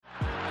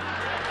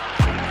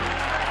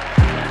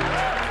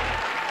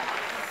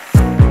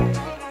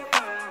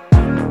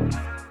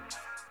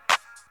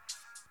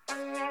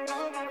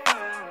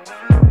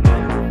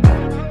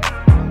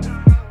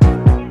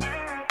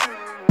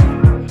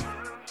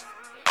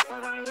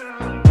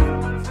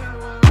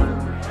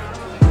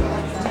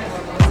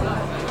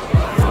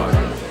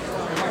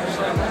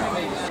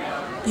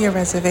Your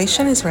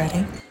reservation is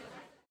ready.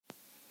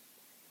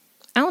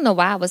 I don't know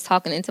why I was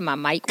talking into my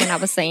mic when I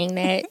was saying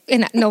that,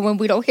 and I know when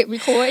we don't hit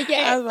record I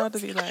yet. was about to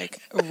be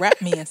like,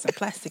 wrap me in some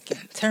plastic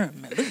and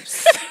turn me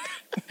loose.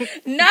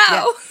 No,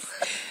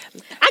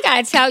 I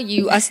gotta tell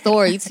you a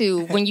story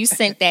too. When you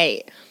sent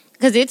that,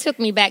 because it took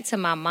me back to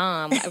my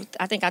mom.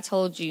 I think I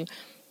told you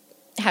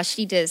how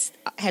she just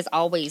has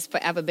always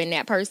forever been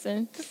that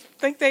person.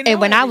 Think they know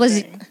And when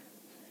everything.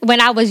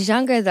 when I was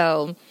younger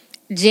though,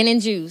 gin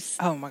and juice.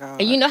 Oh my God.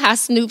 And you know how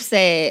Snoop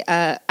said,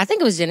 I think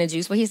it was gin and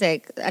juice, where he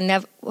said, I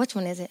never, which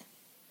one is it?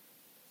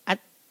 I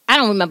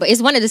don't remember.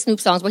 It's one of the Snoop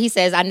songs where he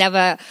says, I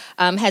never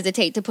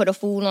hesitate to put a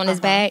fool on his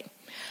back.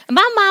 And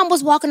my mom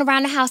was walking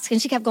around the house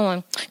and she kept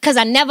going, because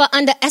I never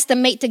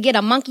underestimate to get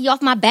a monkey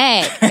off my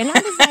back. And I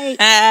was like,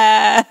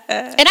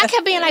 and I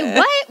kept being like,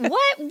 what?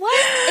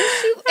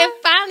 And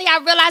finally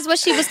I realized what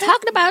she was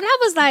talking about. And I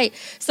was like,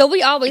 so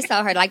we always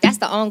tell her, like, that's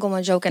the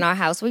ongoing joke in our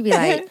house. We be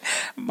like,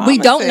 we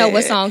don't know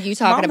what song you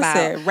talking about.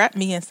 Said, wrap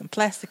me in some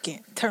plastic and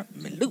turn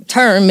me loose.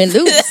 Turn me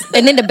loose.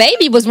 And then the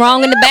baby was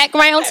wrong in the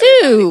background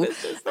too.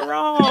 This is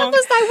wrong. I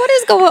was like, what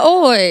is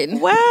going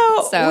on?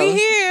 Well, So- we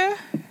here.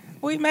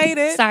 We made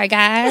it. Sorry,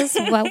 guys.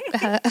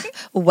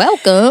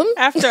 Welcome.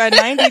 After a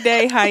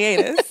 90-day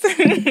hiatus.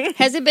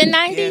 Has it been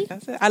 90? Yeah,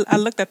 that's it. I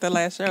looked at the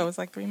last show. It was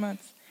like 3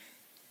 months.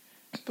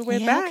 But we're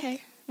Yeah, back.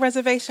 okay.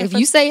 Reservation If for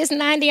you say it's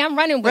 90, I'm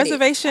running with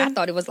Reservation it. I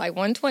thought it was like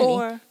 120.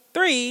 4,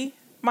 3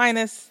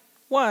 minus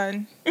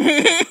 1.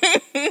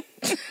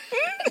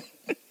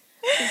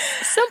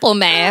 Simple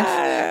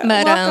math.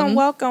 But,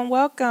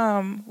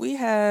 Welcome. We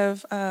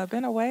have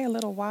been away a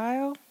little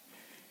while.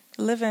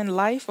 Living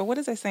life, or what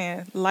is it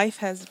saying? Life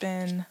has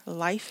been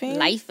lifing.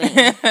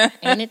 Lifing.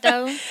 Ain't it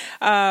though?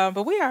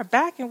 But we are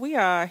back and we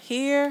are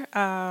here.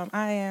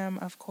 I am,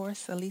 of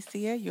course,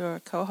 Alicia, your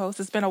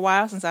co-host. It's been a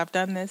while since I've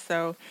done this,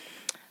 so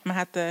I'm going to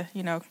have to,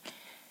 You know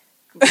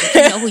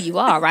who you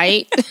are,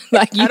 right?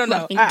 Like you, I don't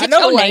know. Get I know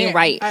your who I name am.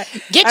 right. I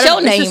Get don't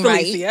your know. It's name just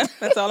right. Alicia.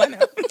 That's all I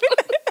know.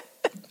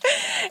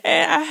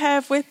 And I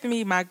have with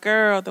me my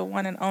girl, the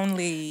one and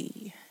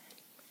only.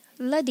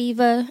 La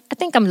Diva. I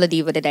think I'm La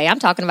Diva today. I'm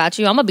talking about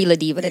you. I'm going to be La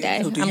Diva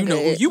today. So do I'm you know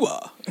good. who you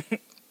are?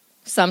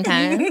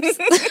 Sometimes.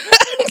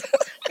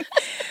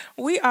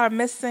 We are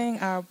missing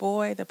our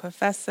boy, the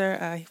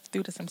professor,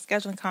 due to some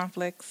scheduling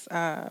conflicts.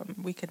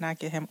 We could not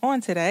get him on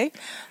today,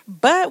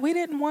 but we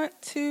didn't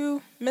want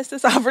to miss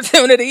this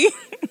opportunity.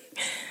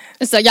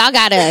 So y'all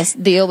got us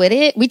deal with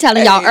it. We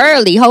telling y'all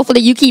early.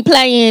 Hopefully you keep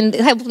playing.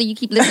 Hopefully you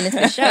keep listening to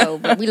the show.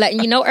 But we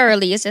letting you know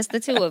early. It's just the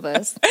two of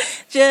us.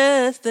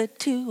 Just the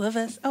two of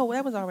us. Oh,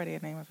 that was already a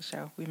name of a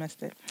show. We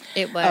missed it.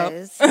 It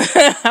was.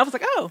 I was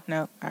like, oh,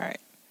 no. All right.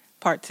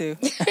 Part 2.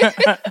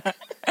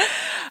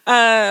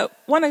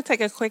 Want to take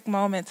a quick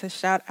moment to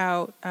shout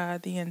out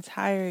the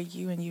entire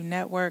UNU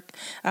network.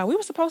 We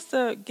were supposed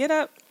to get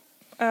up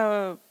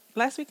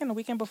last weekend, the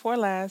weekend before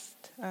last,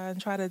 and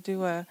try to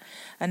do a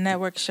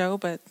network show,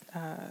 but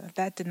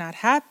that did not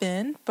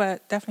happen.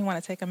 But definitely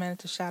want to take a minute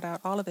to shout out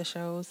all of the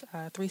shows,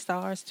 3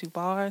 stars, 2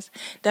 bars.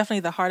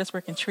 Definitely the hardest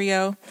working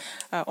trio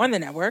on the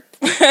network.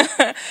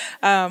 Want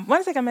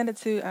to take a minute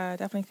to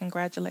definitely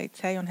congratulate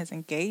Tay on his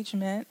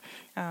engagement.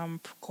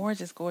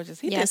 Gorgeous.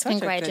 He did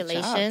such a good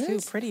job, too.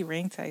 Pretty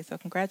ring, Tay. So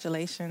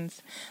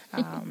congratulations.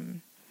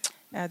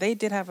 They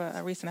did have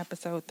a recent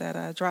episode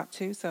that dropped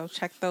too, so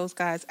check those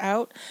guys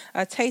out.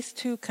 Taste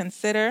to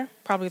Consider,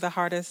 probably the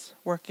hardest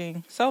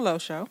working solo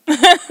show.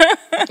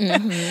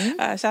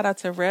 Shout out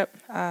to Rip.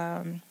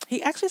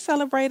 He actually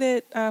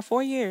celebrated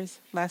 4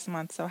 years last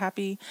month, so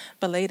happy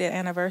belated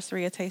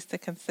anniversary of Taste to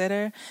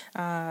Consider.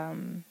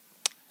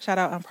 Shout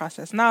out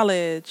Unprocessed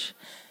Knowledge.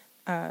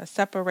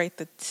 Separate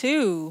the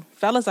Two.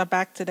 Fellas are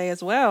back today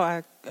as well.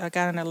 I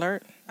got an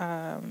alert.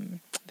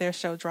 Their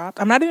show dropped.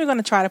 I'm not even going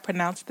to try to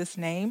pronounce this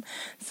name,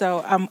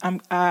 so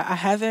I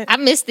haven't. I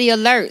missed the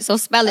alert, so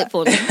spell it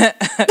for me. I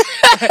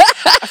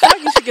feel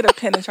like you should get a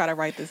pen and try to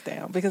write this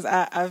down because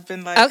I've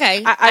been like,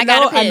 okay, I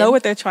know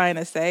what they're trying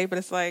to say, but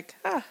it's like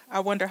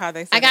I wonder how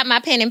they say. I got my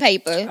pen and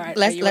paper. Right,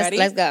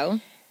 Let's go.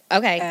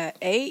 Okay.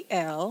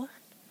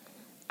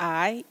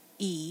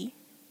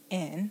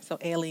 ALIEN, so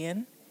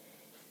alien.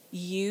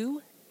 UMINATE.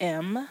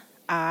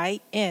 I'm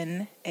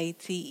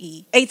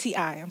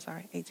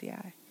sorry,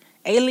 ATI.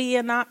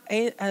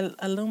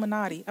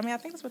 Illuminati. I mean, I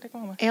think that's what they're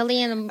going with.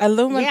 Alien.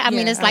 Yeah, I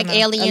mean, it's like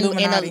alien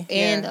Illuminati.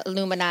 and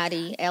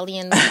Illuminati.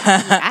 Alien.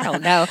 I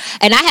don't know.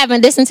 And I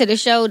haven't listened to the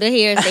show to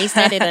hear if they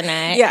said it or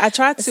not. Yeah, I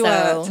tried to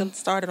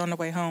start it on the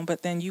way home,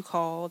 but then you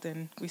called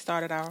and we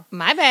started our.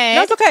 My bad.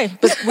 No, it's okay.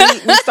 But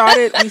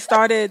we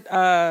started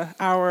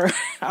our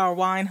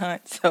wine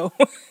hunt, so.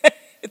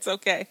 It's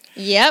okay.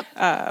 Yep.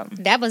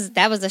 That was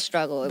a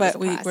struggle. But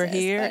we're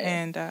here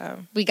and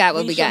we got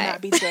what we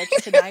got. We should not be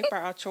judged tonight by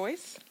our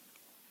choice.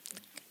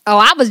 Oh,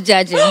 I was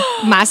judging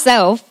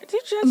myself. Did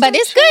you judge but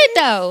it's choice? good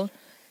though.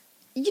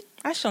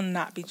 I shall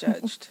not be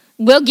judged.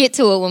 We'll get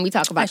to it when we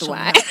talk about the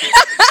wine.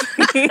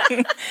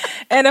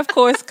 And of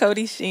course,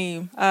 Cody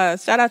Sheem.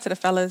 Shout out to the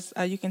fellas.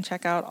 You can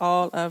check out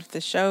all of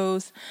the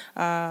shows.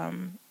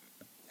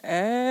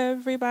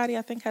 everybody,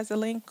 I think, has a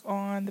link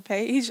on the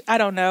page. I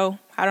don't know.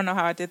 I don't know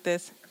how I did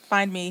this.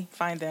 Find me,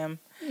 find them.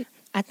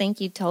 I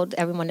think you told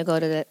everyone to go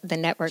to the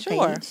network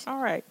Sure. page. All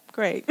right.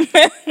 Great.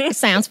 It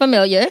sounds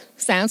familiar.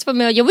 Sounds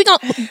familiar. We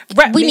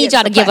Wrap me need in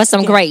y'all to give us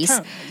some plastic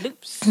and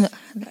grace. turn me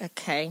loose.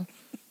 Okay.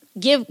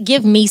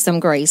 Give me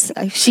some grace.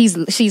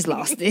 She's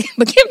lost it.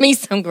 But give me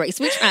some grace.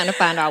 We're trying to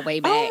find our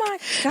way back. Oh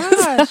my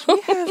gosh.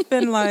 We have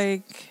been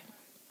like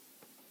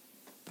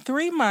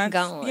 3 months.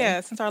 Gone.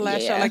 Yeah, since our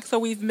last show. Yeah. Like, so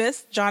we've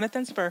missed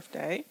Jonathan's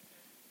birthday.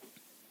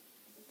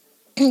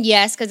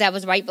 Yes, because that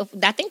was right before.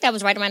 I think that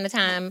was right around the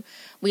time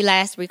we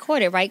last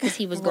recorded, right? Because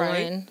he was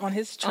going on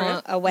his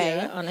trip away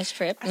Yeah. on his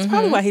trip. That's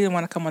probably why he didn't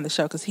want to come on the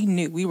show, because he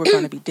knew we were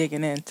going to be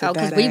digging into Oh,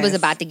 because that we was ass.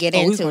 about to get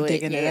We was into gonna it.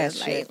 dig into Yeah, that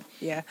like- shit.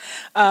 Yeah.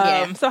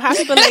 Yeah. So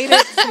happy belated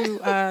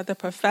to the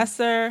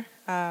professor.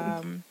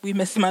 We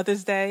missed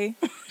Mother's Day,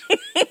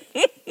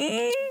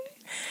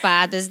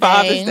 Father's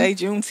Day,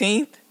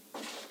 Juneteenth.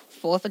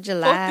 4th of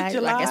July.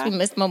 July. I guess we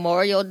missed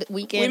Memorial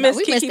Weekend. We missed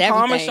we Keke missed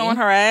Palmer everything. showing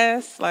her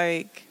ass.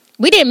 Like,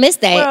 We didn't miss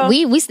that. Well-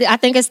 we still. I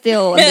think it's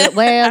still. A little,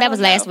 well, I that was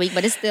don't last know. week,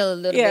 but it's still a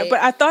little yeah, bit. but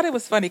I thought it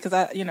was funny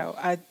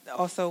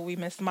because we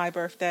missed my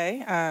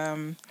birthday.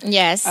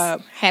 Yes. Uh,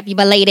 Happy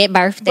belated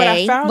birthday. But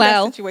I found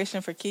well, that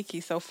situation for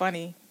Keke so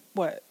funny.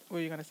 What were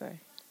you gonna say?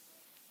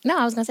 no,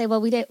 I was gonna say,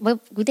 we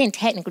didn't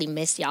technically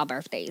miss y'all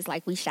birthdays.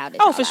 Like we shouted.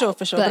 Oh, y'all for sure, out.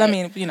 for sure. But I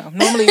mean,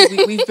 normally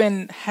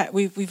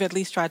we've at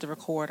least tried to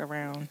record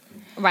around.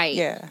 right?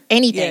 Yeah.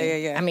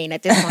 Anything. Yeah. I mean,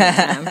 at this point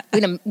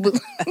in time,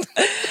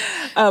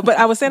 But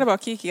I was saying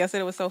about Keke, I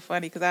said it was so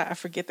funny because I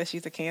forget that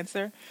she's a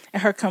Cancer,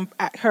 and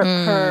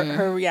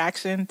her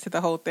reaction to the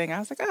whole thing. I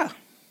was like, oh,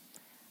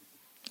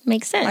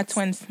 makes sense. my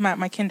twins,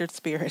 my kindred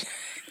spirit.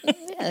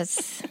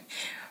 Yes.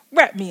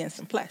 Wrap me in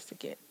some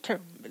plastic and turn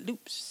me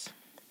loose.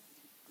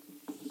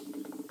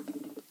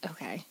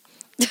 Okay.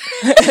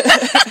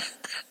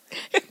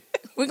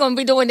 We're gonna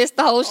be doing this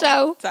the whole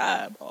show.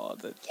 All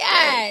the time.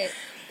 Yes.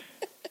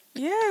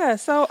 Yeah.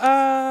 So, what's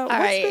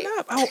right. been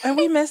up? Oh, and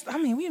we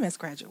missed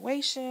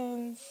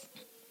graduations.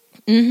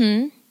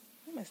 Mm-hmm.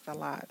 We missed a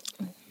lot.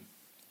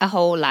 A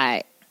whole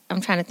lot.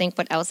 I'm trying to think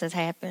what else has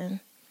happened.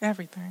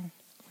 Everything.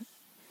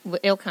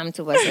 It'll come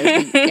to us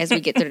as we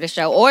get through the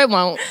show, or it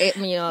won't. It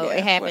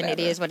happened. Whatever. It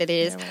is what it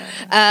is.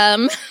 Yeah,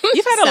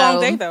 You've had a long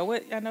so- day though.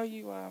 I know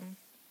you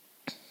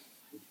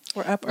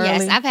were up early.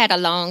 Yes, I've had a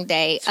long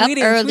day. tweeting,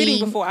 up early. tweeting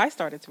before I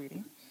started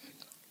tweeting.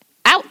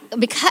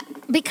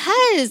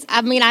 Because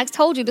I mean, I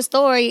told you the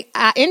story.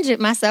 I injured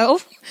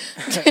myself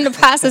in the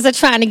process of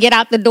trying to get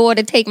out the door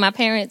to take my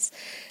parents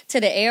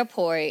to the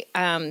airport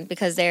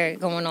because they're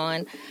going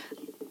on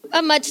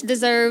a much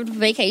deserved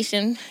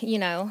vacation.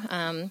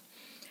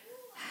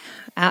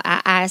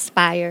 I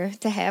aspire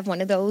to have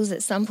one of those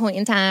at some point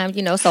in time.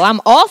 So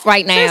I'm off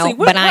right now, Seriously,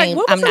 but what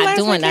was I'm the not last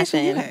doing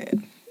vacation you nothing.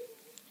 had?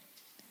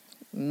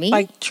 Me,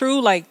 Like true,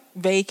 like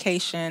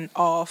vacation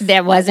off.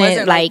 that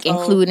wasn't like oh,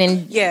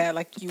 including yeah,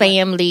 like you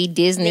family,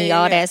 Disney, Yeah,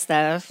 all yeah. that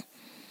stuff.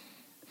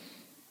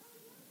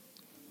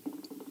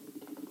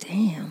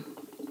 Damn.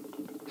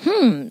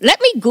 Let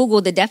me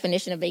Google the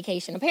definition of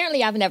vacation.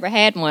 Apparently, I've never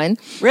had one.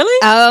 really?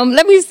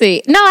 Let me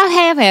see. No, I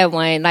have had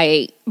one,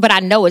 but I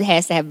know it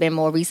has to have been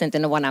more recent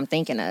than the one I'm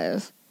thinking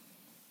of.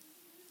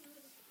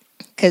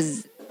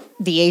 Because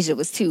Deasia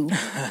was 2.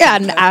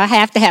 Yeah, I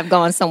have to have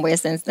gone somewhere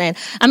since then.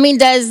 I mean,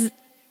 and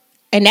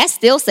that's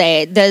still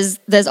sad. Does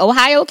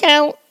Ohio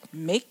count?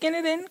 Making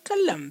it in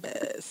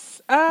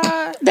Columbus.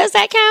 Does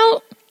that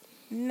count?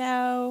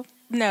 No.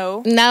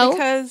 No?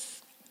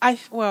 Because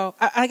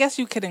I guess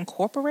you could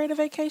incorporate a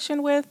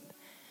vacation with.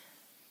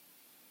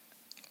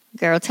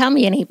 Girl, tell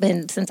me it ain't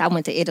been since I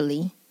went to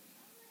Italy.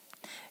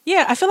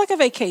 Yeah, I feel like a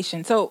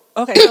vacation. So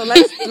okay, so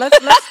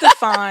let's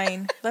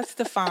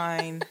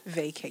define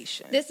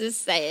vacation. This is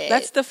sad.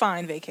 Let's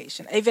define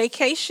vacation. A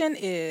vacation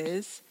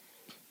is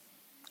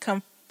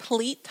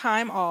complete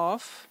time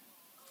off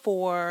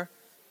for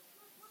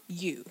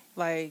you.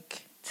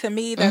 Like, to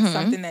me, that's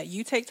something that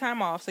you take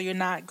time off. So you're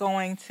not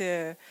going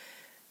to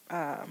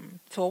a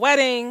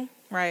wedding,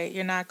 right?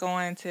 You're not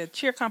going to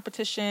cheer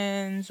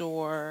competitions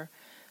or.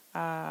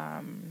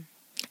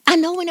 I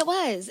know when it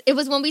was. It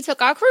was when we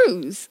took our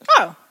cruise.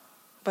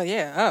 But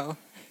yeah,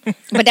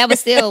 But that was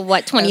still,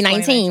 2019,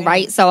 2019.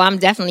 right? So I'm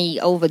definitely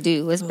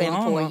overdue. It's been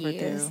Long 4 overdue.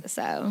 years.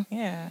 So,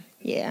 yeah.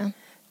 yeah.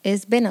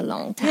 It's been a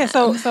long time. Yeah,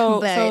 so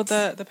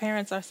But- the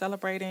parents are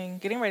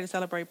getting ready to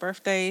celebrate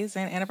birthdays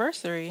and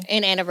anniversary.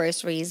 and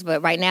anniversaries,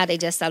 but right now they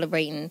just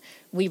celebrating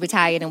we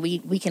retired and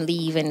we can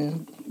leave,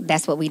 and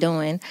that's what we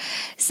doing.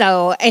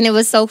 So, and it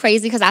was so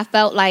crazy because I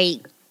felt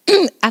like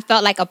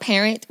a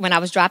parent when I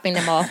was dropping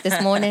them off this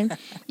morning.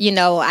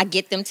 I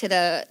get them to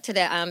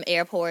the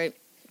airport,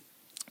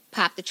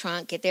 pop the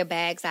trunk, get their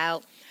bags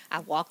out. I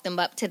walk them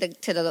up to the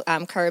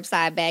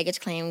curbside baggage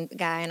claim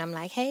guy, and I'm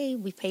like, "Hey,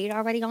 we paid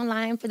already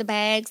online for the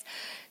bags.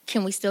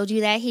 Can we still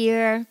do that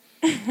here?"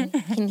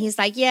 And he's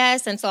like,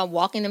 "Yes." And so I'm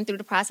walking them through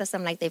the process.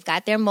 I'm like, "They've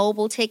got their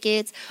mobile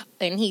tickets,"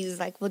 and he's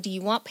like, "Well, do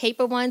you want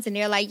paper ones?" And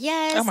they're like,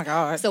 "Yes." Oh my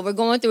God. So we're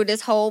going through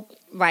this whole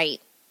right.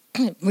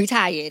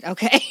 retired,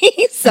 okay?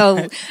 So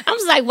I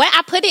was like, what?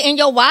 I put it in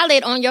your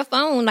wallet on your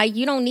phone. Like,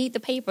 you don't need the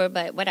paper,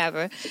 but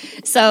whatever.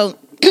 So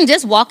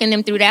just walking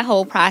them through that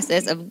whole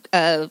process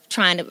of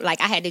trying to,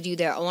 like, I had to do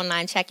their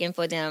online check-in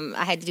for them.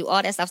 I had to do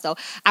all that stuff. So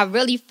I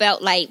really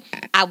felt like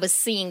I was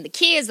seeing the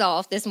kids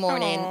off this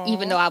morning,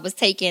 even though I was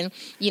taking,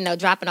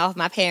 dropping off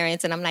my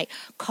parents. And I'm like,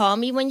 call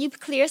me when you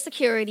clear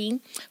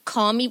security.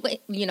 Call me,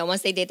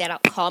 once they did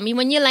that, call me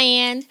when you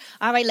land.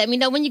 All right, let me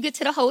know when you get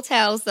to the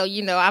hotel. So,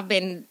 I've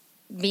been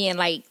being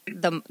like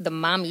the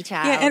mommy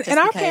child. Yeah, and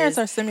our parents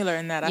are similar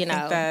in that. I think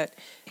that,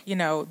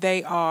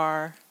 they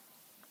are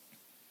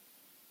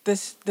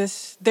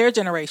their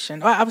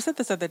generation. Well, I was at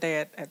this other day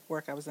at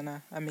work. I was in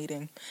a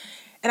meeting,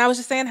 and I was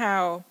just saying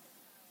how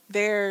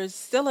there's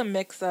still a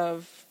mix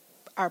of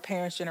our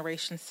parents'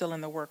 generation still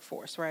in the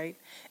workforce, right?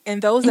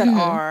 And those that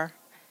are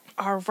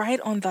right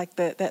on like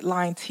that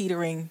line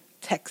teetering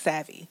tech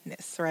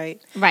savviness,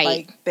 right? Right.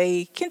 Like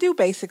they can do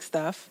basic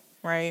stuff,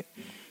 right?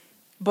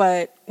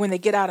 But when they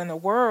get out in the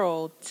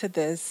world to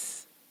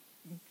this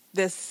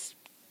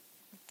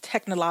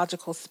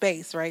technological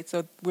space, right?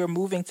 So we're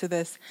moving to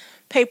this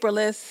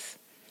paperless.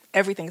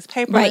 Everything is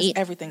paperless. Right.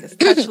 Everything is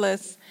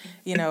touchless.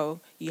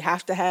 You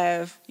have to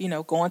have,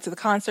 going to the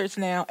concerts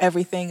now.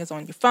 Everything is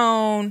on your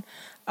phone.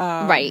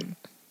 Right.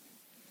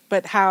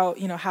 But how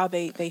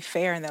they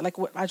fare in that. Like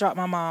I dropped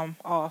my mom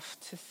off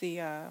to see,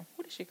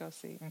 what did she go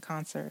see in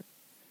concert?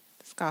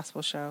 This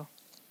gospel show.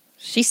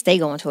 She stay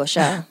going to a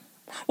show.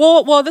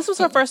 Well, this was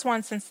her first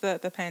one since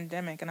the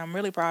pandemic, and I'm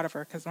really proud of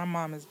her because my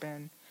mom has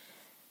been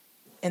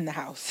in the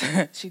house.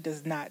 She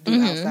does not do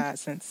outside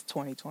since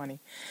 2020.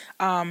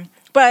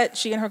 But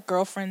she and her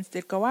girlfriends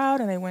did go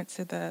out, and they went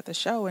to the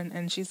show,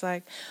 and she's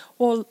like,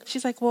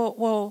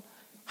 well,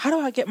 how do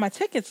I get my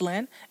tickets,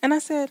 Lynn? And I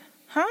said,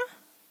 huh?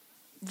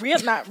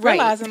 Not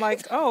realizing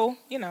like, so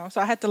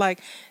I had to like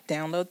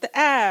download the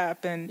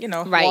app and,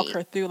 walk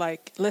her through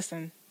like,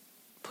 listen,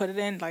 put it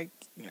in like,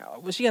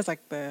 well, she has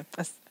like the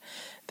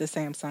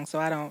Samsung, so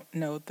I don't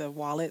know the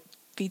wallet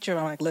feature.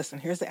 I'm like, listen,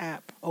 here's the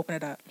app, open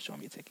it up, show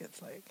me your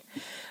tickets. Like,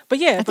 but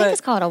yeah, I think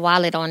it's called a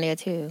wallet on there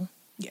too.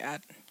 Yeah,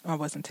 I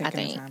wasn't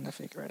taking the time to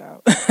figure it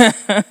out.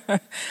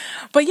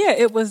 But yeah,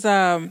 it was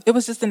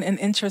just an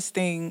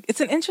interesting. It's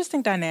an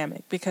interesting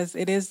dynamic because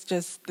it is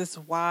just this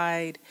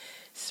wide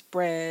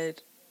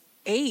spread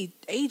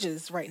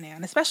ages right now,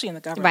 and especially in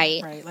the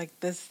government, right? Like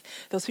those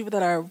people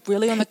that are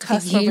really on the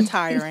cusp of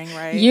retiring,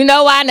 right?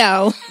 I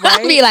know. Right?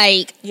 I'll be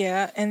like,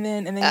 yeah, and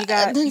then you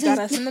got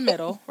us in the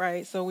middle,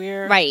 right? So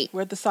we're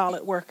the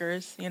solid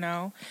workers,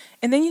 and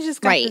then you just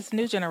got this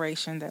new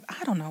generation that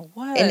I don't know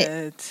what.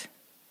 And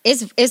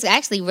it's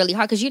actually really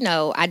hard because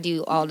I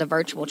do all the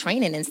virtual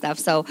training and stuff,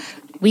 so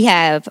we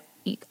have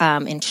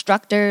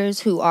instructors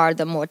who are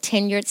the more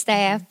tenured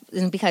staff,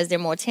 and because they're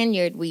more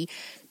tenured, we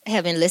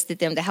have enlisted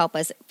them to help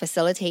us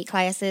facilitate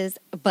classes.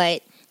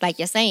 But like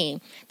you're saying,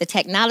 the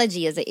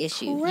technology is an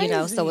issue,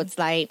 so it's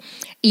like,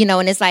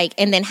 and it's like,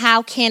 and then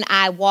how can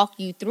I walk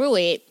you through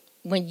it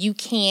when you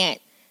can't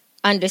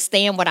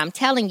understand what I'm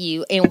telling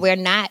you and we're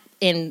not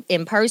in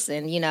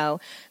person,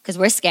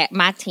 because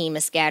my team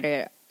is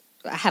scattered.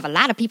 I have a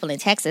lot of people in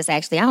Texas,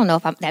 actually. I don't know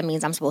if that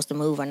means I'm supposed to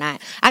move or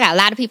not. I got a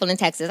lot of people in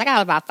Texas. I got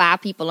about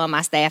 5 people on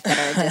my staff that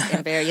are just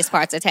in various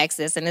parts of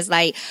Texas. And it's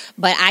like,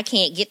 but I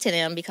can't get to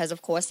them because,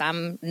 of course,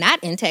 I'm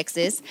not in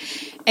Texas.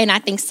 And I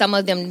think some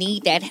of them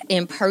need that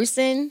in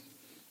person,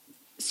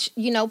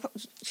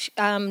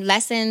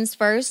 lessons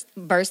first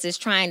versus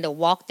trying to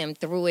walk them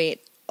through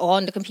it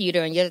on the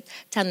computer. And you're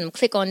telling them,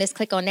 click on this,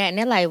 click on that. And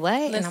they're like,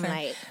 what? Listen, and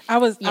I'm like,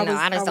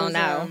 I just don't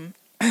know.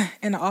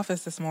 In the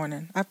office this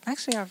morning. I've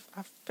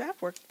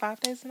worked 5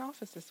 days in the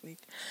office this week.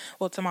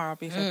 Well, tomorrow will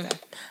be 5th day.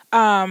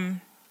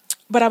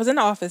 But I was in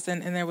the office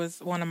and there was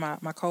one of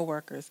my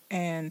coworkers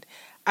and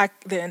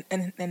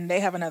and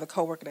they have another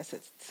coworker that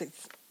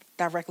sits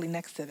directly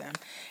next to them.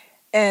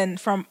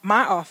 And from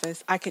my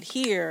office, I could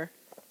hear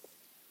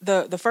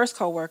the first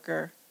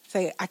coworker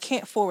say, "I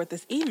can't forward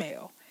this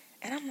email,"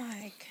 and I'm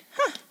like,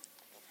 "Huh."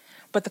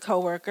 But the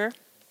coworker,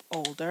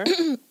 older.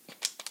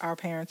 Our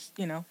parents,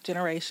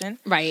 generation.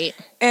 Right.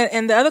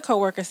 And the other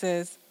coworker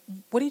says,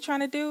 "What are you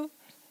trying to do?"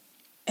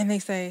 And they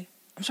say,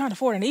 "I'm trying to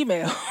forward an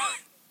email."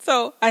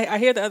 So I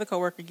hear the other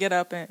coworker get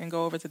up and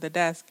go over to the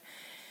desk.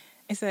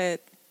 He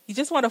said, "You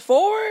just want to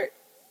forward?"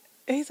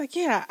 And he's like,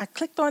 "Yeah, I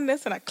clicked on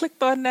this and I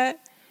clicked on that."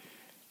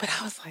 But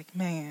I was like,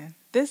 man,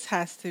 this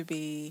has to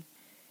be.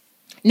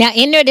 Now,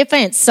 in their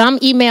defense, some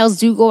emails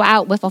do go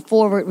out with a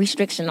forward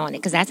restriction on it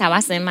because that's how I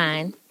send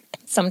mine.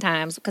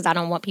 Sometimes because I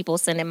don't want people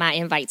sending my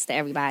invites to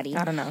everybody.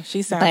 I don't know.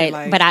 She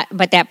sounded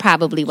but that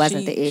probably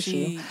wasn't the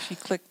issue. She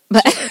clicked.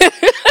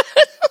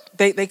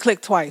 They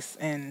clicked twice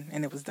and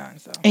it was done.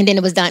 So and then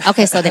it was done.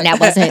 Okay, so then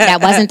that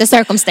wasn't the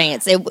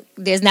circumstance.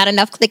 There's not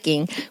enough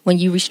clicking when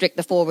you restrict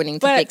the forwarding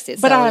to fix it.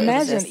 But I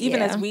imagine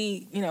even as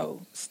we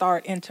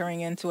start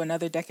entering into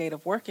another decade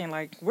of working,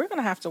 like we're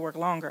gonna have to work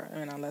longer.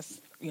 Unless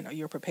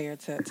you're prepared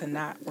to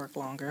not work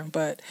longer.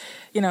 But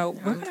we're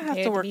gonna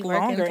have to work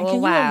longer. And can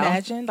you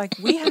imagine? Like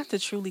we have to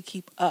truly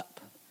keep up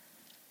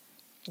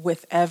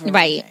with everything.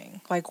 Right.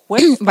 Like,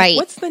 what's Right.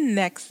 what's the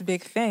next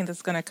big thing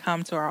that's going to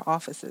come to our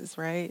offices,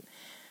 right?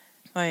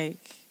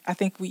 Like, I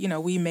think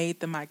we made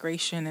the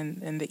migration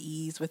and the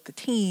ease with the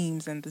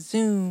Teams and the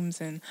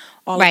Zooms and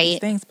all of these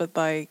Right. things, but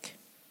like,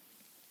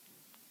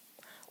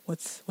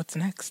 what's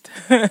next?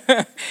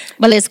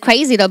 Well, it's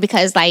crazy though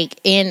because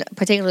like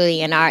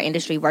particularly in our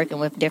industry, working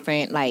with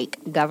different like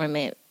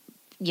government,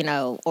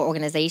 or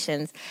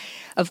organizations,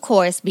 of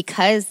course,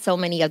 because so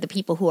many of the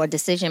people who are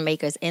decision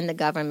makers in the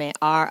government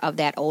are of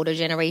that older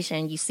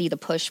generation, you see the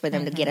push for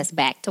them to get us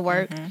back to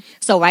work.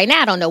 So right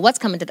now, I don't know what's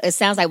coming it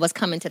sounds like what's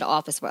coming to the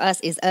office for us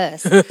is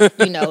us.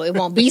 It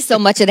won't be so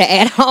much of the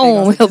at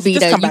home. It'll be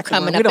Just come you back to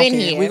coming work. up We in don't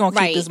care. here. We're going to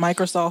Right. keep this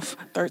Microsoft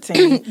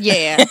 13.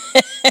 Yeah.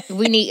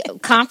 We need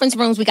conference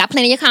rooms. We got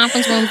plenty of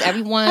conference rooms.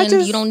 Everyone,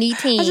 you don't need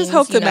teams. I just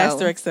hope to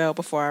master Excel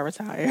before I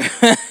retire.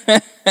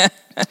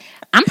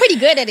 I'm pretty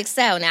good at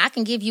Excel now. I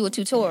can give you a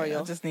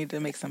tutorial. I just need to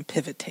make some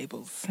pivot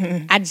tables.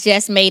 I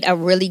just made a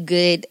really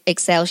good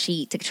Excel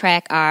sheet to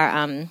track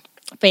our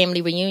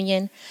family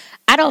reunion.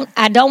 I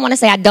don't want to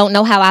say I don't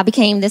know how I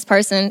became this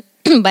person,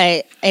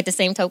 but at the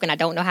same token, I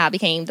don't know how I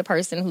became the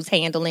person who's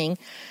handling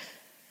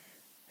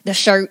the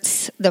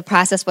shirts, the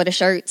process for the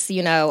shirts,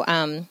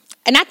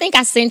 and I think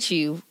I sent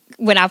you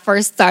when I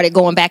first started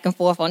going back and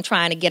forth on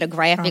trying to get a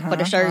graphic for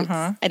the shirts,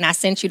 and I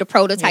sent you the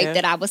prototype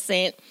that I was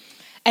sent.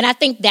 And I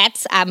think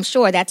I'm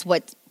sure that's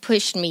what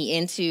pushed me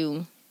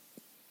into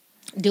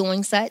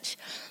doing such.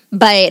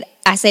 But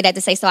I say that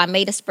to say, so I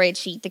made a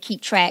spreadsheet to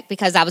keep track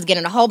because I was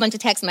getting a whole bunch of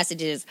text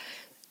messages.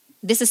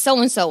 This is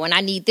so-and-so, and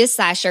I need this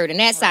size shirt and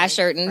that size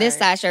shirt and this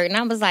size shirt. And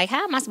I was like,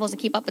 how am I supposed to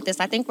keep up with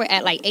this? I think we're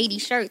at like 80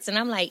 shirts. And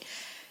I'm like,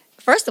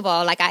 first of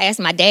all, like I asked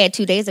my dad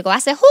 2 days ago, I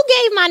said, who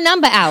gave my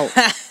number out?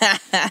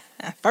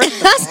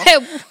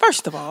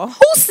 First of all,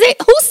 who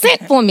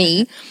sent for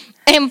me?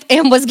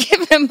 And was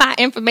giving my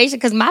information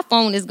because my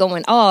phone is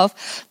going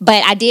off.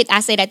 But I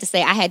say that to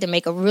say I had to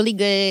make a really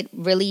good,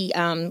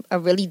 a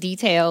really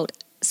detailed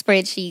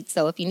spreadsheet.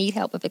 So if you need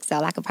help with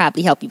Excel, I could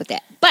probably help you with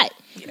that. But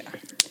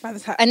by the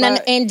time,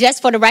 and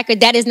just for the record,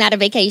 that is not a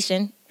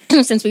vacation.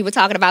 Since we were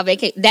talking about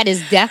vacation, that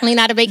is definitely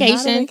not a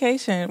vacation. Not a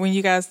vacation. When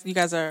you guys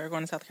are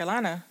going to South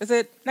Carolina, is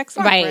it next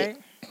month? Right.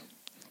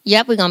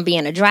 Yep, we're gonna be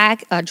in a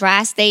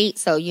dry state.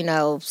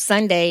 So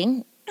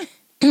Sunday.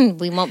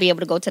 We won't be able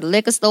to go to the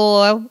liquor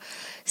store.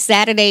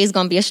 Saturday is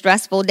going to be a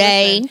stressful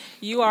day. Listen,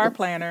 you are a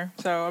planner,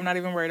 so I'm not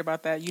even worried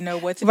about that. You know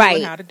what to do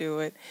and how to do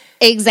it.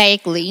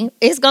 Exactly.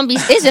 It's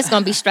just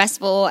going to be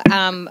stressful.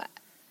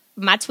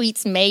 My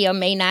tweets may or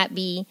may not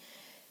be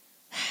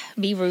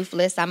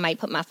ruthless. I might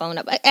put my phone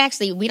up.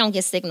 Actually, we don't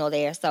get signal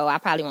there, so I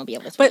probably won't be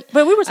able to tweet.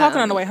 But we were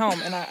talking on the way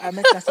home, and I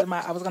mentioned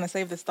I was going to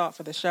save this thought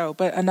for the show.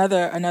 But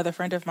another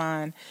friend of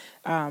mine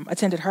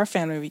attended her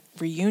family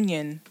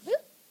reunion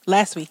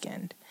last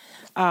weekend.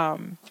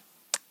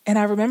 And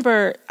I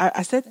remember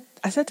I said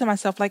to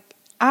myself, like,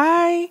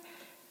 I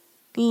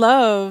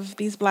love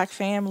these Black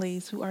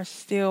families who are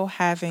still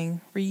having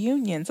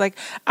reunions. Like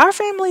our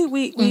family,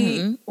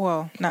 we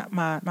well, not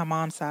my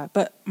mom's side,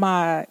 but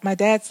my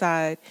dad's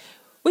side,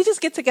 we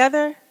just get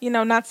together,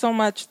 not so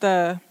much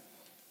the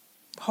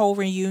whole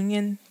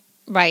reunion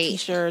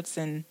T-shirts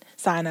and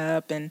sign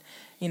up and,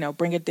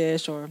 bring a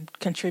dish or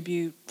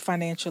contribute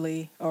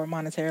financially or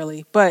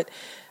monetarily. But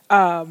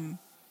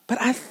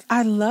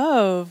I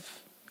love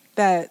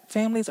that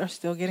families are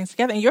still getting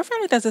together, and your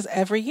family does this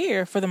every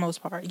year for the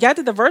most part. Yeah,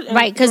 did the version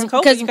right because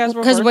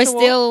we're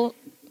still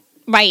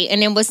right,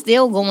 and then we're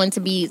still going to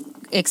be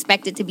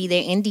expected to be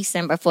there in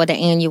December for the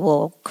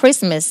annual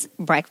Christmas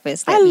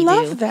breakfast. I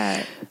love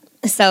that.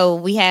 So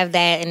we have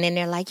that, and then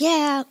they're like,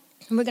 "Yeah,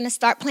 we're gonna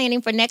start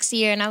planning for next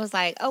year." And I was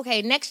like,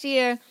 "Okay, next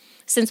year,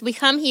 since we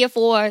come here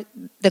for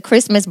the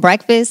Christmas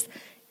breakfast."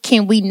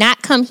 Can we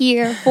not come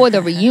here for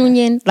the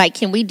reunion? Like,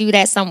 can we do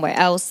that somewhere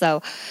else?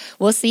 So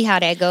we'll see how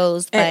that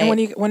goes. But, and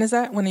when is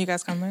that? When are you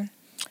guys coming?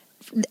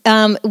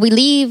 We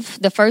leave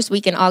the first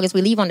week in August.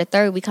 We leave on the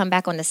 3rd. We come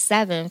back on the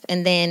 7th.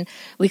 And then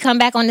we come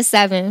back on the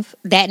 7th.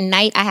 That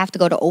night, I have to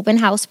go to open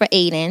house for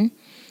Aiden.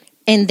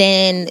 And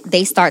then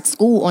they start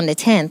school on the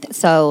 10th.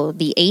 So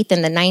the 8th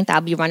and the 9th, I'll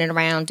be running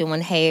around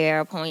doing hair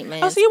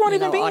appointments. Oh, so you won't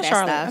even be in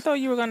Charlotte. I thought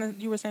you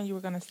were saying you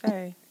were going to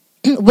stay.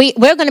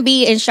 We're going to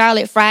be in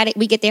Charlotte Friday.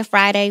 We get there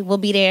Friday. We'll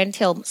be there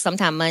until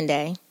sometime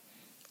Monday.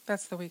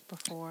 That's the week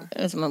before.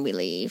 That's when we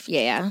leave.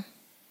 Yeah.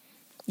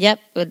 Yep.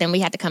 But then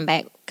we have to come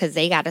back because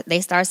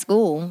they start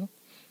school.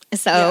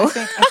 So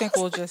yeah, I think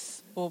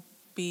we'll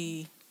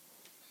be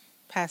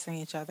passing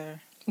each other.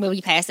 We'll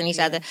be passing each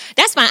other.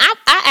 That's fine.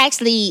 I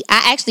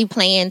actually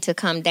plan to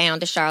come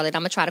down to Charlotte.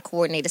 I'm gonna try to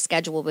coordinate a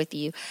schedule with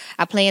you.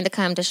 I plan to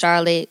come to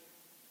Charlotte.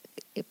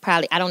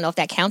 Probably, I don't know if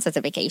that counts as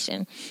a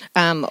vacation,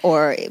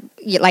 or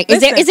like,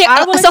 Listen, is there?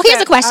 So here's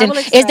the question: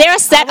 is there a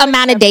set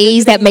amount of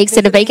days that makes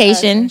it a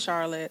vacation? In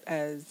Charlotte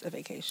as a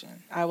vacation,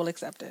 I will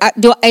accept it.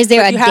 Is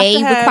there a day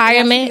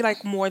requirement? It has to be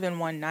like more than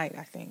one night.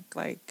 I think.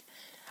 Like,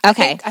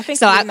 okay, I think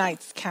so 3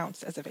 nights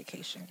counts as a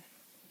vacation.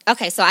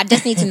 Okay, so I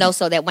just need to know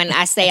so that when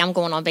I say I'm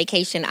going on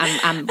vacation,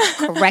 I'm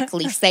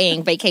correctly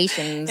saying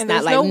vacations,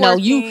 not like no,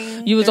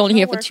 you was only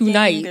here for 2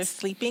 nights. There's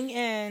sleeping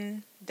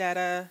in.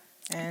 data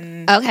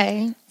and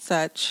Okay.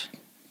 such.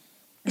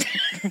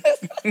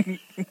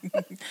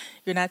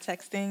 You're not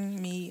texting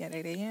me at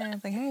 8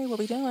 a.m. Like, hey, what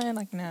we doing?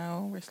 Like,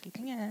 no, we're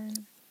sleeping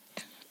in.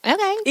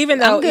 Okay. Even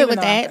though I'm good with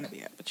I'm that. gonna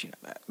be up, but you know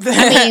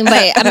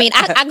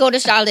that. I go to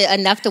Charlotte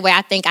enough to where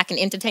I think I can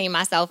entertain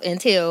myself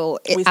until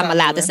We I'm stop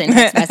allowed to moving.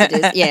 send text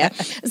messages. Yeah.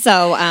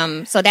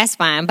 So that's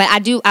fine. But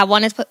I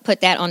want to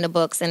put that on the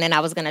books, and then I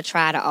was going to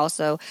try to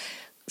also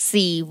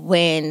see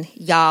when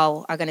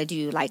y'all are going to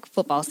do like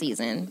football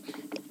season,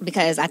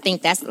 because I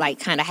think that's like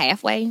kind of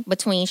halfway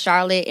between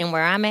Charlotte and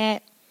where I'm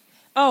at.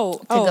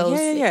 Oh, go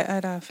yeah.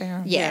 At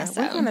Fairham. Yeah, We're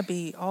so. gonna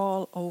be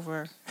all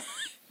over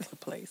the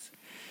place.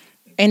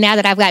 And now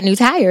that I've got new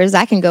tires,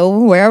 I can go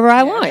wherever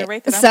I want. At the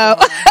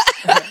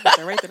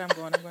rate that I'm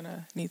going, I'm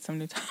gonna need some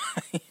new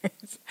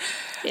tires.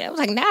 Yeah, I was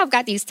like, now I've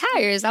got these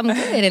tires, I'm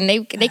good, and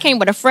they came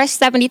with a fresh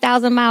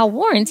 70,000-mile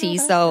warranty,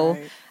 so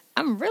right.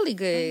 I'm really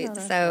good.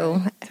 That's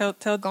So right.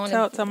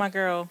 Tell my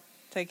girl,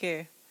 take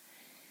care.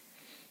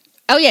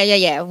 oh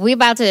yeah. We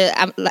about to.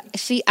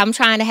 I'm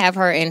trying to have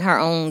her in her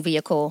own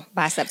vehicle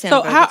by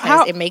September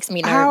because it makes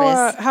me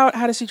nervous. How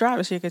does she drive?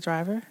 Is she a good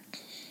driver?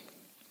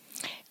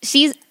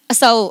 She's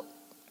so.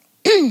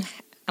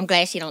 I'm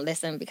glad she don't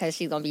listen because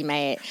she's gonna be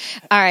mad.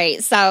 All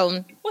right,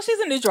 so Well, she's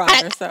a new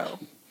driver, so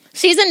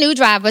she's a new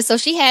driver, so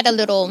she had a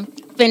little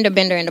fender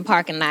bender in the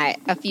parking lot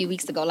a few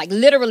weeks ago, like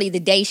literally the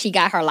day she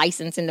got her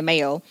license in the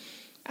mail.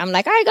 I'm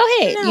like, all right, go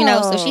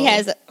ahead, So she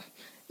has,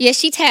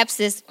 she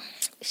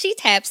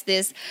taps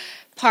this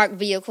parked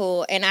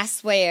vehicle, and I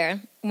swear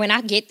when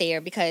I get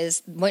there,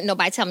 because wouldn't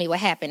nobody tell me what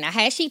happened. Now,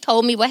 had she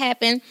told me what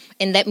happened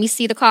and let me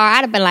see the car,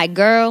 I'd have been like,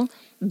 girl,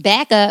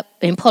 back up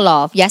and pull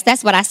off. Yes,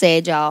 that's what I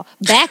said, y'all.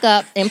 Back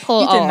up and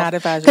pull off. You did not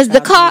advise your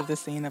child to leave the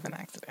scene of an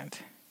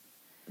accident.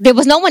 There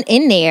was no one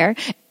in there.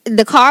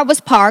 The car was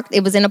parked.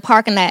 It was in a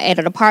parking lot at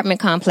an apartment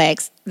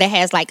complex that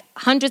has like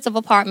hundreds of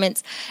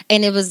apartments.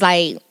 And it was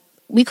like,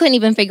 we couldn't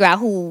even figure out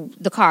who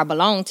the car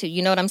belonged to.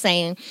 You know what I'm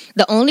saying?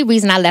 The only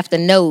reason I left a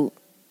note,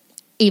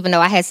 even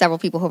though I had several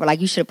people who were like,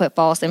 you should have put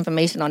false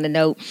information on the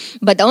note.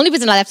 But the only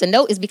reason I left a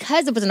note is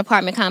because it was an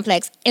apartment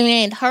complex.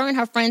 And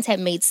her friends had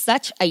made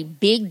such a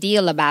big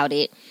deal about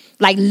it.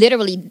 Like,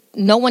 literally,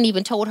 no one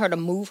even told her to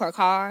move her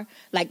car.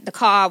 Like, the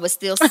car was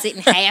still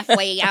sitting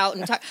halfway out. I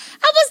was like,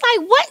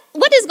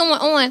 what is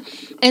going on?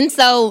 And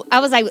so I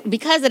was like,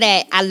 because of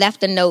that, I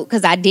left a note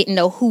because I didn't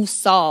know who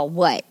saw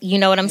what. You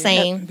know what I'm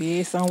saying?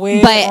 Be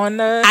somewhere but on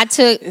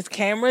the... It's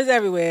cameras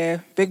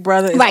everywhere. Big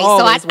Brother is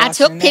always so I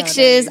took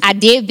pictures. Nowadays. I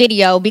did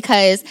video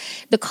because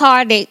the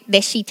car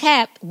that she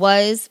tapped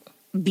was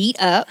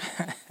beat up.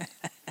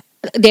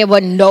 There were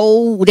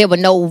no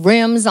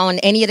rims on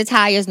any of the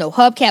tires, no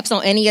hubcaps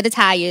on any of the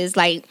tires.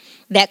 Like,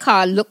 that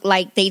car looked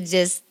like they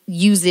just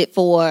use it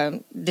for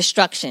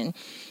destruction.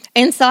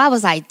 And so I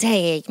was like,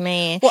 dang,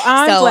 man. Well,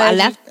 I'm glad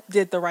you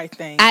did the right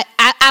thing.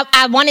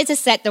 I wanted to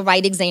set the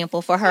right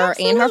example for her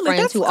and her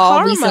friends who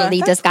all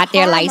recently just got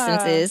their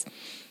licenses.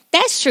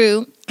 That's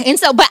true. And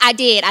so, but I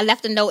did. I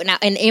left a note,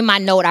 and in my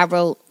note I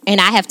wrote, and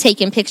I have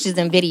taken pictures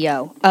and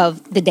video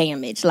of the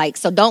damage. Like,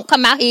 so don't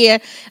come out here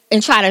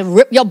and try to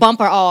rip your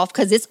bumper off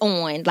because it's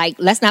on. Like,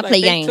 let's not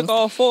play games. They took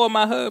all 4 of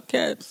my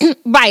hubcaps.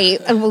 Right.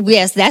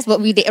 Yes, that's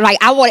what we did. Like,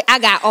 I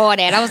got all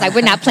that. I was like,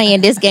 we're not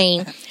playing this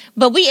game.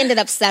 But we ended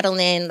up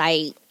settling.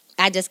 Like,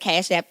 I just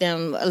cashed apped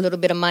them a little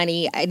bit of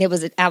money, and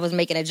I was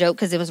making a joke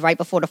because it was right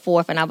before the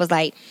 4th, and I was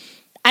like,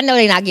 I know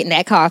they're not getting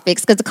that car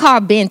fixed because the car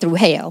been through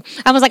hell.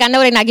 I was like, I know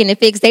they're not getting it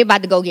fixed. They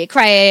about to go get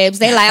crabs.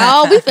 They like,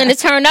 oh, we finna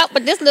turn up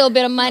with this little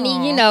bit of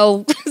money,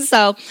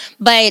 So,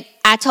 but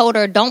I told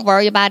her, don't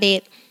worry about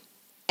it.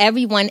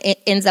 Everyone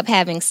ends up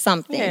having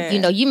something.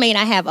 Yeah. You may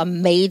not have a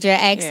major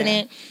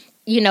accident,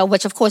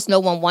 which of course no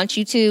one wants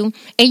you to.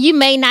 And you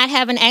may not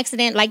have an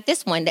accident like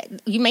this one.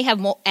 You may have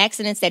more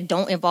accidents that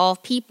don't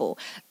involve people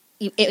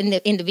in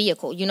the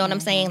vehicle. You know what I'm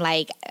saying?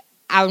 Like,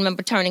 I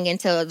remember turning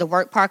into the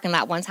work parking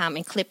lot one time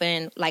and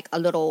clipping like a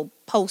little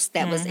post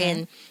that was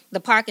in the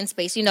parking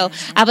space.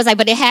 I was like,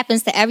 but it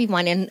happens to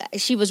everyone. And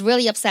she was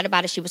really upset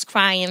about it. She was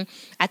crying.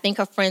 I think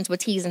her friends were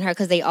teasing her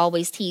because they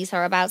always tease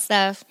her about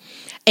stuff.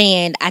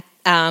 And I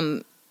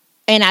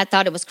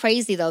thought it was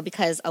crazy though,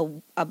 because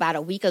about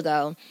a week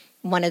ago,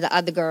 one of the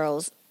other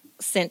girls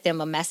sent them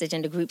a message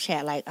in the group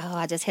chat like, oh,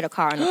 I just hit a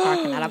car in the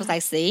parking lot. I was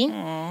like, see?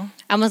 Aww.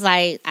 I was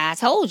like, I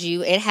told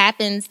you, it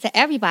happens to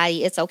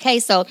everybody. It's okay.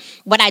 So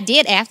what I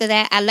did after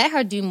that, I let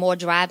her do more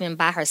driving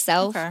by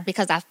herself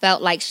because I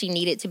felt like she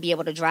needed to be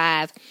able to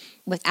drive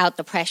without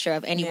the pressure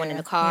of anyone in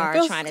the car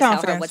trying to tell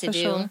her what to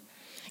do. Sure.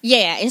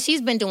 Yeah, and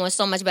she's been doing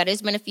so much better.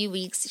 It's been a few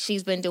weeks.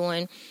 She's been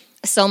doing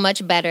so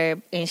much better.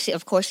 And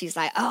of course, she's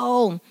like,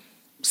 oh,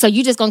 so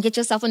you just gonna get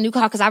yourself a new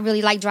car because I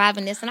really like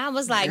driving this. And I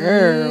was like,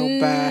 no,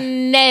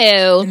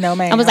 ma'am.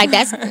 I was like,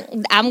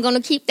 I'm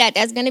gonna keep that.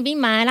 That's gonna be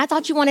mine. I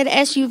thought you wanted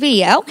an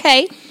SUV.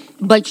 Okay,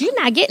 but you're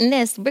not getting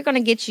this. We're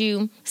gonna get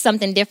you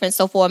something different.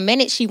 So for a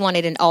minute, she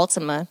wanted an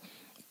Altima,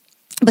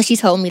 but she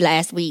told me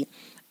last week,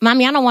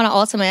 Mommy, I don't want an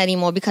Altima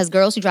anymore because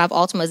girls who drive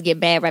Altimas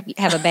get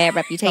have a bad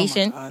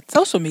reputation. Oh my God.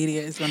 Social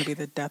media is going to be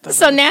the death of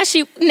So us.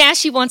 now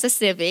she wants a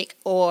Civic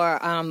or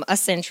a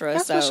Sentra.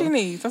 That's so what she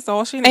needs. That's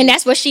all she needs. And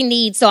that's what she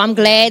needs. So I'm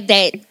glad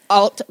that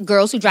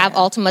girls who drive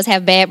Altimas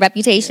have bad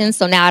reputations.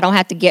 So now I don't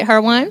have to get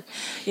her one.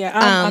 Yeah,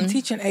 I'm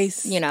teaching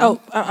Ace. You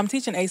know. I'm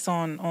teaching Ace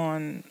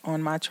on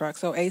my truck.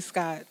 So Ace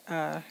got.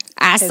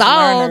 I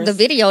saw the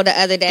video the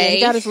other day. Yeah,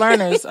 he got his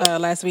learners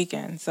last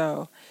weekend.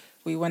 So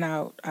we went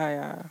out.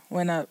 I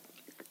went up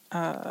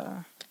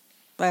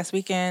last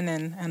weekend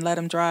and let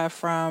him drive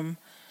from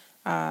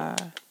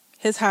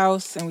his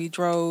house, and we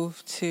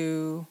drove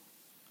to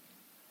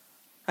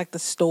like the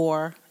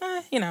store.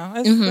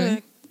 It's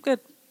a good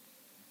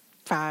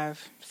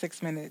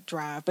 5-6 minute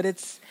drive, but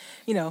it's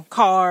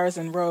cars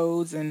and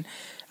roads and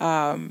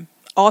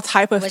all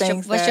type of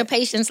things. What's your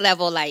patience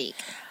level like?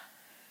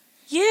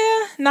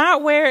 Yeah,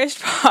 not where it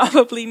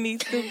probably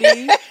needs to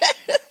be,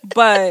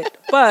 but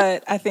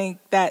I think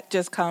that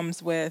just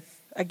comes with,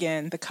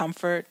 again, the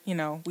comfort.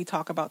 We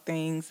talk about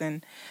things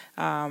and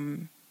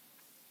and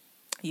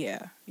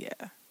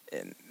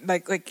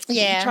like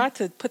he tried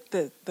to put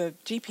the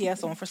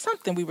GPS on for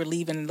something we were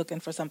leaving and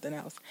looking for something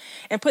else,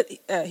 and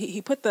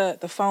he put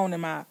the phone in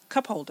my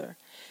cup holder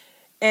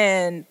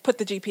and put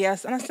the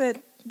GPS, and I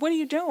said, "What are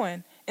you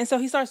doing?" And so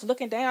he starts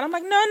looking down. I'm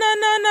like, no.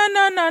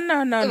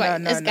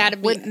 It's got to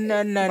be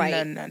no. No.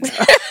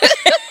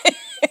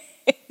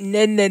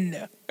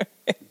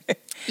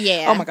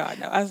 Yeah. Oh my God,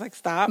 no. I was like,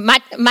 stop. My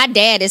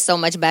dad is so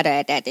much better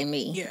at that than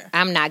me. Yeah.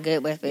 I'm not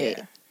good with it.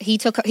 Yeah. He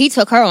took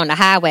her on the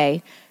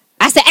highway.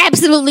 I said,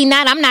 absolutely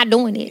not. I'm not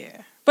doing it.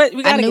 Yeah. But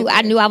we gotta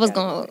I knew I was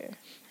going to.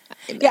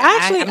 Yeah,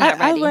 actually,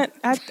 I went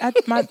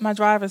my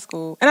driver's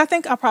school, and I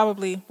think I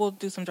probably will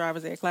do some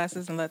driver's ed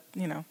classes and let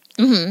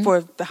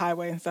for the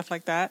highway and stuff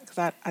like that, because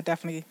I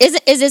definitely. Is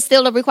it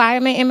still a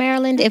requirement in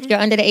Maryland if you're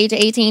under the age of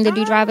 18 to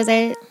do driver's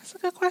ed? That's a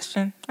good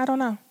question. I don't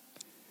know.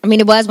 I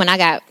mean, it was when I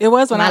got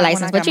my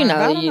license, but that's a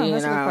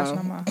good question.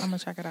 I'm gonna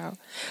check it out.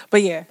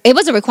 But yeah, it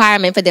was a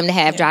requirement for them to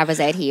have driver's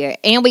ed here,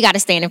 and we got to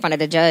stand in front of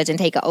the judge and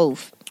take an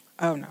oath.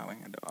 Oh no, we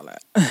ain't gonna do all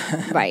that.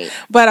 Right.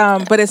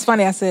 But it's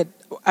funny. I said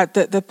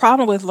the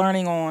problem with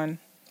learning on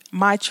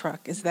my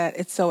truck is that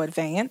it's so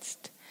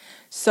advanced.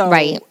 So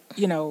right.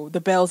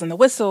 The bells and the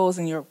whistles,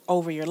 and you're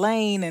over your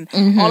lane, and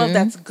all of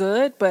that's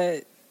good.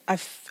 But I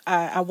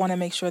want to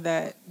make sure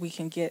that we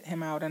can get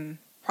him out in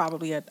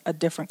probably a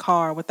different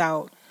car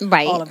without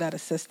all of that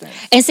assistance.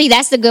 And see,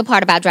 that's the good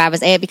part about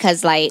driver's ed,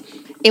 because like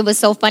it was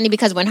so funny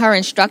because when her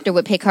instructor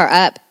would pick her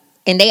up,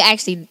 and they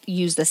actually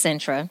used the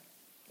Sentra,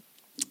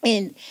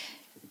 and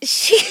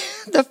she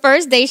the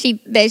first day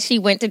that she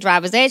went to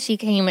driver's ed, she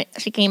came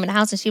in the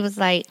house and she was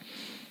like,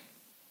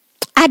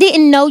 I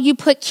didn't know you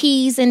put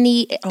keys in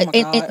the.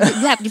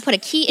 You put a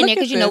key in there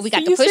because we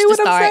got the push to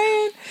start.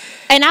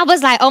 And I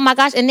was like, oh my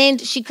gosh! And then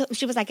she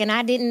was like, and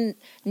I didn't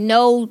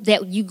know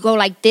that you go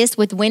like this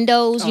with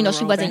windows. She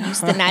wasn't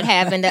used to not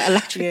having the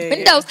electric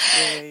windows.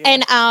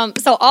 Yeah. And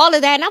so all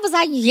of that, and I was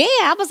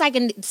like,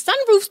 and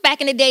sunroofs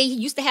back in the day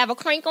used to have a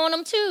crank on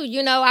them too.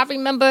 I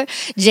remember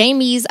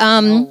Jamie's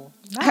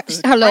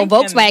her little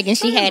Volkswagen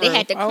she had. It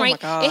had the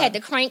crank. It had the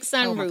crank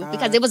sunroof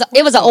because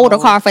it was an older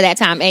car for that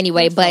time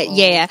anyway. But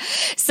yeah,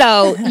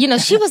 so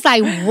she was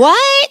like,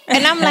 "What?"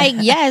 And I'm like,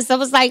 "Yes." I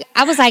was like,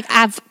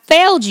 "I've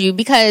failed you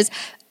because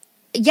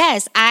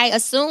yes, I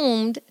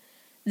assumed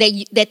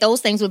that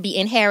those things would be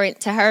inherent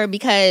to her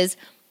because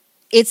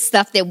it's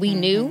stuff that we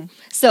knew."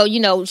 So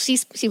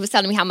she was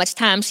telling me how much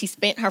time she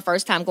spent her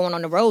first time going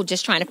on the road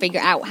just trying to figure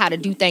out how to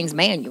do things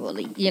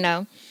manually.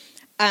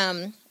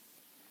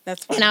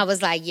 That's funny. And I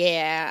was like,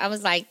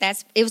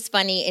 it was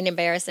funny and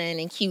embarrassing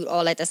and cute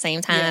all at the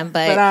same time. Yeah,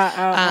 but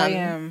I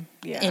am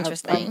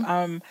interesting.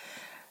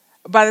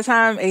 By the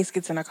time Ace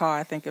gets in a car,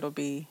 I think it'll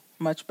be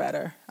much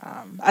better.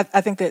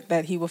 I think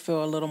that he will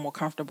feel a little more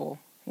comfortable,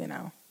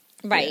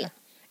 Right. Yeah.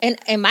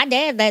 And my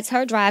dad lets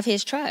her drive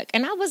his truck.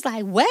 And I was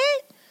like, what?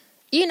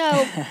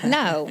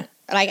 No.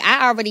 Like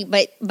I already,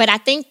 but I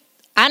think,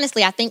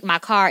 honestly, I think my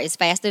car is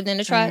faster than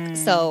the truck.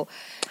 So,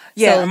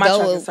 my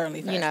truck is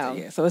certainly faster.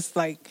 Yeah. So it's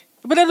like,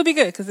 but it'll be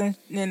good because then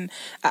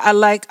I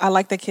like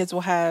that kids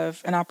will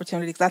have an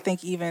opportunity, because I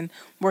think even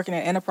working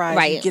at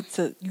Enterprise, you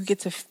get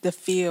to the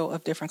feel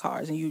of different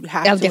cars, and you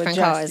have to different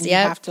adjust, cars. And you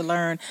have to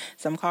learn.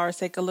 Some cars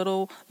take a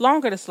little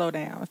longer to slow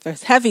down if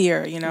it's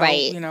heavier.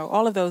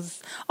 All of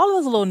those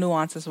little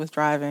nuances with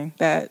driving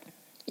that.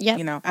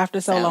 Yep.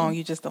 After so long,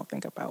 you just don't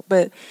think about.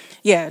 But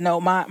yeah,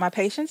 no, my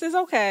patience is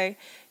okay,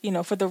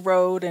 for the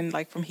road and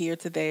like from here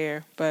to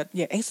there. But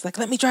yeah, Ace is like,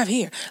 let me drive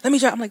here. Let me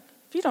drive. I'm like,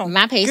 you don't.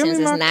 My patience is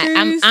not.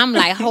 I'm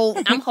like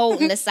I'm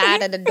holding the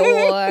side of the door,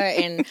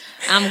 and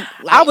I'm.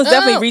 Like, I was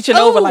definitely reaching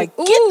over, like,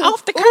 get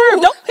off the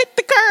curb, don't hit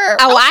the curb.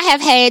 Oh, I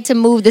have had to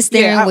move the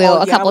steering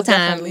wheel a couple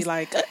times.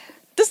 Like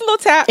just a little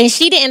tap, and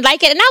she didn't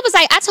like it. And I was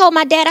like, I told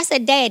my dad, I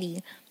said,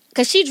 Daddy.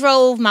 Because she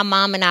drove my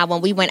mom and I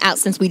when we went out,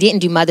 since we didn't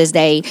do Mother's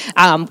Day.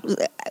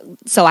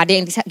 So I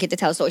didn't get to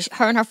tell the story.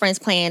 Her and her friends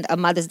planned a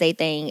Mother's Day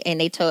thing,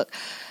 and they took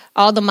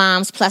all the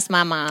moms plus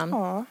my mom.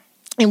 Aww.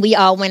 and we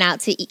all went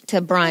out to eat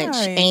to brunch.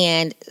 Nice.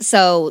 And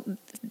so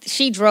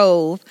she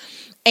drove,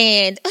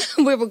 and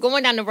we were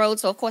going down the road.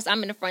 So of course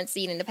I'm in the front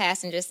seat and the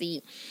passenger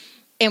seat.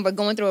 And we're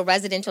going through a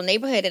residential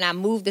neighborhood, and I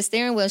moved the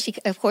steering wheel. She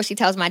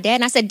tells my dad,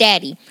 and I said,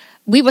 "Daddy,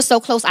 we were so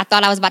close. I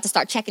thought I was about to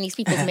start checking these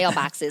people's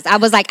mailboxes. I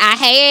was like, I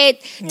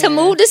had to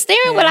move the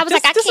steering wheel. I was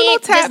like, I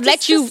can't just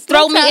let you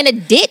throw me in a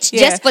ditch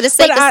just for the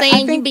sake of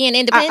saying you being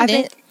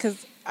independent."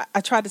 Because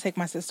I tried to take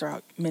my sister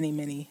out many,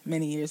 many,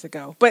 many years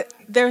ago, but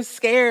they're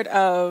scared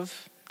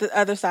of the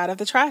other side of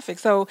the traffic.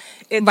 So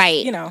it's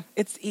Right. you know,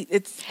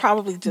 it's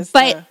probably just.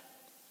 But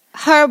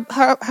her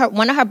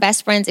one of her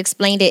best friends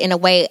explained it in a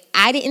way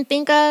I didn't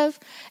think of,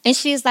 and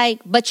she's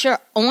like, "But you're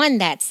on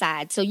that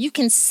side, so you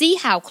can see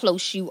how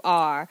close you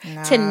are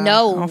to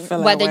know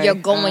whether you're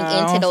going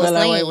into those feel that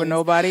way lanes with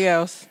nobody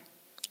else."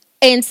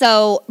 And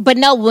so, but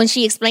no, when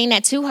she explained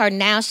that to her,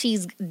 now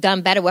she's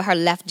done better with her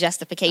left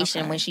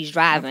justification when she's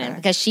driving,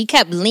 because she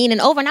kept leaning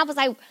over, and I was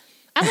like,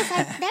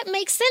 that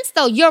makes sense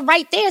though. You're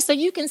right there, so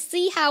you can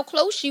see how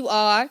close you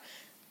are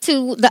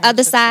to the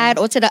other side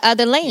or to the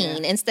other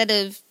lane instead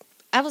of.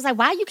 I was like,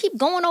 why you keep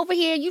going over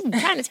here? You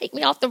trying to take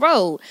me off the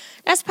road.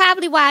 That's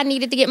probably why I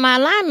needed to get my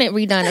alignment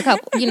redone a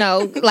couple,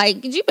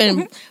 like you've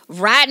been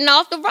riding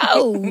off the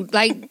road.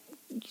 Like,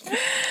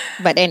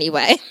 but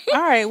anyway.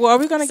 All right. Well, are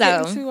we going to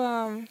get into...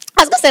 I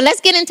was going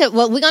to say,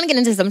 we're going to get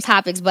into some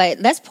topics, but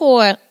let's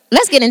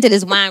get into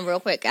this wine real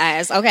quick,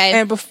 guys. Okay.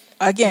 And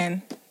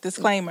again,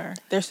 disclaimer,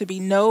 there should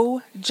be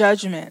no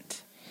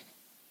judgment.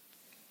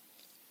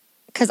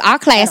 Because our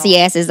classy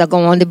asses are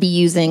going to be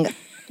using...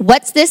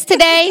 What's this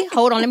today?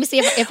 Hold on. Let me see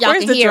if y'all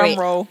can hear it.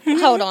 Roll?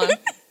 Hold on.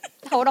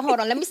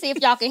 Let me see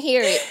if y'all can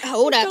hear it.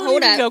 Hold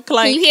up.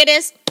 Can you hear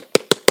this?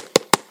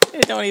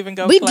 It don't even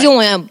go. We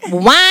doing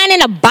wine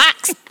in a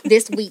box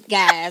this week,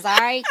 guys. All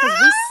right, because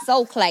we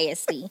so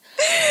classy.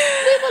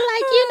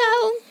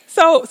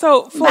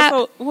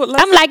 We were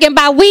like, I'm like, and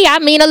by we, I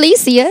mean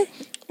Alicia.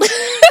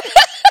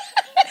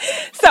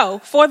 So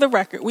for the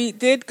record, we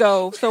did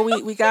go. So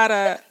we got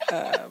a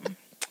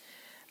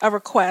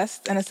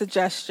request and a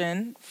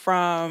suggestion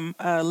from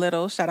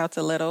Littles. Shout out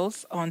to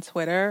Littles on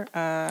Twitter.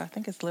 I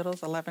think it's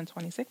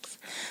Littles1126.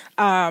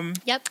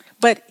 Yep.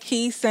 But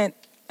he sent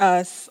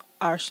us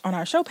on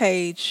our show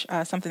page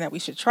something that we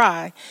should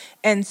try.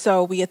 And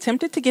so we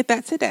attempted to get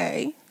that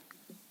today.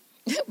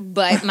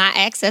 But my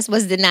access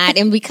was denied.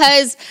 And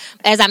because,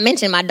 as I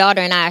mentioned, my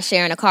daughter and I are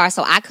sharing a car,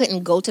 so I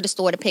couldn't go to the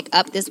store to pick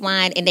up this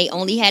wine, and they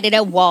only had it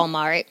at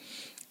Walmart.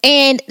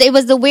 And it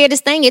was the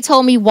weirdest thing. It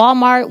told me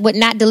Walmart would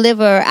not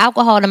deliver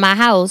alcohol to my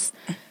house,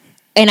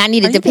 and I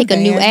needed to pick a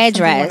new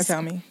address.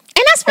 Tell me. And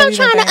that's what I'm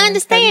trying to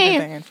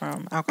understand.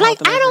 Like,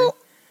 I don't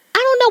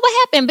know what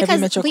happened because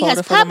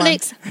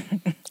Publix,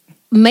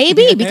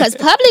 maybe because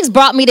Publix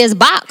brought me this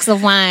box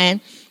of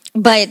wine,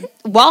 but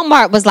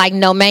Walmart was like,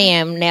 "No,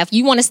 ma'am. Now, if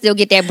you want to still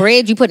get that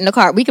bread you put in the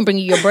cart, we can bring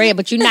you your bread,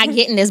 but you're not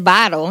getting this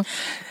bottle."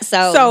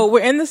 So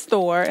we're in the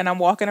store, and I'm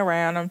walking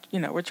around.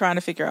 We're trying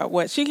to figure out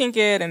what she can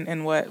get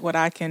and what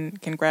I can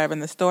grab in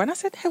the store. And I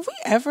said, "Have we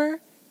ever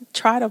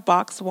tried a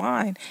box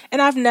wine?"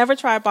 And I've never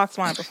tried box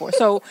wine before.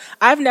 So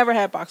I've never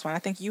had box wine. I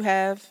think you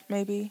have,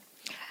 maybe.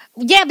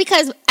 Yeah,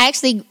 because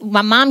actually,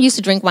 my mom used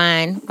to drink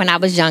wine when I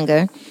was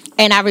younger,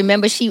 and I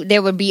remember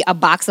there would be a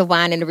box of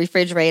wine in the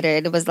refrigerator.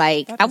 It was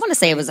like, I want to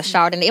say it was a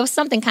Chardonnay. It was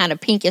something kind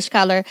of pinkish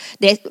color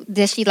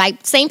that she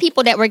liked. Same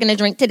people that we're going to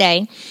drink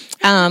today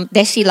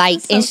that she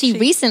liked, so and she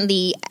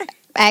recently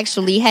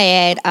actually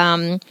had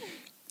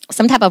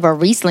some type of a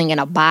Riesling in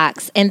a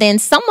box, and then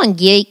someone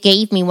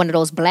gave me one of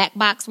those black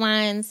box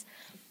wines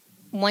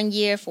one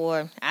year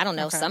for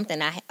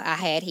something I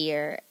had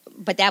here.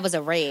 But that was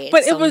a red.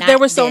 But there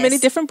were so many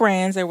different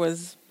brands. There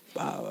was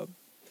Boda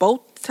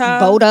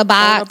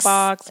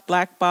box,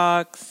 Black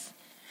Box.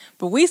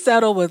 But we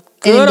settled with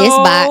good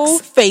old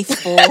box.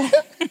 Faithful.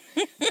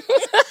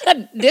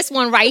 This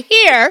one right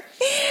here.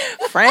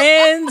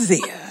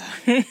 Franzia.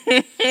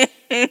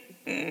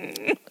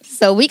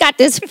 So we got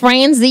this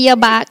Franzia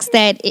box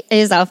that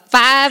is a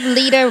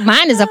 5-liter.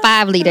 Mine is a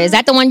 5-liter. Is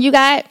that the one you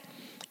got?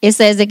 It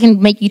says it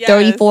can make you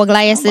 34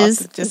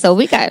 glasses. So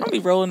we got... I'll be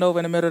rolling over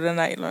in the middle of the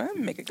night. Let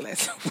me make a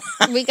glass.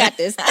 We got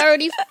this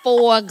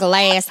 34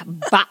 glass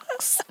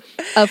box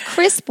of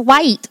crisp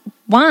white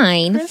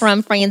wine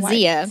from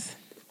Franzia.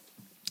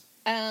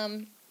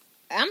 I'm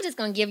just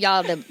going to give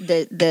y'all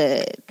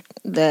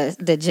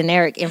the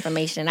generic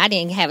information. I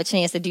didn't have a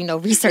chance to do no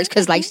research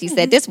because, like she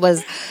said, this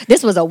was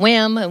a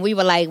whim, and we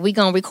were like, we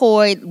going to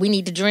record. We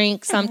need to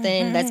drink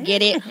something. Let's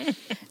get it.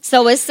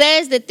 So it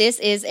says that this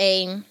is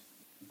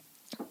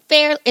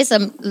it's a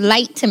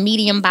light to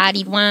medium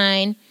bodied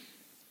wine,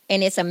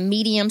 and it's a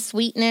medium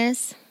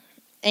sweetness,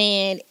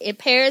 and it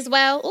pairs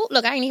well. Oh,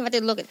 look, I ain't even have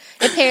to look at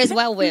it. Pairs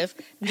well with,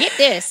 get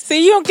this.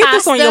 See, you don't get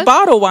this on your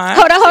bottle wine.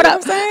 Hold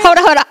on.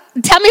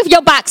 Tell me if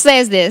your box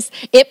says this.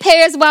 It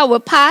pairs well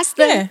with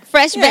pasta,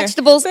 fresh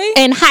vegetables,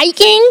 and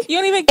hiking. You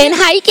don't even get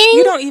hiking.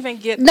 You don't even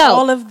get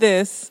all of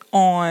this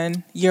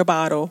on your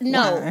bottle.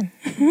 No,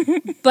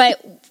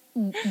 but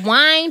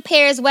wine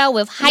pairs well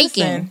with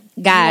hiking. Listen,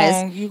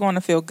 Guys, you're going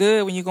to feel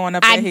good when you're going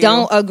up that I hill.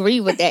 don't agree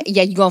with that.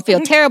 Yeah, you're going to feel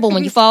terrible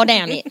when you fall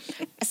down it.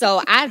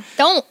 So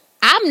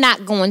I'm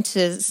not going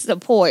to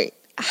support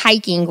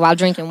hiking while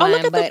drinking wine. Oh,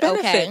 look at but the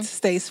benefits. okay.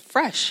 Stays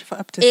fresh for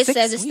up to It 6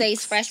 says weeks. it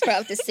stays fresh for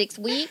up to 6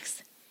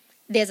 weeks.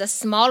 There's a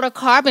smaller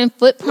carbon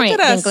footprint Look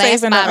at than us glass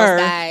saving the bottles, earth.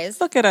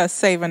 guys. Look at us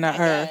saving the I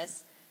earth.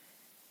 guess.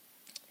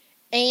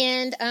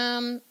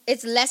 And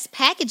it's less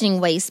packaging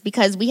waste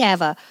because we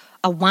have a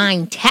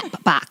wine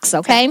tap box,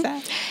 okay?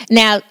 Exactly.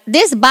 Now,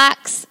 this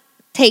box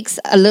takes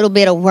a little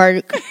bit of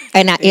work,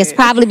 and it's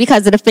probably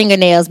because of the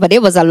fingernails, but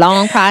it was a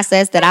long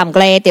process that I'm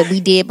glad that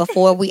we did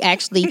before we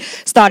actually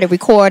started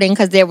recording,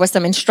 because there were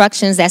some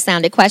instructions that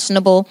sounded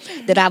questionable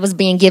that I was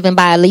being given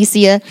by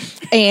Alicia.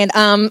 And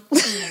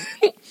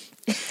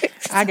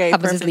I gave I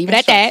was just perfect leave it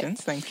at that.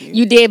 instructions. Thank you.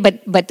 You did,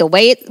 but the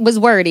way it was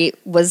worded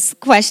was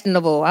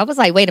questionable. I was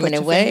like, wait a Put minute,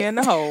 your what? finger in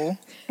the hole.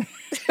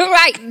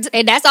 Right,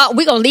 and that's all.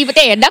 We're gonna leave it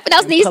there. Nothing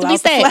else needs Pull to be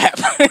out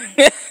the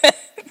said. flap.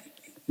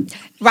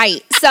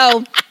 Right.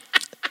 So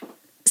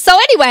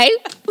anyway,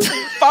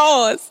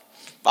 Pause.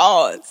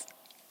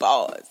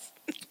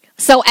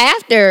 so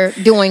after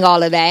doing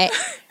all of that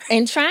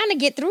and trying to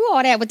get through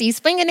all that with these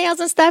fingernails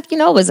and stuff, it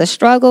was a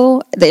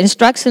struggle. The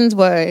instructions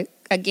were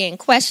again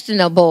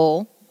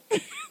questionable.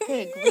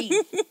 Good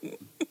grief.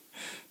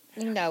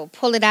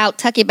 Pull it out,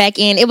 tuck it back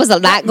in. It was a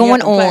lot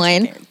going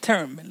on.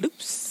 Turn me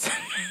loose.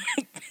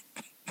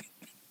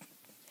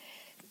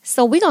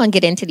 So we're going to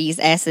get into these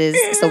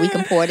S's so we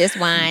can pour this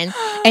wine.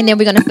 And then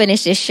we're going to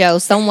finish this show.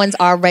 Someone's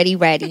already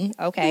ready.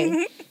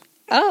 Okay.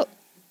 Oh,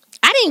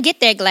 I didn't get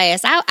that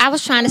glass. I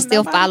was trying to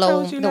still Nobody follow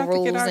told you the not to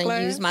rules get our and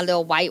glass. use my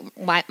little white It's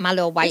wine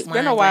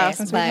been a while glass,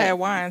 since we but- had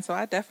wine, so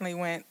I definitely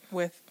went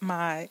with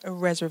my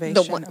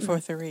reservation for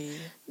 3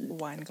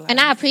 wine glasses. And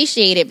I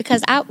appreciate it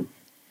because I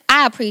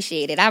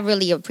appreciate it. I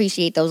really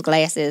appreciate those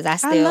glasses. I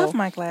love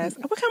my glass.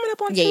 We're coming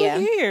up on 2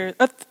 years.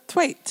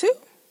 Wait, 2?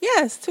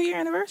 Yes, 2-year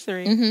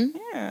anniversary. Mm-hmm.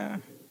 Yeah.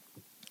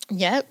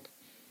 Yep.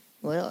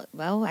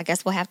 Well, I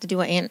guess we'll have to do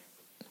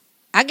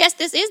I guess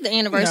this is the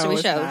anniversary No,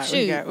 it's show. not.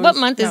 Shoot, what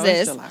month is It's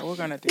this? July. We're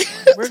gonna do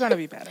one. We're gonna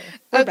be better.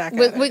 We're back at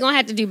We're it. gonna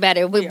have to do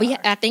better. We are.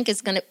 I think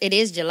it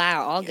is July or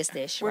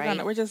August-ish, right?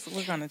 We're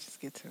gonna just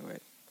get to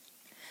it.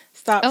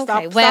 Stop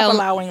Okay, stop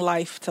allowing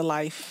life to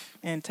life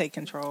and take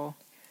control.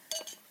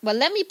 Well,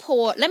 let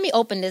me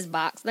open this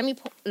box. Let me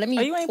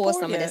you ain't pour poured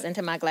some of this yet?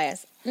 into my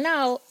glass.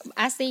 No,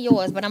 I see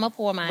yours, but I'm gonna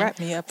pour mine. Wrap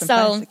me up in So,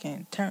 plastic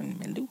and turn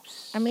me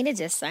loose. I mean, it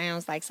just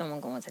sounds like someone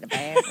going to the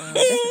bathroom.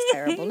 This is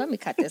terrible. Let me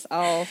cut this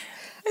off.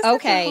 It's like a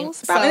Okay, whole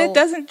spout, and it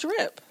doesn't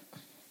drip.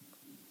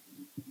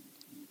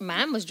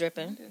 Mine was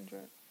dripping. It didn't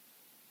drip.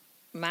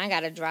 Mine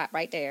got a drop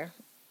right there.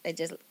 It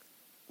just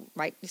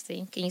right. You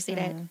see? Can you see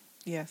that?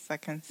 Yes, I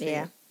can see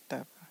Yeah.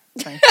 it.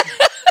 Thank you.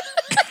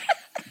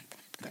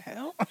 The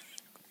hell?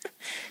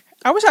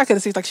 I wish I could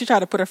have seen. Like, she tried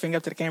to put her finger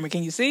up to the camera.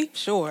 Can you see?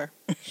 Sure.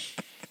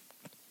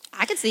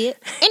 I could see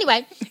it.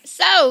 Anyway,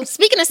 so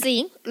speaking of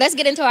C, let's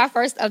get into our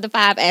first of the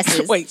 5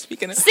 S's. Wait,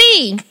 speaking of...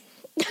 C.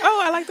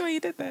 Oh, I like the way you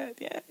did that.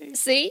 Yeah.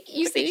 See?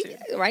 You Look at see?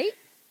 you. Right?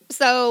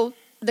 So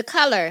the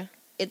color,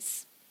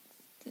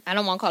 I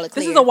don't want to call it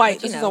clear. This is a white.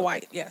 but, This is a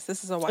white. Yes,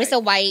 this is a white. It's a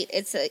white.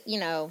 It's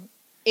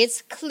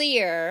it's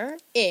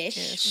clear-ish,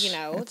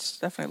 It's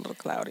definitely a little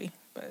cloudy,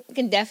 but You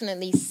can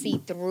definitely see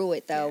through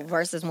it, though,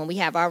 versus when we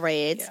have our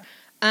reds.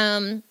 yeah.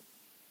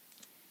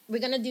 We're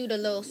going to do the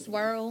little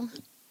swirl.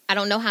 I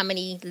don't know how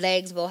many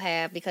legs we'll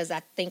have because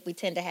I think we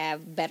tend to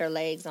have better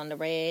legs on the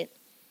red.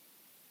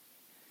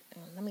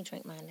 Let me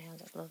drink mine down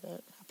just a little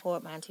bit. I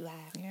poured mine too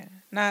high. Yeah.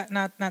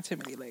 Not too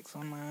many legs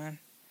on mine.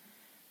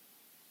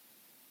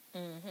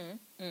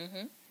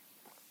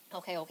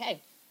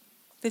 Okay.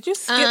 Did you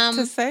skip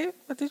to say?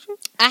 What did you?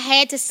 I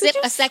had to sip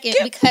a second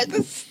skip because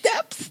the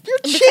steps. You're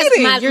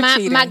cheating. You're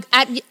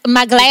cheating.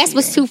 my glass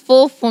was too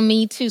full for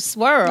me to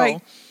swirl.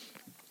 Like-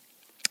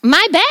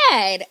 My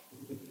bad.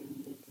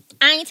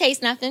 I ain't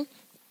taste nothing.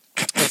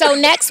 So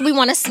next we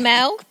want to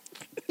smell.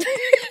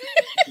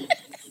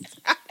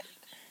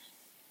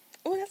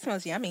 Oh, that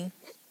smells yummy.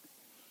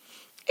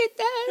 It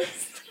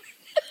does.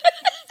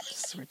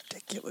 It's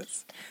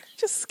ridiculous.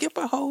 Just skip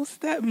a whole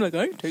step. I'm like,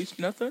 I ain't taste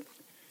nothing.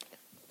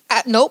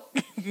 Nope.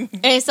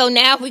 And so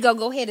now we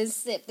go ahead and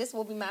sip. This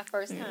will be my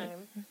first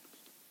time.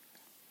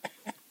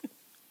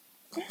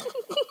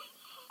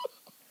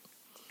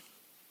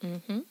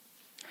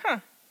 Huh.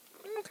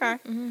 Okay.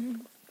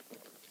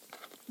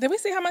 Did we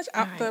see how much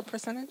out All the right.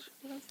 percentage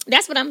was?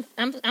 That's what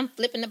I'm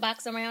flipping the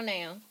box around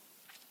now.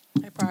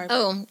 They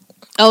probably.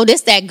 Oh,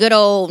 this that good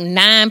old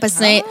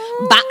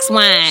 9% box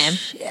wine.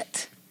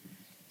 Shit.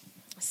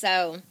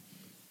 So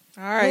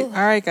All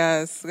right,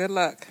 guys. Good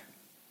luck.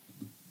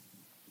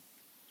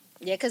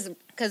 yeah, because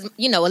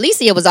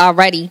Alicia was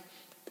already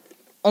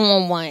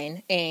on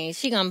one, and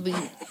she gonna be.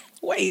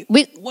 Wait,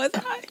 We- was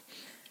I?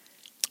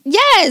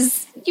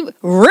 Yes, you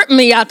rip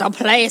me out the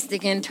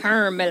plastic and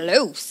turn me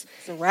loose.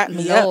 So wrap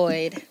me up.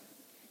 Lord,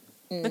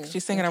 Look,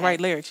 she's singing the okay.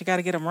 right lyrics. You got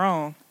to get them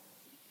wrong.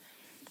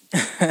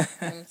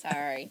 I'm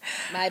sorry,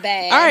 my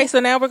bad. All right, so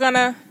now we're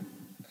gonna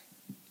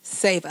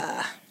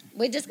savor.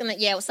 we're just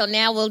gonna so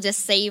now we'll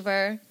just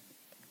savor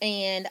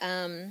and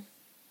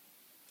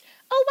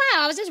oh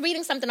wow, I was just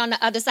reading something on the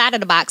other side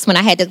of the box when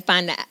I had to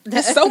find that.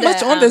 There's so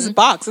much on this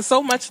box. It's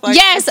so much like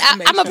yes,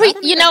 I'm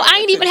I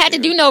ain't even had to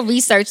do no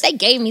research. They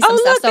gave me some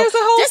stuff. There's a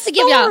whole just to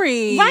story. Give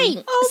y'all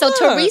right. Oh, so look.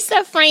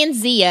 Teresa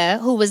Franzia,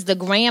 who was the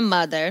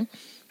grandmother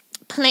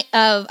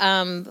of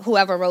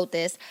whoever wrote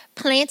this,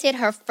 planted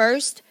her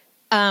first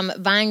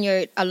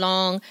vineyard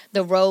along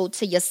the road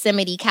to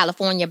Yosemite,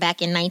 California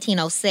back in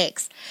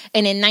 1906.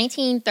 And in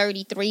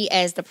 1933,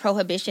 as the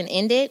prohibition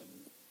ended,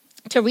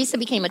 Teresa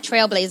became a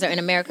trailblazer in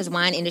America's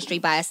wine industry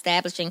by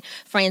establishing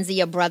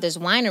Franzia Brothers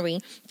Winery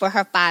for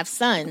her 5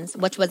 sons,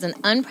 which was an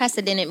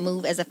unprecedented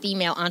move as a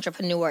female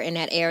entrepreneur in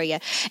that area.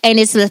 And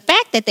it's the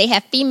fact that they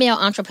have female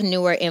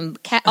entrepreneur in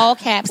all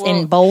caps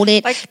and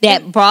bolded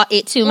that brought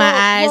it to my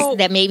eyes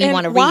that made me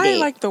want to read it.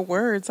 Why like the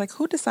words? Like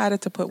who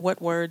decided to put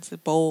what words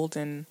bold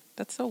and...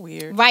 That's so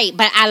weird. Right,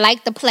 but I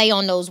like the play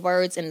on those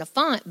words in the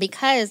font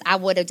because I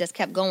would have just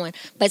kept going.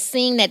 But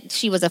seeing that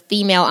she was a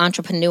female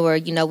entrepreneur,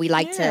 we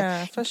like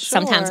to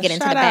sometimes get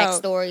into the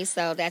backstory,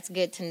 so that's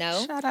good to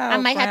know. Shout out, I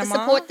might Grandma. have to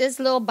support this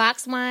little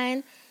box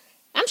wine.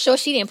 I'm sure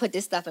she didn't put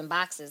this stuff in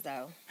boxes,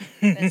 though.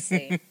 Let's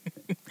see.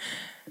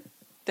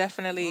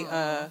 Definitely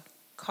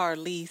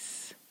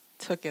Carlise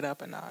took it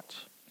up a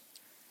notch.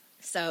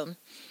 So...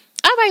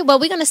 all right, well,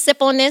 we're gonna sip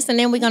on this, and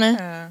then we're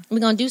gonna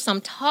do some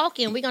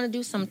talking. We're gonna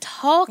do some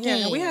talking.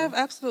 Yeah, we have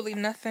absolutely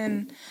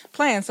nothing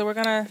planned, so we're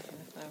gonna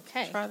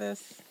try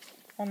this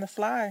on the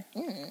fly.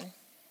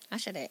 I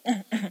should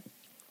have.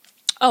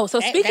 Oh,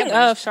 so speaking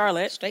of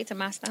Charlotte, straight to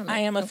my stomach. I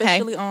am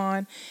officially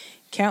on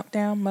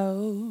countdown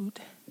mode.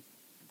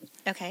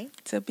 Okay.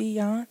 To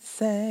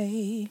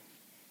Beyonce.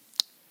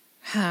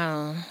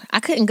 I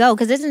couldn't go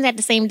because isn't that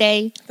the same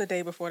day? The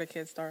day before the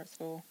kids start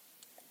school.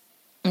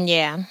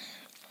 Yeah.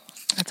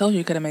 I told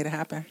you could have made it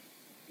happen.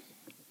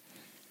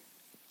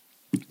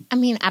 I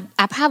mean,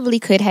 I probably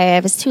could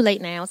have. It's too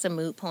late now. It's a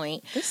moot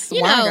point. This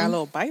wine got a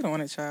little bite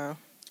on it, child.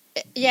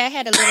 Yeah, it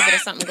had a little bit of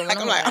something going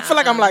on. I feel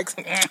like I'm like...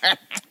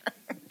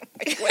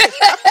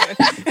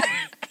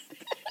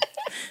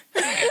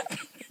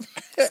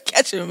 It's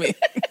catching me.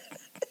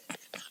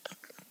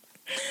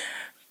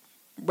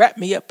 Wrap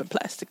me up in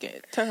plastic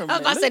and turn. I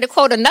was about to say to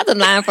quote another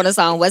line from the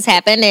song, "What's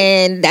happened?"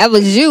 and that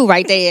was you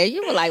right there.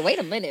 You were like, "Wait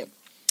a minute."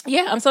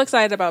 Yeah, I'm so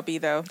excited about B,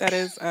 though. That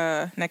is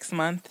next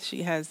month.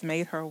 She has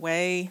made her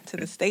way to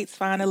the States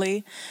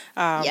finally.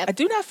 I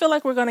do not feel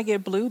like we're going to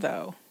get Blue,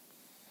 though.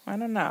 I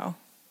don't know.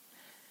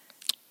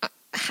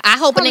 I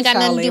hope it ain't got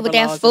nothing to do with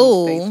that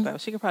fool.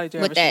 States, she could probably do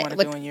whatever she want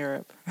to do in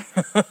Europe.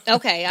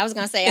 Okay, I was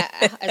going to say,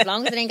 as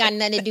long as it ain't got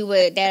nothing to do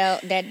with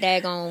that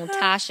daggone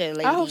Tasha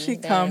lady. I hope she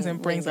comes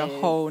and brings a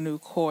whole new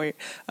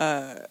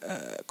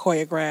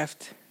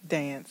choreographed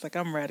dance. Like,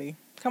 I'm ready.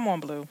 Come on,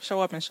 Blue. Show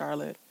up in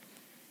Charlotte.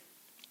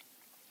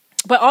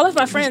 But all of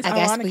my friends,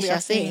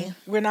 ironically,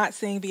 we're not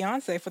seeing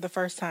Beyonce for the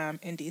first time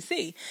in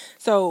D.C.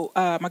 So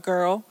my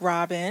girl,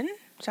 Robin,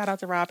 shout out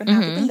to Robin,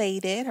 happy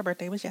belated. Her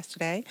birthday was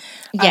yesterday.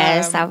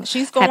 Yes,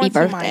 she's going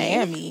to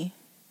Miami.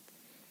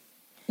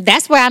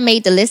 That's where I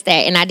made the list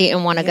at, and I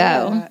didn't want to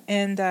go.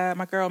 And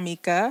my girl,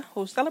 Mika,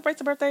 who celebrates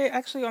her birthday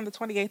actually on the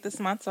 28th this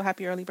month, so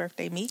happy early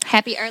birthday, Meek.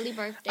 Happy early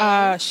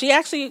birthday. She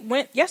actually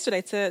went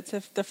yesterday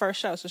to the first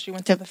show, so she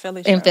went to the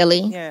Philly show. In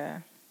Philly?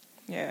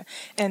 Yeah,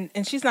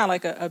 and she's not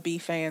like a B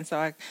fan, so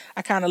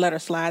I kind of let her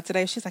slide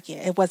today. She's like,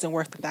 yeah, it wasn't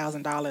worth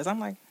 $1,000. I'm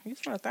like, you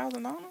spent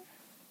 $1,000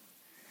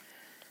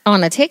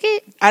 on a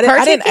ticket? I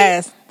didn't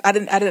ask. I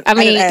didn't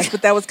ask,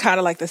 but that was kind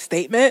of like the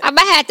statement. I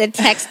might have to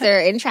text her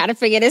and try to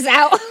figure this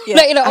out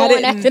later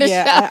on after the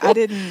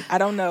show. I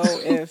don't know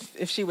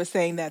if she was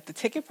saying that the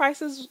ticket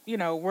prices, were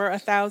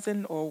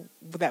 $1,000 or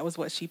that was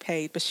what she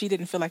paid, but she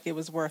didn't feel like it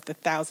was worth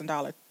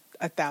 $1,000.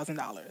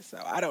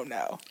 So I don't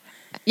know.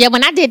 Yeah,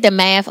 when I did the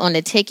math on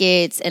the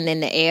tickets and then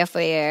the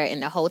airfare and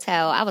the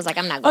hotel, I was like,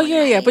 I'm not going. Oh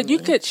yeah, but you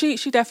could. She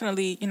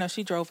definitely,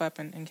 she drove up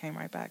and came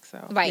right back.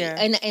 So right, yeah.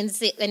 and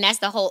that's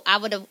the whole.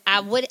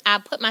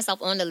 I put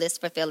myself on the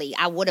list for Philly.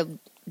 I would have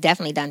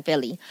definitely done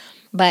Philly,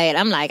 but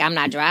I'm like, I'm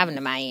not driving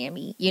to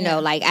Miami.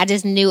 Like I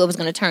just knew it was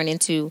going to turn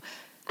into.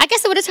 I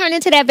guess it would have turned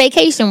into that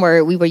vacation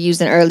word we were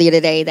using earlier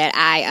today that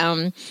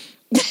I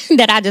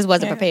that I just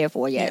wasn't prepared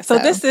for yet. Yeah. So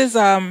this is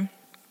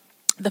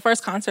the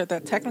first concert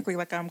that technically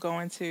like I'm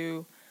going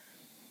to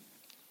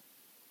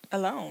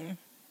alone,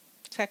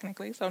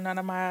 technically. So none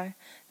of my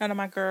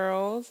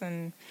girls,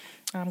 and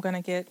I'm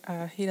gonna get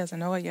he doesn't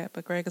know it yet,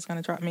 but Greg is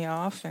gonna drop me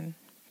off and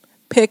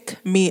pick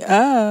me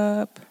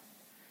up.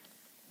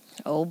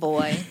 Oh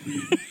boy.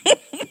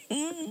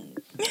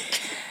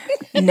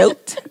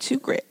 Note to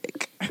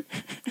Greg.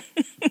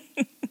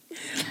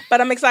 But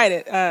I'm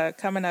excited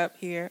coming up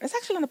here. It's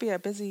actually gonna be a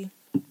busy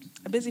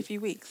few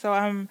weeks. So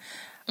I'm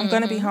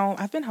going to be home.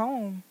 I've been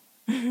home.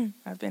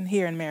 I've been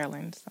here in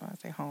Maryland, so I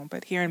say home.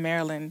 But here in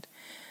Maryland,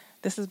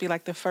 this will be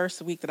like the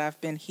first week that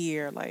I've been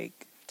here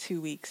like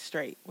 2 weeks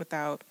straight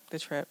without the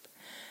trip.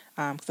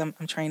 Because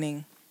I'm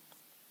training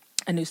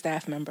a new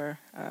staff member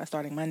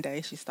starting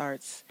Monday. She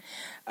starts.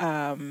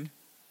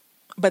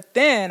 But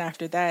then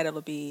after that,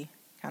 it'll be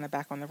kind of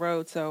back on the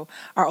road. So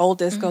our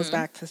oldest goes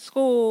back to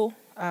school,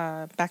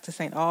 back to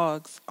St.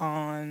 Aug's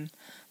on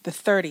the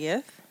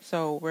 30th.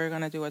 So we're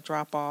going to do a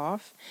drop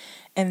off.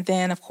 And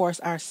then, of course,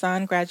 our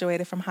son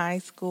graduated from high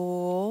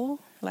school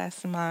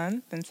last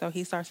month. And so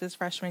he starts his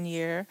freshman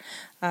year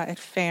at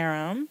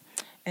Ferrum.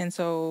 And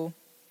so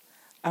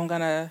we're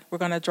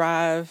going to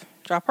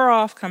drop her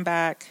off, come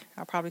back.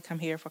 I'll probably come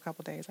here for a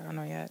couple days. I don't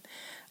know yet.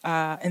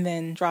 And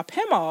then drop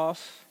him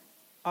off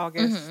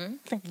August, I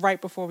think right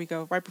before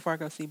I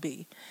go see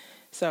B.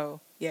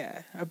 So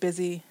yeah, a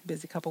busy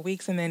couple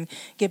weeks, and then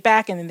get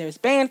back, and then there's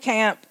band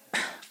camp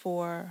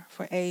for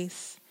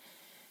Ace,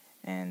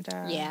 and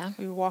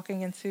we're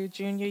walking into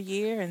junior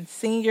year and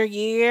senior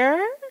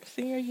year.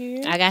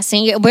 I got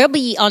senior. We'll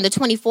be on the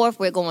 24th.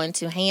 We're going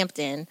to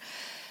Hampton.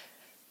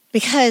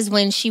 Because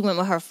when she went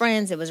with her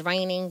friends, it was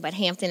raining, but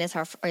Hampton is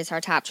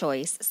her top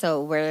choice.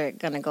 So we're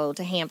gonna go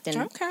to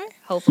Hampton. Okay.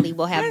 Hopefully,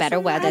 we'll have better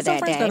weather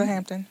that day. Go to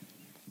Hampton.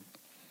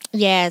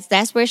 Yes,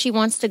 that's where she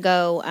wants to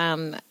go.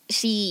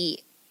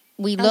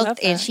 We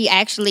looked, and she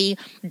actually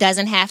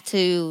doesn't have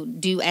to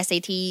do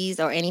SATs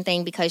or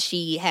anything because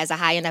she has a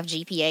high enough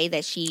GPA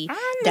that she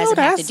doesn't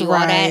have to do all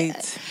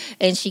that.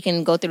 And she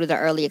can go through the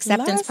early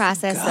acceptance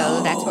process. Go.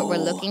 So that's what we're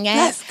looking at.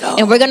 Let's go.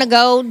 And we're going to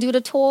go do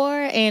the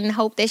tour and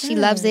hope that she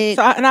loves it.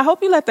 So I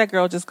hope you let that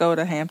girl just go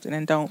to Hampton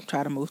and don't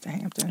try to move to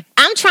Hampton.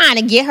 I'm trying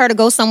to get her to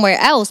go somewhere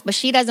else, but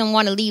she doesn't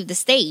want to leave the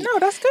state. No,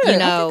 that's good. You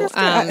know,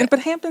 that's good. But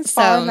Hampton's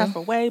far enough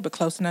away, but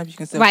close enough you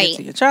can still get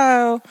to your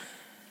child.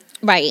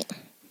 Right.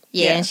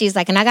 Yeah, and she's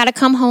like, and I got to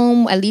come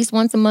home at least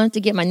once a month to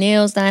get my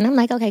nails done. I'm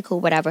like, okay, cool,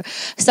 whatever.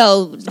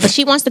 So, but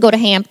she wants to go to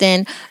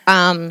Hampton.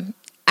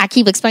 I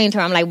keep explaining to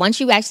her, I'm like,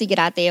 once you actually get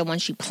out there,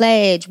 once you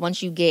pledge,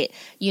 once you get,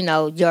 you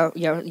know, your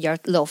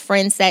little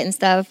friend set and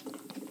stuff,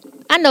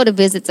 I know the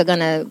visits are going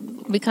to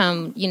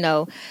become, you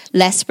know,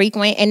 less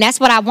frequent. And that's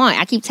what I want.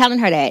 I keep telling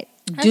her that.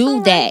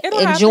 Do that.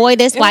 Enjoy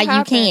this while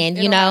you can,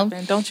 you know.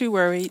 Don't you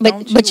worry.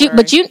 But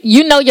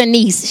you know your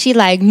niece. She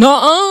like,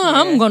 no,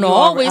 I'm gonna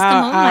always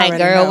come home. Like,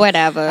 girl,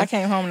 whatever. I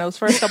came home those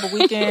first couple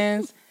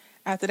weekends.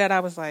 After that,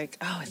 I was like,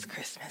 oh, it's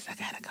Christmas. I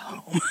gotta go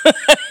home.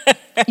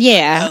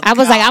 Yeah, I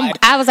was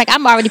like,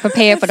 I'm already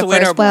prepared for the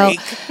first. Well,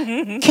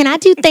 can I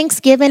do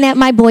Thanksgiving at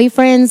my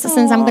boyfriend's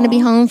since I'm gonna be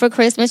home for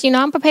Christmas? You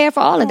know, I'm prepared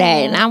for all of that,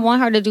 and I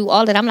want her to do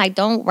all that. I'm like,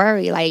 don't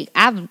worry. Like,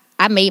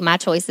 I made my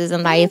choices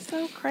in life.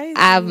 That's so crazy.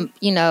 I've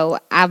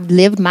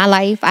lived my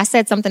life. I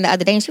said something the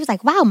other day, and she was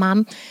like, "Wow,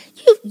 Mom,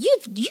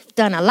 you've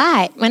done a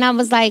lot." And I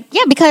was like,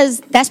 "Yeah,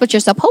 because that's what you're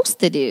supposed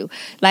to do."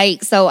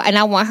 Like, so, and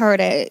I want her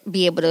to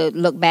be able to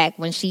look back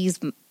when she's,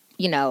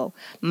 you know,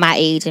 my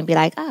age and be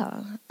like,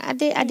 "Oh, I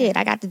did.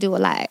 I got to do a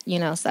lot." You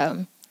know,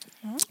 so.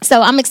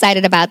 So I'm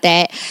excited about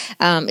that.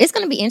 It's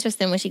going to be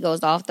interesting when she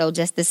goes off, though,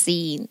 just to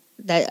see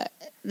the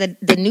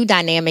new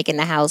dynamic in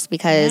the house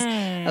because,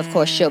 of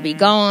course, she'll be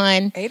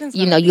gone. Aiden's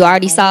you know, you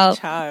already saw.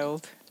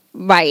 Child.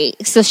 Right.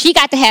 So she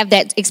got to have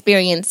that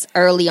experience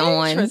early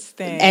on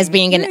as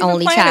being an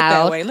only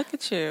child. That way. Look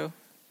at you.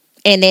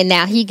 And then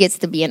now he gets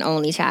to be an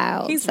only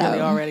child. He's really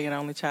already an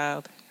only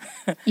child.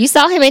 You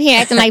saw him in here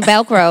acting like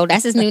Velcro.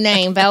 That's his new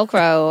name,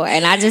 Velcro.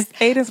 And I just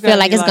feel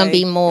like it's going to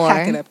be more.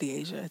 Pack it up,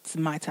 Deasia. It's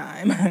my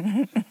time.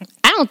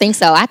 I don't think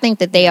so. I think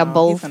that they are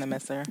both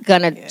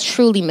going to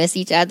truly miss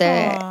each other.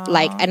 Aww.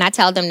 Like, and I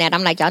tell them that.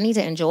 I'm like, y'all need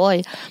to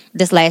enjoy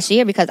this last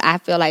year because I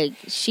feel like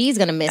she's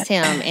going to miss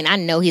him and I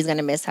know he's going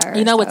to miss her.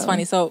 You know what's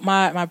funny? So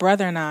my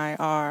brother and I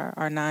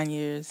are 9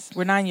 years.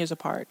 We're 9 years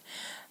apart.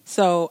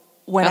 So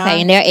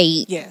and they're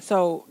 8. Yeah.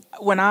 So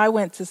when I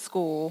went to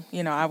school,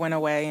 you know, I went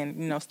away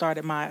and, you know,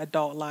 started my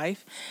adult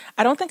life.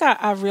 I don't think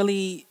I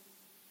really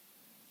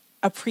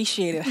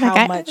appreciated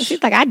how much.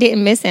 She's like, I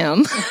didn't miss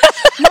him.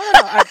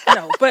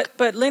 No.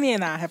 But Lenny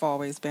and I have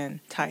always been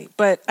tight.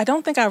 But I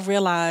don't think I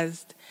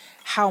realized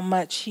how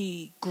much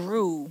he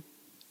grew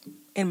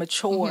and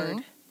matured.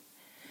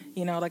 Mm-hmm.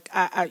 You know, like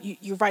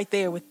you're right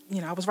there with,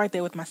 you know, I was right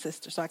there with my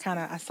sister, so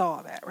I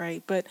saw that,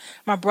 right? But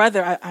my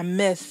brother, I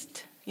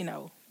missed, you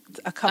know,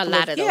 a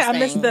lot of those things. I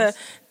missed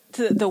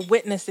the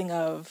witnessing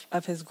of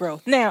his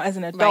growth. Now, as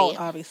an adult,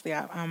 obviously,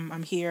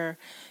 I'm here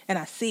and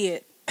I see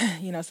it.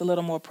 You know, it's a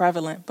little more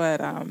prevalent, but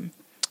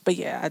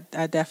yeah,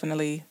 I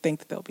definitely think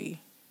that they'll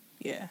be,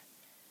 yeah.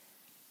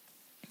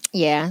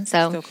 Yeah,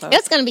 so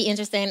it's going to be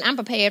interesting. I'm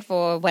prepared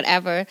for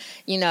whatever,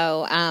 you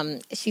know.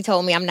 She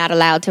told me I'm not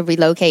allowed to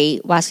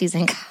relocate while she's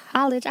in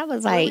college. I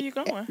was like, where are you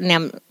going?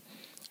 Now,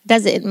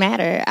 does it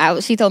matter?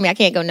 She told me I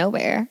can't go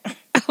nowhere.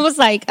 I was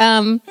like,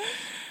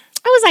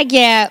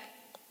 yeah,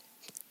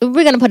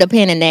 we're going to put a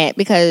pin in that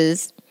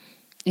because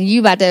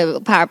you about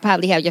to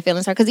probably have your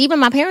feelings hurt. Because even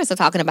my parents are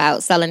talking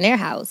about selling their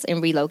house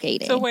and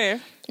relocating. So where?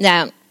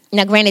 Now,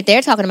 granted,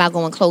 they're talking about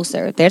going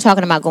closer. They're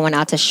talking about going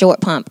out to Short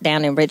Pump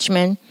down in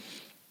Richmond.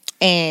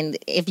 And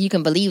if you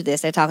can believe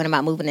this, they're talking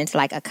about moving into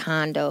like a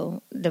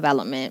condo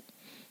development.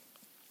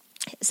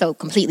 So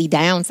completely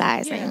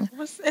downsizing.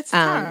 Yeah, it's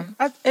time.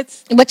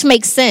 Which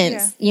makes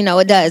sense. Yeah. You know,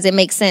 it does. It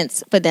makes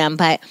sense for them.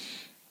 But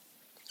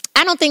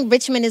I don't think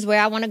Richmond is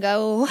where I want to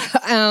go.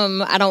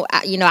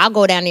 I'll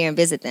go down there and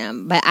visit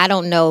them, but I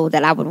don't know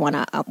that I would want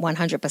to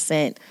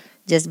 100%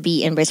 just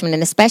be in Richmond,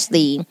 and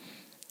especially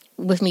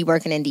with me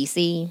working in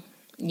DC,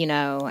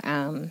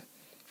 probably.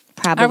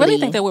 I really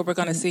think that what we're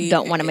going to see.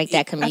 Don't want to make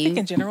that commute. I think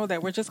in general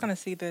that we're just going to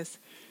see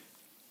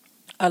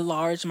a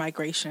large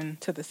migration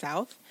to the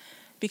South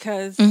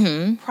because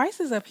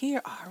prices up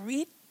here are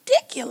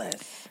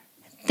ridiculous.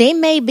 They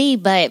may be,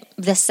 but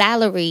the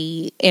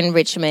salary in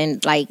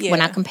Richmond,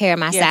 when I compare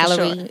my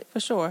salary, for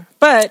sure.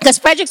 But because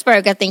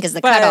Fredericksburg, I think, is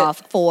the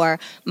cutoff for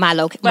my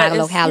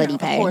locality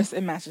pay. Of course,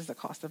 it matches the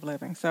cost of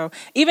living. So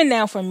even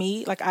now, for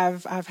me,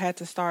 I've had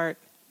to start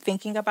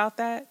thinking about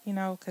that,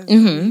 because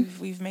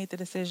we've made the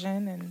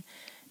decision, and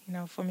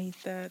for me,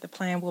 the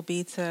plan will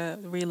be to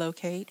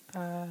relocate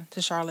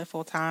to Charlotte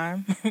full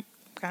time,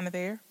 kind of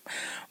there,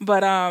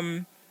 but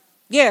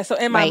yeah, so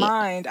in my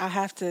mind, I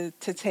have to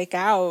take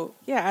out.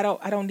 Yeah,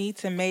 I don't need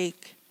to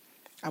make.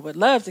 I would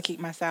love to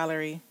keep my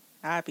salary.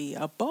 I'd be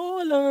a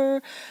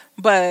baller,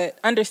 but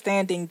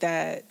understanding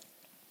that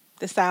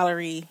the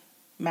salary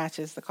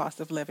matches the cost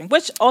of living,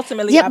 which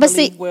ultimately I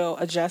believe will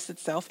adjust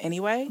itself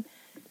anyway.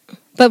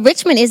 But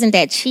Richmond isn't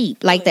that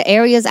cheap. Like the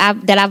areas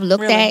that I've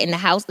looked at in the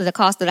house, the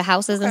cost of the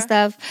houses and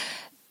stuff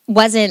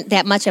wasn't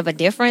that much of a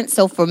difference.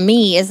 So for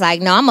me, it's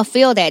like, no, I'm gonna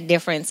feel that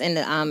difference in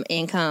the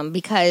income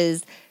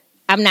because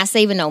I'm not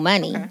saving no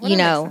money, Sense,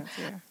 yeah.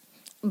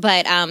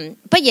 But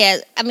yeah,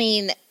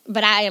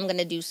 but I am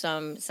gonna do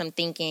some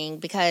thinking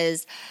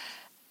because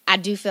I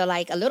do feel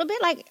like a little bit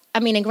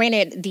and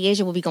granted,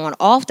 Deasia will be going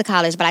off to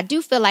college, but I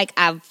do feel like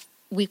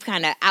we've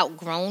kind of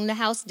outgrown the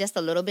house just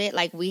a little bit.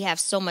 Like we have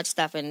so much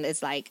stuff and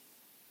it's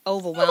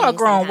overwhelming.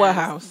 Outgrown what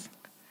house?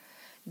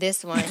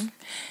 This one.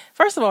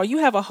 First of all, you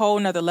have a whole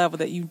nother level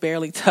that you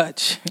barely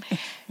touch.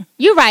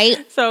 You're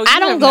right. So I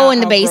don't go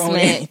in the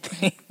basement,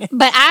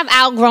 but I've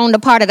outgrown the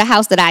part of the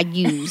house that I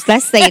use.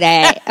 Let's say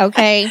that,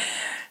 okay?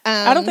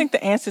 I don't think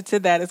the answer to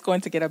that is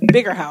going to get a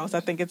bigger house. I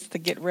think it's to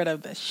get rid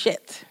of the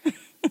shit. But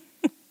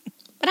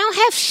I don't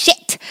have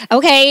shit,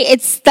 okay?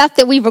 It's stuff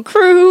that we've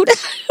accrued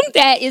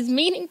that is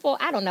meaningful.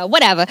 I don't know,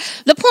 whatever.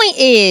 The point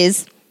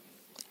is,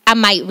 I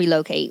might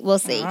relocate. We'll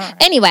see. Right.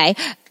 Anyway,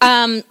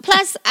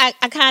 plus I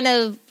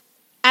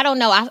don't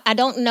know. I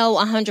don't know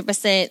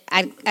 100%.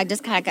 I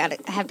just kind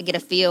of have to get a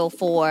feel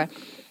for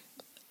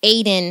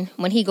Aiden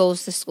when he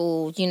goes to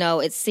school.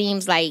 It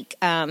seems like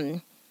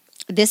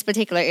this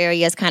particular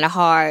area is kind of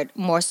hard,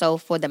 more so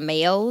for the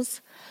males.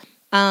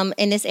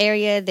 In this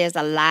area, there's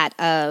a lot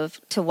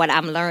to what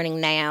I'm learning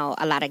now,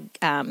 a lot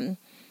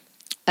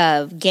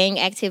of gang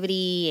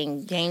activity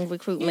and gang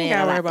recruitment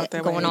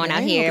going on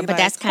out here. But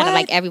that's kind of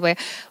like everywhere.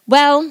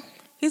 Well,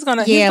 he's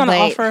gonna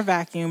offer a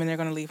vacuum, and they're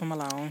gonna leave him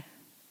alone.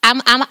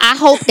 I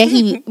hope that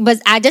he,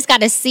 but I just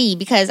got to see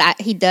because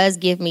he does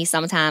give me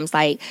sometimes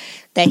that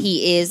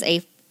he is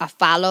a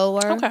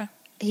follower.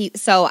 Okay.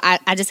 So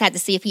I just had to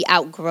see if he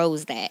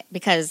outgrows that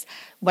because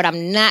what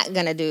I'm not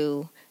gonna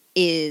do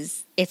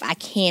is if I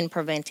can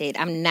prevent it,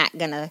 I'm not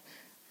gonna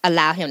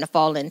allow him to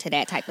fall into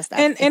that type of stuff.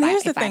 And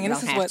here's the thing, and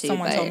this is what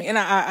someone told me, and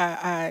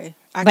I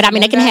but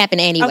it can happen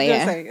anywhere. I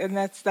was gonna say, and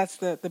that's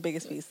the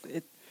biggest piece.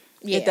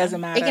 It doesn't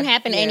matter. It can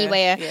happen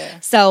anywhere. Yeah.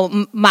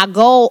 So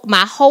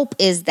my hope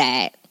is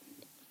that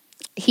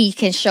he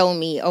can show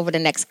me over the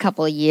next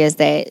couple of years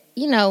that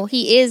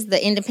he is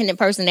the independent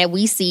person that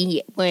we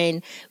see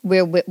when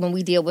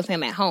we deal with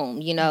him at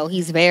home.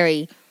 He's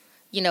very,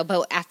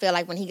 but I feel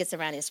like when he gets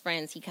around his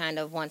friends, he kind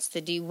of wants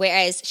to do.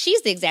 Whereas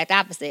she's the exact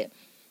opposite.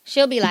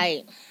 She'll be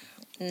like,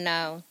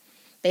 no.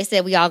 They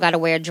said we all got to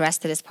wear a dress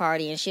to this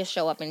party, and she'll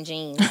show up in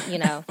jeans.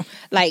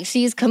 Like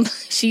she's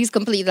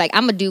completely like,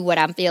 I'm gonna do what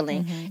I'm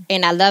feeling,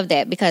 and I love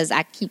that because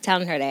I keep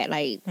telling her that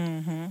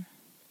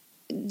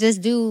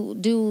just do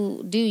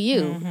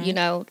you.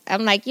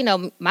 I'm like,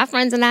 my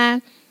friends and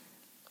I,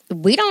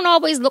 we don't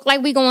always look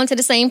like we going to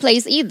the same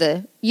place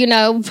either,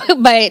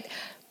 but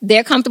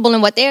they're comfortable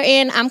in what they're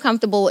in. I'm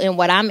comfortable in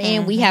what I'm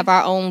in. We have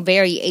our own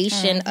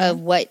variation of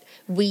what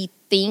we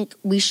think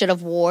we should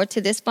have wore to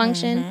this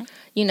function.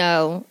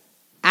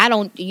 I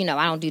don't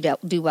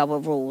do well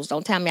with rules.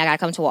 Don't tell me I gotta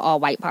come to an all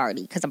white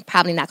party because I'm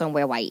probably not gonna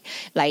wear white.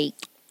 Like,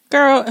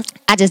 girl,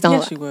 I just don't.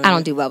 Yes, you would. I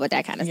don't do well with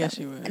that kind of yes,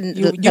 stuff. You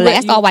would. The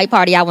last all white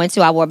party I went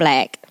to, I wore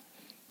black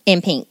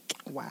and pink.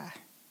 Why?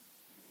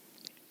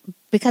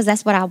 Because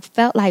that's what I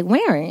felt like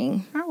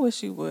wearing. I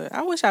wish you would.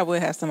 I wish I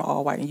would have some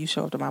all white and you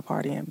show up to my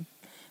party in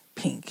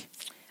pink.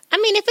 I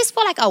mean, if it's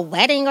for like a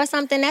wedding or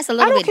something, that's a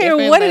little bit different. I don't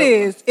care what it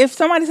is. If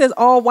somebody says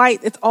all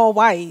white, it's all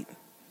white.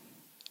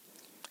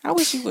 I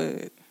wish you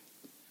would.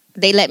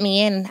 They let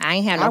me in. I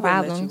ain't had no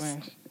problems. Let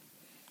you in.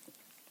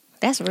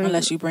 That's rude.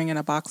 Unless you bring in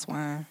a box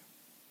wine.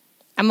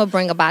 I'm gonna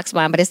bring a box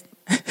wine, but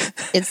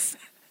it's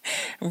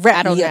wrap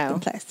I don't me know. up in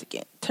plastic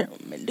and turn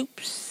me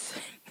loose.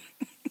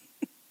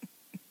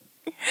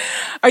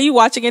 Are you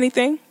watching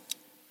anything?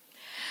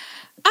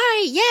 All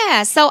right,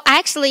 yeah. So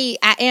actually,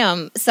 I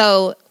am.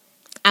 So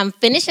I'm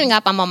finishing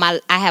up. I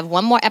have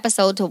one more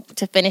episode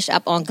to finish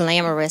up on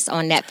Glamorous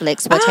on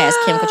Netflix, which has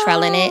Kim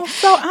Cattrall in it.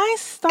 So I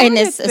started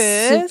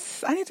this.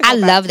 I need to. Go I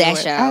back love to that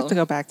it. show. I have to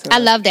go back to it. I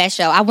love that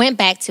show. I went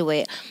back to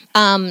it.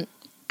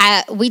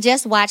 We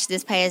just watched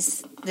this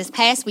past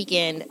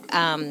weekend,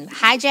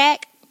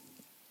 Hijack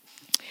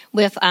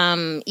with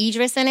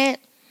Idris in it,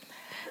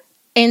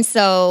 and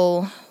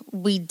so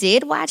we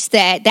did watch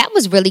that. That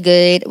was really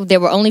good. There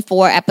were only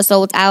 4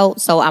 episodes out,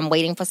 so I'm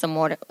waiting for some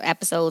more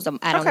episodes.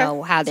 I don't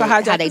know how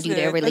they do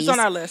their release. It's on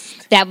our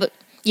list. That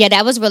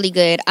was really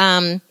good.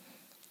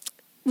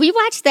 We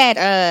watched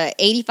that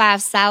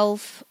 85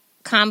 South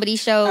comedy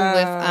show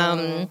with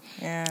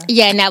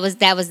and that was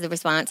the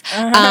response.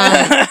 Now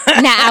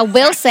I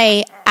will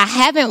say I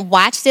haven't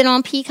watched it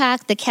on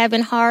Peacock, the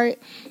Kevin Hart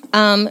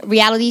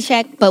reality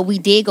check, but we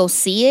did go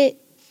see it.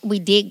 We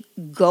did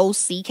go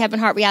see Kevin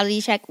Hart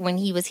reality check when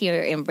he was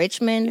here in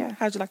Richmond. Yeah,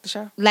 how'd you like the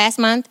show? Last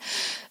month.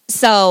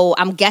 So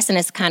I'm guessing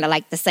it's kind of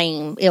like the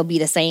same. It'll be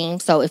the same.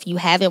 So if you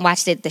haven't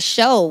watched it, the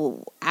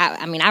show,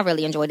 I mean, I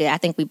really enjoyed it. I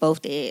think we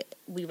both did.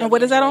 And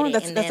what is that on?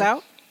 That's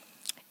out?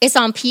 It's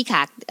on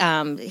Peacock.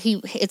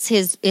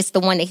 It's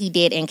the one that he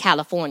did in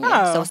California.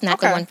 So it's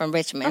not the one from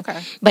Richmond.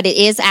 Okay. But it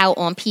is out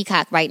on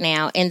Peacock right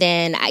now. And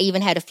then I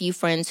even had a few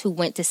friends who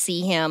went to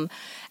see him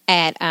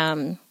at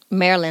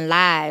Maryland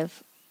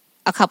Live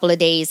a couple of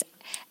days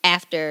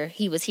after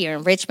he was here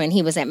in Richmond.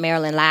 He was at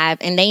Maryland Live,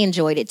 and they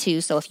enjoyed it too.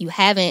 So if you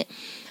haven't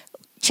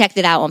checked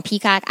it out on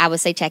Peacock, I would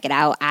say check it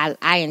out.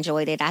 I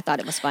enjoyed it. I thought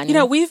it was funny. You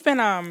know, we've been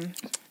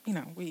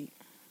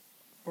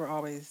we're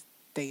always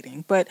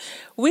dating, but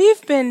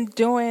we've been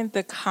doing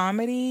the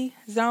Comedy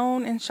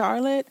Zone in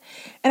Charlotte,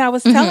 and I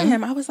was telling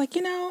him, I was like,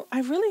 I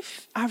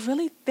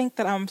really think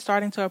that I'm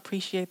starting to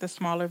appreciate the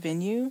smaller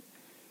venue.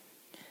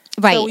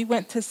 Right. So we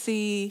went to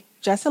see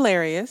Jess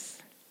Hilarious,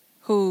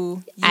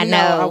 who I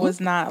know I was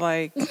not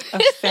like a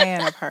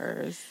fan of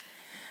hers.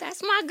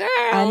 That's my girl.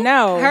 I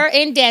know. Her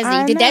and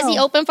Desi. Did Desi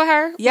open for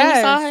her? Yes. When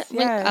you saw her?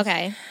 Yes.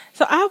 Okay.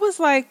 So I was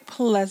like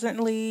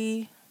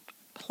pleasantly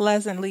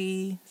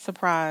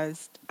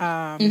surprised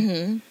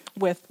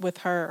with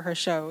her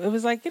show. It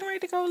was like getting ready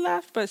to go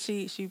left, but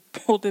she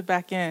pulled it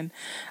back in.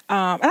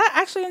 And I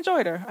actually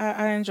enjoyed her.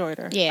 I enjoyed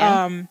her.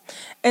 Yeah.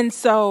 And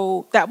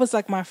so that was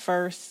like our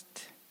first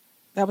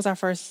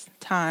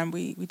time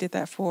we did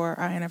that for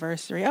our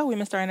anniversary. Oh, we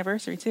missed our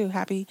anniversary too.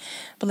 Happy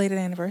belated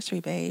anniversary,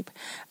 babe.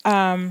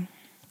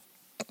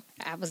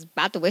 I was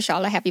about to wish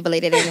y'all a happy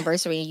belated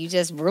anniversary, and you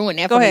just ruined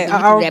that Go for me. ahead. You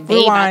threw that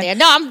babe out there.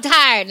 No, I'm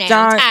tired now.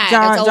 I'm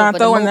tired.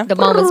 It's over. The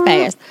moment's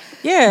passed.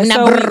 Yeah,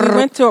 so we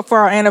went to it for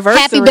our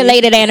anniversary. Happy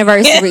belated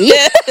anniversary.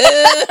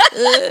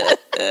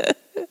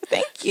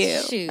 Thank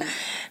you. Shoot.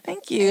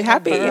 Thank you.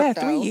 Happy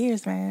 3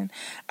 years, man.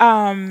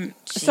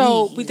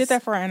 So we did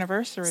that for our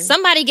anniversary.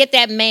 Somebody get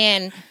that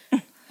man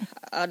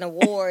an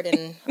award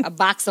and a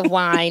box of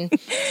wine.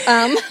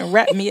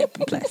 Wrap me up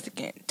in plastic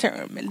and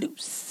turn me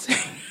loose.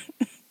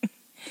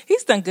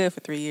 He's done good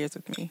for 3 years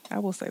with me. I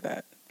will say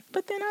that.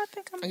 But then I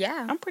think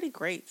I'm pretty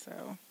great.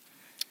 So.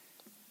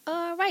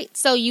 All right.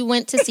 So you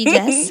went to see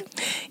Jess?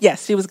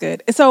 Yes, she was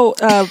good. So,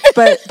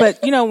 but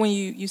when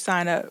you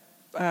sign up.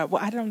 Well,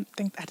 I don't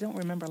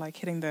remember like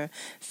hitting the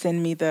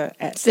send me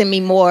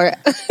more.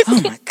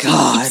 Oh my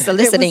God. Keep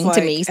soliciting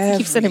to me.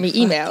 Keep sending me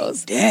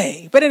emails.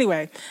 Day. But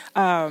anyway,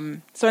 I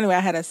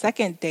had a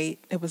second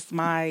date. It was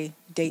my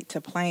date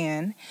to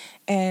plan,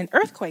 and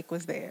Earthquake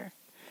was there.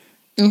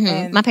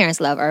 Mm-hmm. My parents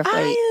love Earthquake.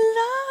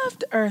 I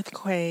loved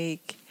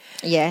Earthquake.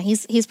 Yeah,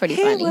 he's pretty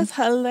funny. He was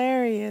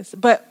hilarious.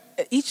 But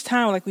each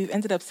time, like, we've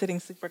ended up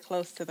sitting super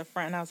close to the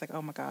front, and I was like,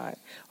 "Oh my god,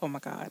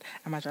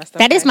 am I dressed up?"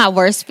 That is my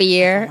worst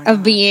fear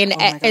of being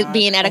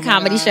at a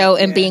comedy show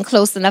and being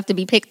close enough to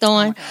be picked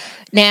on.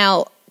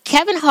 Now,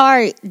 Kevin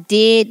Hart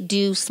did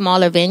do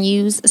smaller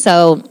venues,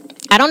 so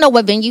I don't know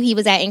what venue he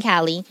was at in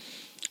Cali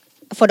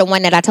for the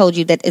one that I told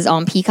you that is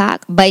on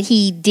Peacock, but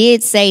he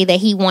did say that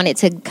he wanted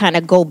to kind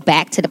of go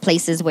back to the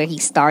places where he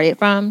started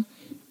from.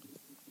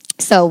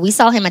 So we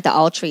saw him at the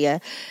Altria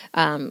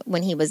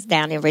when he was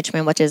down in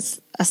Richmond, which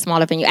is a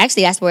smaller venue.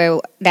 Actually, that's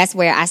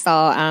where I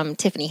saw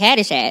Tiffany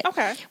Haddish at.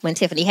 Okay. When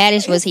Tiffany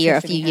Haddish was here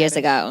a few years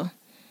ago.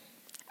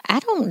 I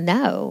don't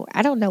know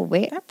where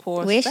she is. That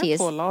poor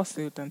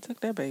lawsuit done took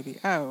that baby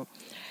out.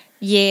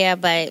 Yeah,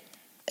 but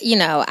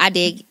I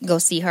did go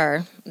see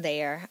her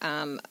there.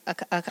 A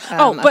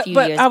few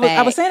years back.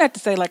 I was saying that to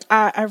say, like,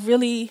 I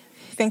really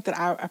think that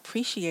I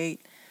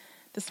appreciate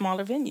the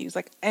smaller venues.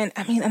 Like, and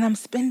I'm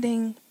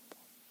spending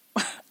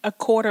a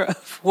quarter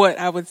of what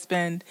I would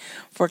spend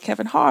for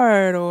Kevin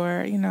Hart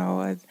or,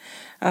 who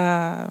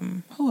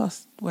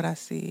else would I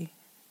see?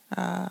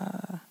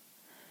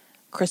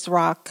 Chris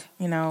Rock,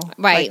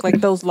 right?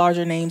 Like those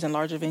larger names and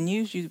larger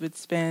venues, you would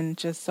spend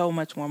just so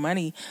much more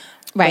money.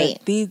 Right.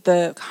 But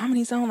the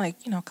Comedy Zone, like,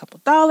 a couple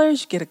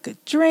dollars, you get a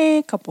good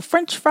drink, couple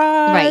French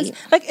fries. Right.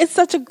 Like, it's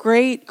such a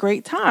great,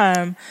 great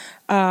time.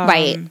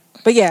 Right.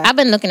 But yeah, I've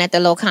been looking at the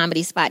little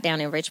comedy spot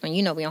down in Richmond.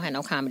 We don't have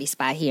no comedy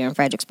spot here in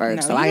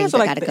Fredericksburg, so I either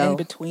got to go in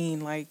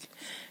between. Like,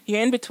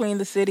 you're in between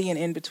the city and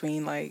in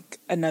between like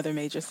another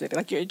major city.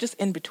 Like, you're just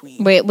in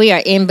between. We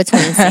are in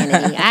between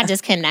sanity. I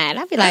just cannot.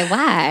 I'd be like,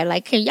 why?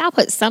 Like, can y'all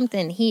put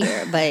something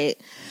here? But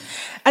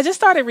I just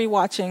started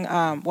rewatching.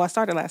 Well, I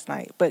started last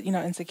night, but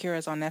Insecure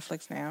is on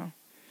Netflix now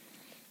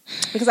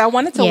because I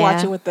wanted to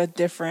watch Yeah.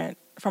 it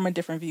from a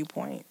different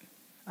viewpoint.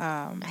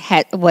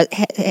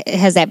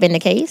 Has that been the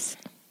case?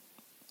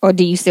 Or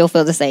do you still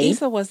feel the same?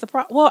 Issa was the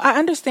problem. Well, I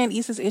understand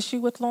Issa's issue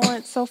with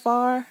Lawrence so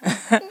far,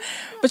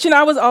 but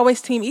I was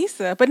always Team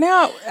Issa. But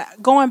now,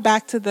 going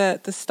back to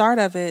the start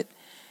of it,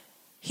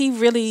 he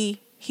really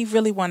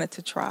wanted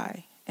to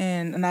try,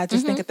 and I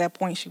just think at that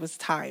point she was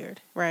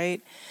tired,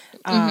 right?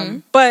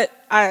 But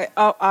I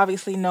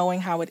obviously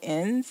knowing how it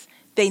ends,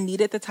 they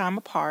needed the time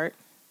apart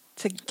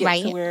to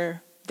get to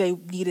where they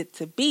needed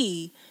to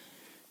be.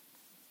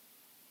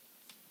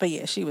 But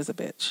yeah, she was a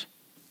bitch.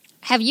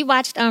 Have you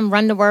watched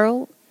Run the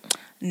World?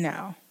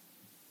 No,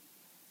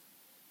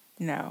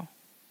 I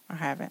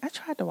haven't. I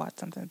tried to watch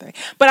something today,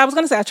 but I was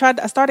gonna say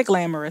I started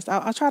Glamorous.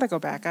 I'll try to go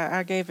back.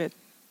 I gave it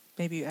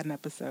maybe an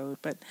episode,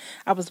 but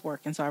I was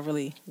working, so I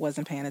really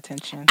wasn't paying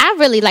attention. I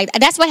really liked.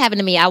 That's what happened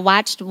to me. I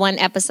watched one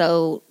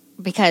episode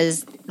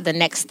because the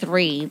next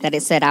 3 that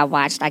it said I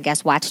watched, I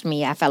guess, watched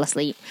me. I fell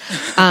asleep.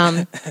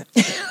 So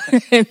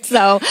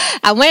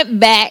I went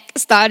back,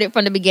 started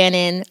from the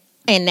beginning,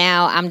 and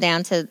now I'm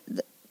down to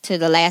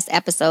the last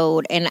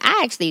episode, and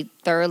I actually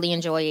thoroughly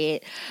enjoy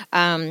it.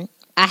 I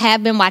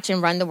have been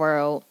watching Run the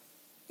World.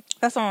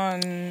 That's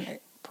on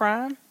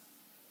Prime?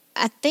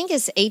 I think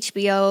it's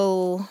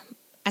HBO.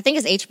 I think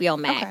it's HBO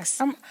Max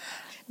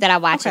that I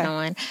watch it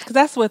on. Because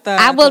that's with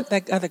that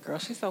other girl.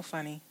 She's so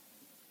funny.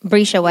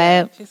 Brisha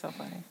Webb. Yeah, she's so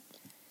funny.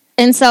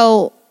 And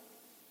so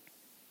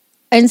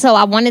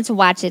I wanted to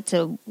watch it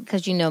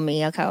because you know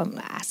me, okay,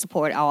 I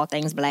support all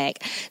things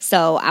Black.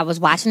 So I was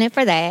watching it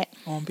for that.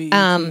 On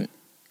BET.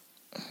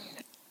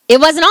 It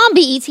wasn't on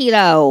BET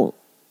though.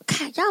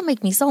 God, y'all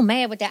make me so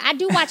mad with that. I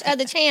do watch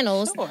other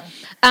channels. Sure.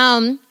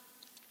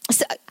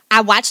 So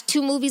I watched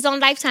 2 movies on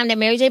Lifetime that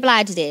Mary J.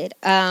 Blige did.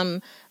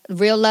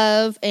 Real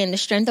Love and The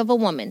Strength of a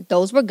Woman.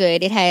 Those were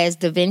good. It has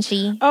Da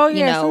Vinci,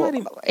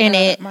 somebody, in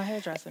it. My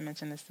hairdresser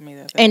mentioned this to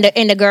me. And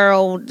the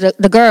girl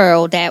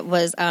that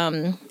was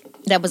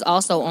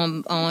also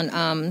on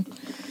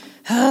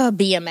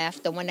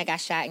BMF, the one that got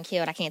shot and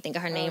killed. I can't think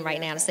of her name right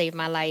now to save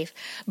my life.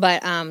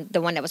 But the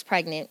one that was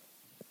pregnant.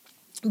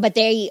 But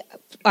they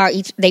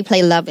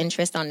play love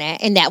interest on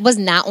that, and that was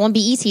not on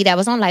BET. That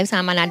was on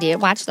Lifetime, and I did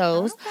watch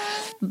those.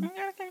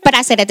 But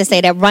I said that to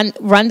say that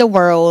Run the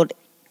World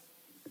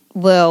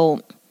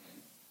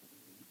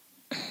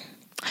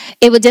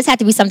it would just have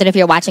to be something if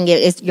you're watching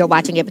it. You're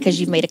watching it because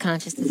you've made a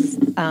conscious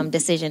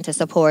decision to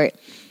support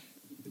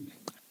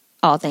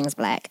all things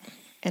Black,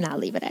 and I'll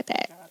leave it at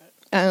that.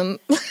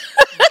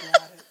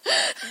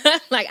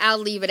 Like I'll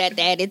leave it at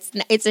that.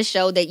 It's a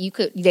show that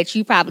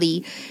you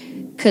probably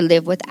could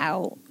live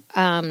without.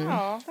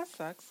 That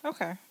sucks.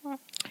 Okay, well,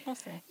 we'll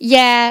see.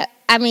 Yeah,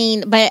 I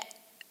mean, but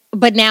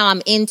now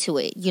I'm into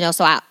it,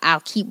 so I'll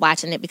keep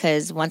watching it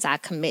because once I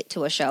commit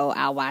to a show,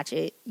 I'll watch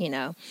it,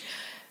 All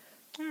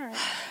right.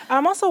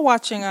 I'm also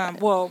watching.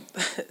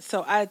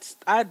 So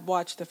I'd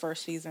watched the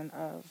first season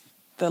of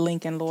The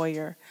Lincoln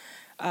Lawyer.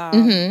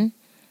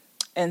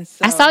 And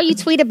so I saw you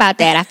tweet about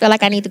that. I feel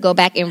like I need to go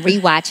back and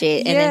rewatch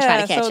it and then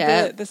try to catch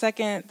up. The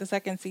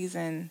second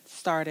season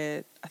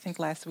started, I think,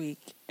 last week.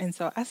 And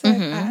so I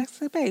said, I asked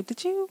him, babe,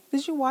 did you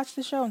watch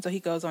the show? And so he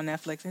goes on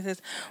Netflix and he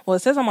says, well, it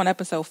says I'm on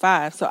episode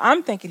 5. So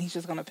I'm thinking he's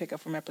just going to pick up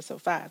from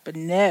episode 5. But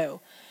no,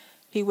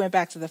 he went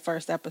back to the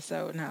first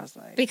episode, and I was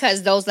like,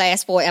 because those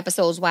last 4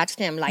 episodes watched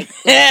him like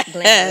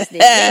Glenn did.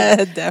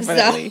 Yeah.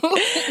 Definitely.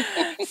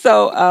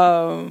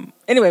 So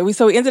anyway, we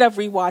ended up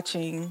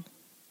rewatching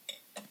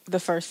the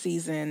first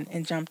season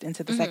and jumped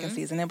into the second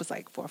season. It was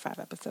like 4 or 5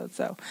 episodes.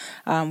 So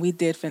we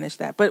did finish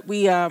that. But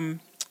we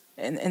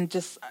and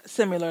just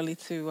similarly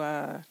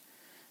to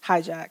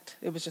Hijacked,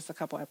 it was just a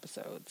couple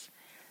episodes.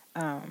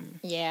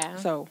 Yeah.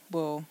 So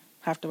we'll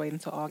have to wait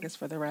until August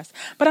for the rest.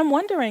 But I'm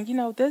wondering,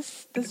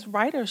 this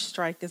writer's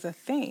strike is a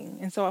thing.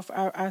 And so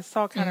I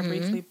saw kind of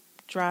briefly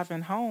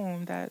driving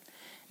home that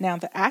now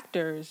the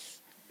actors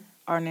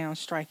are now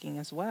striking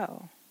as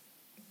well.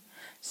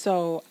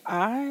 So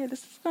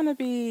this is going to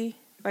be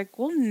like,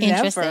 we're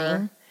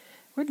never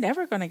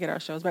going to get our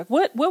shows back.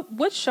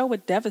 What show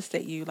would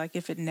devastate you, like,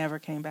 if it never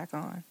came back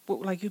on?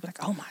 Like, you'd be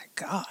like, oh my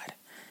God.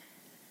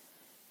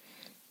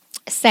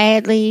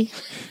 Sadly.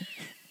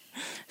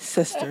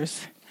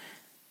 Sisters.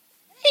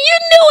 You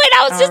knew it.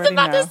 I was just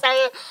about to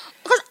say it.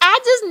 Because I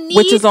just need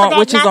which is on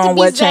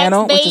what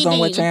channel? Baby. Which is on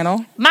what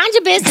channel? Mind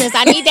your business.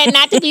 I need that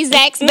not to be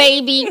Zach's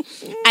baby.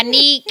 I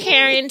need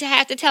Karen to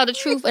have to tell the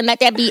truth and let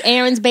that be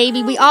Aaron's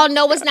baby. We all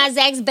know it's not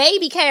Zach's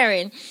baby,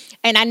 Karen.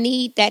 And I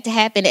need that to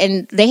happen.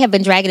 And they have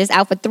been dragging this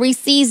out for 3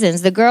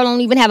 seasons. The girl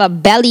don't even have a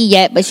belly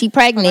yet, but she's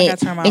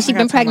pregnant. And she's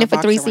been pregnant for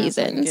 3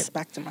 seasons. Get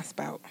back to my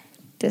spout.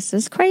 This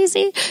is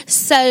crazy.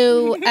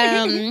 So,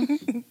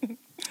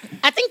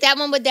 I think that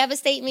one would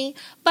devastate me.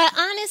 But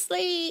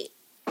honestly,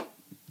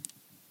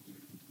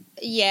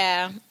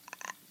 yeah,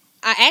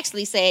 I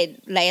actually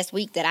said last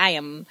week that I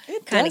am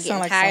kind of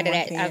getting tired of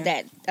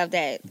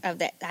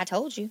that. I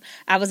told you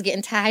I was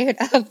getting tired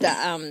of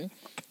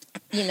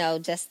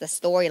just the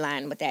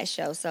storyline with that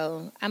show.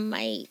 So I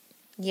might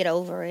get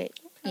over it,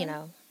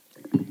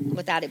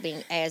 without it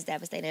being as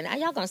devastating. Are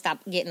y'all gonna stop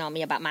getting on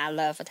me about my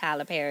love for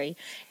Tyler Perry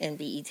and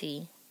BET?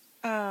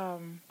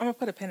 I'm gonna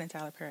put a pin in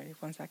Tyler Perry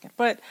for 1 second,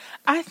 but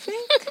I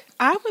think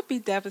I would be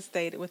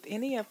devastated with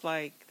any of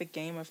like the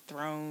Game of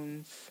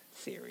Thrones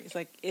series.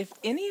 Like if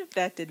any of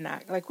that did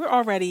not, like we're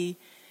already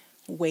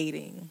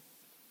waiting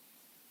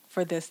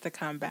for this to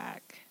come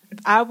back.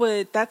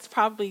 That's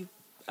probably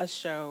a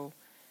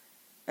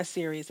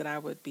series that I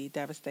would be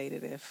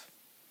devastated if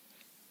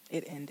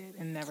it ended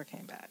and never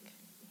came back.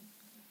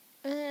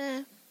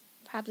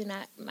 Probably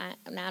not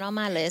on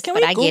my list, Can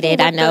but we I Google get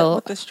it. I know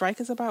what the strike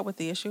is about, what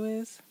the issue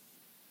is.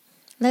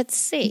 Let's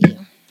see.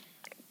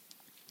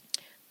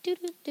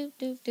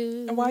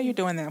 And while you're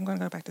doing that, I'm going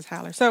to go back to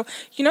Tyler. So,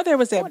 there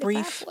was that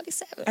brief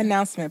 47.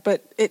 announcement,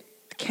 but it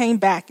came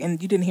back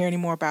and you didn't hear any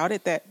more about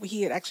it, that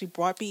he had actually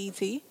bought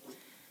BET.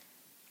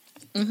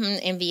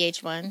 And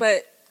VH1.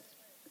 But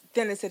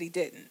then it said he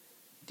didn't.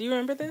 Do you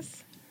remember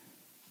this?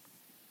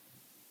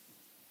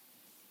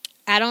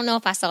 I don't know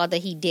if I saw the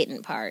he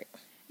didn't part.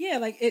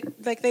 Yeah,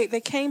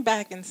 they came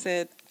back and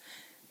said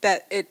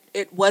that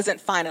it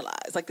wasn't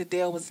finalized. Like the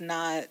deal was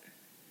not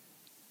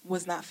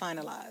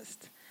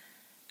finalized.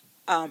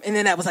 And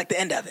then that was like the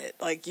end of it.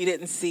 Like you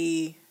didn't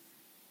see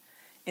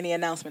any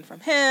announcement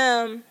from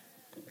him.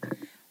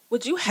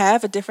 Would you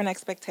have a different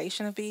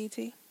expectation of BET?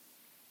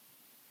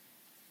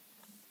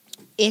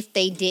 If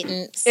they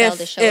didn't sell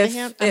the show to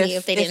him?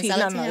 If they didn't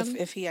sell it to him?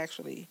 If he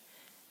actually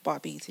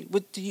bought BET.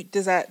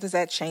 Does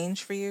that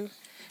change for you?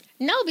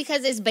 No,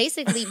 because it's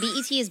basically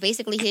BET is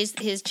basically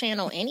his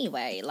channel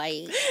anyway.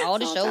 Like all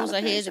the shows are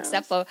his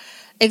except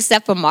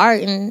for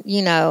Martin.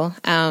 Now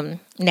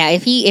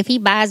if he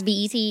buys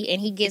BET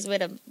and he gets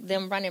rid of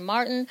them running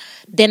Martin,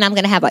 then I'm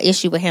gonna have an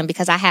issue with him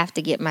because I have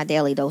to get my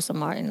daily dose of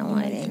Martin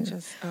on. And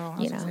I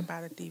was gonna say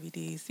buy the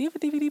DVDs. Do you have a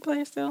DVD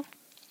player still?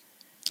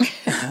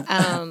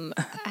 I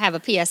have a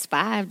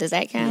PS5. Does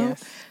that count?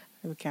 Yes,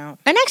 it would count.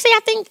 And actually,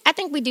 I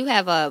think we do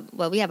have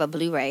we have a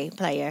Blu-ray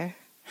player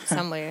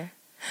somewhere.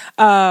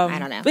 I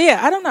don't know. But yeah,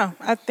 I don't know.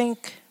 I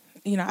think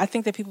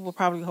that people will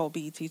probably hold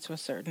BET to a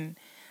certain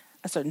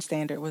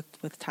standard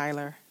with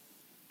Tyler.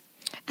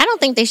 I don't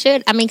think they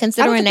should. I mean,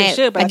 considering that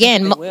should, but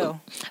again,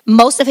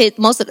 most of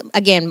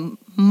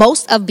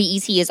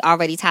BET is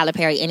already Tyler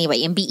Perry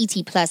anyway, and BET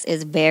Plus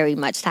is very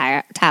much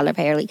Tyler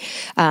Perry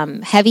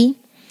heavy.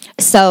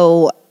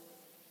 So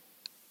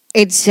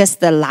it's just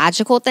the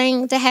logical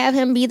thing to have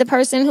him be the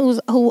person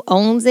who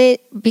owns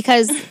it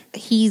because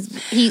it's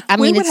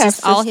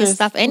just all his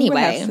stuff anyway.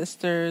 We would have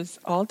Sisters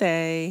all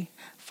day,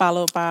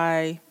 followed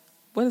by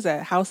what is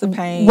that? House of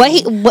Pain. What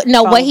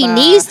he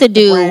needs to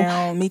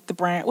do? Meet the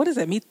Brand. What is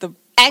it? Meet the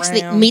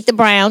Actually, Browns. Meet the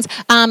Browns.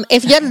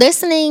 If you're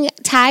listening,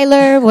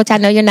 Tyler, which I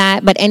know you're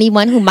not, but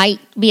anyone who might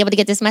be able to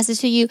get this message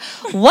to you,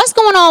 what's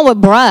going on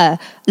with bruh?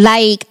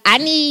 Like, I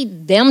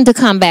need them to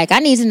come back. I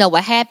need to know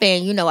what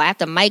happened.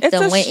 After Mike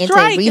went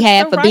into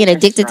rehab for being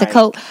addicted to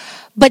coke.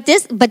 But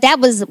this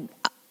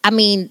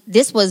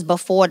was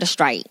before the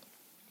strike.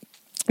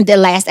 The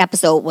last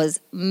episode was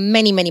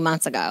many, many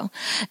months ago.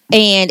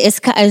 And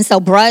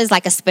so Bruh is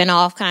like a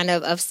spinoff kind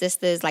of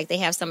Sisters. Like they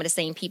have some of the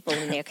same people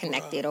and they're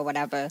connected or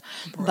whatever.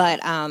 Bruh. But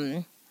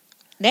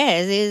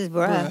it is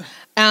Bruh.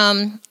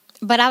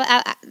 But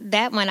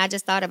that one, I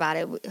just thought about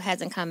it,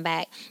 hasn't come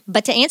back.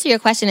 But to answer your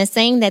question, it's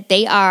saying that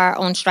they are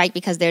on strike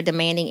because they're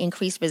demanding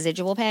increased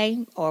residual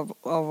pay or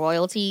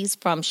royalties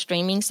from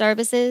streaming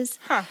services.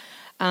 Huh.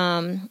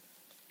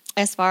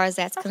 As far as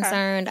that's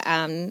concerned,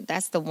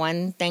 that's the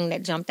one thing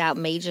that jumped out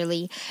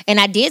majorly. And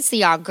I did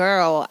see our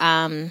girl,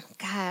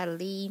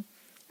 golly,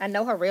 I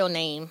know her real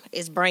name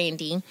is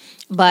Brandy,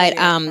 but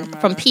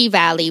from P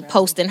Valley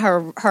posting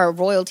her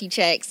royalty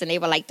checks, and they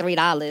were like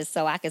 $3.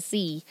 So I could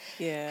see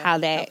how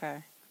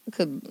that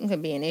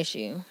could be an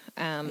issue.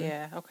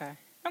 Okay.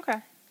 All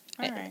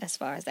right. As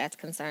far as that's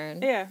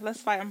concerned. Yeah,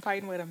 let's fight. I'm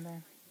fighting with him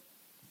then.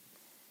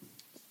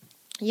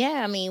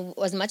 Yeah, I mean,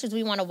 as much as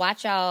we want to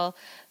watch y'all,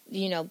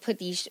 put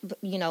these,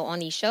 on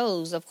these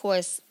shows, of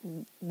course,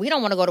 we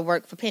don't want to go to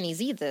work for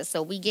pennies either.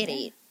 So we get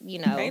it,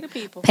 Pay the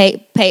people.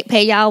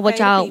 Pay y'all what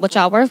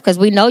y'all worth, because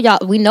we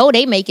know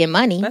they making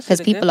money because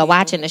people are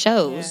watching the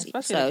shows. Yeah,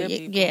 so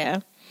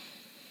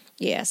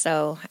yeah.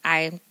 So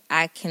I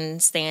can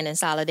stand in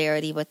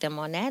solidarity with them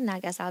on that, and I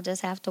guess I'll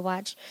just have to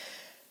watch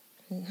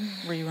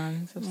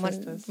reruns of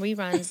Sisters.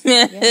 Reruns.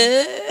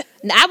 Yeah.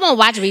 I won't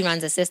watch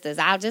reruns of Sisters.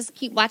 I'll just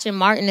keep watching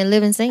Martin and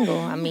Living Single.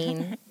 I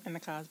mean, and the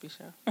Cosby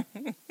Show.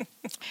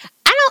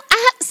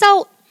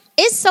 So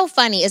it's so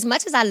funny. As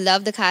much as I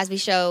love the Cosby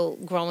Show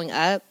growing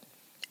up,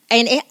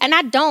 and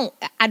I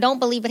don't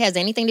believe it has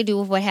anything to do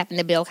with what happened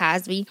to Bill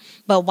Cosby,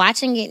 but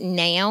watching it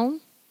now,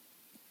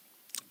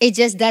 it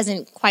just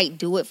doesn't quite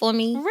do it for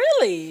me.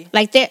 Really?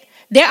 Like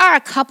there are a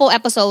couple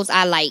episodes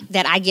I like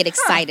that I get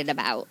excited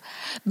about,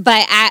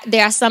 but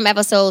there are some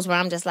episodes where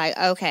I'm just like,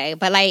 okay.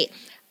 But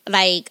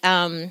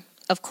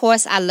of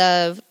course, I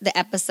love the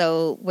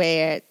episode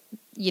where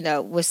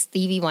with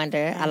Stevie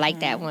Wonder. I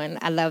like that one.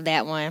 I love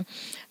that one.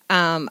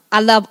 I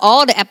love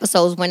all the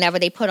episodes whenever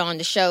they put on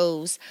the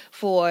shows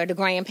for the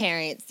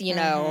grandparents,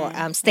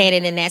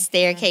 standing in that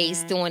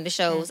staircase doing the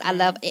shows. I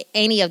love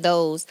any of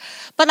those.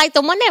 But like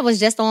the one that was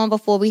just on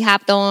before we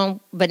hopped on,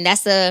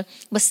 Vanessa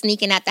was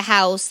sneaking at the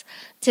house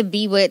to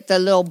be with the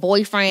little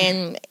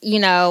boyfriend,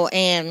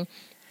 and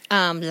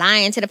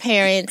lying to the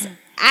parents.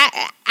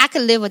 I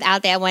could live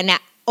without that one. Now,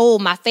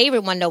 my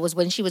favorite one though was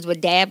when she was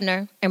with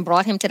Dabner and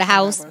brought him to the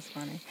house. That was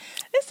funny.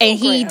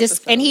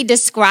 And he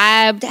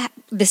described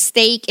the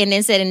steak and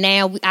then said, and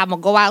now I'm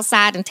going to go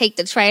outside and take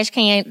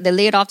the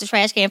lid off the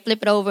trash can,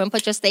 flip it over and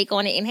put your steak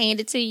on it and hand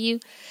it to you.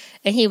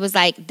 And he was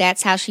like,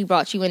 that's how she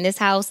brought you in this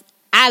house.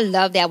 I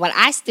love that one.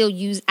 I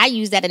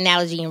use that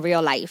analogy in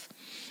real life.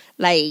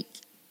 Like,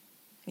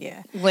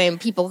 yeah, when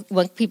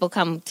people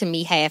come to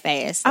me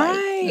half-assed,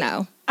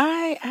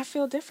 I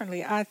feel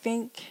differently. I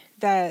think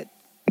that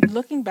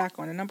looking back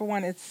on it, number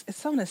one, it's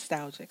so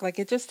nostalgic. Like,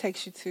 it just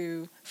takes you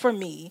to, for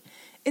me,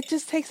 it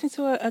just takes me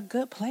to a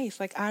good place.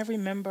 Like, I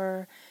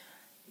remember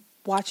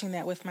watching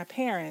that with my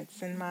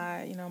parents and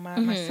my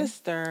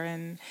sister,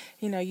 and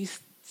you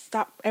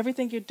stop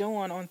everything you're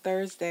doing on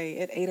Thursday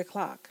at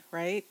 8:00,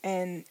 right?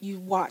 And you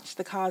watch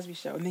the Cosby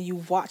Show, and then you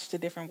watch The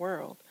Different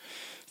World.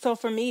 So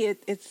for me,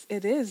 it's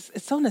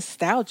so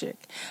nostalgic.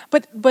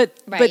 But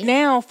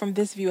now from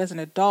this view as an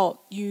adult,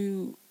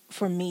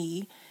 for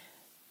me,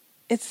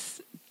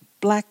 it's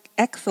Black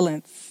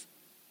excellence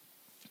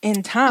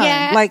in time.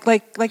 Yeah.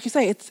 Like you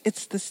say,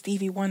 it's the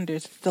Stevie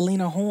Wonders, it's the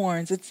Lena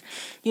Hornes, it's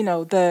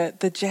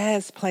the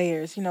jazz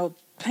players,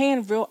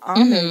 paying real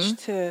homage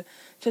to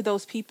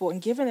those people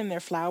and giving them their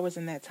flowers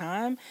in that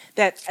time.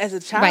 That as a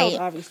child,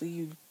 obviously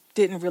you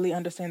didn't really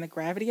understand the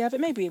gravity of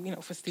it. Maybe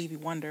for Stevie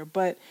Wonder,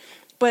 but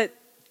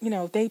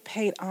they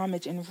paid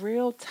homage in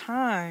real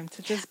time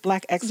to just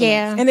Black excellence.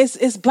 Yeah. And it's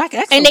Black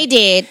excellence. And they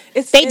did.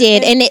 It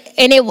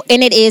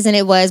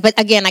was. But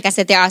again, like I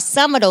said, there are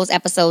some of those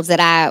episodes that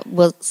I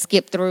will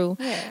skip through.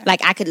 Yeah.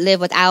 Like I could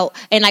live without.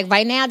 And like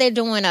right now they're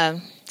doing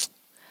a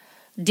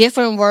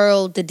Different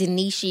World, the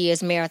Denise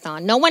Shears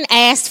marathon. No one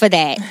asked for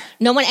that.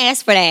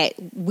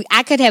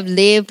 I could have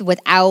lived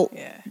without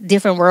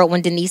Different World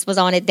when Denise was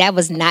on it. That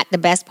was not the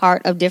best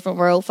part of Different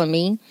World for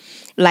me.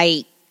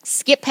 Like,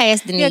 skip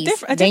past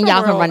Denise, then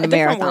y'all can run the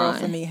marathon. Different World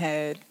for me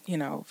had,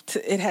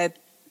 it had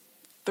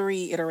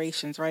 3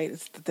 iterations, right?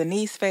 It's the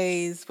Denise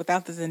phase,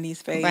 without the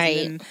Denise phase,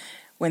 and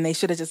when they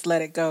should have just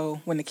let it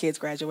go when the kids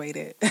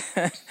graduated.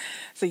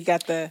 So you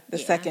got the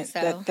second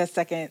that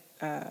second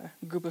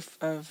group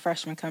of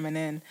freshmen coming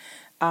in.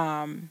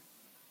 But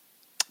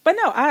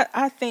no,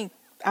 I think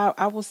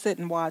I will sit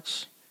and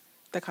watch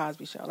The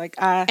Cosby Show.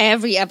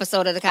 Every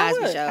episode of The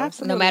Cosby Show,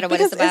 absolutely. No matter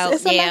what it's about.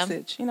 It's a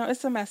message.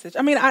 It's a message.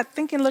 I mean, I'm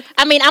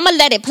gonna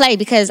let it play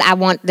because I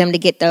want them to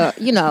get the,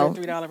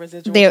 $3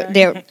 residual.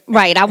 They're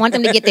right. I want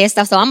them to get their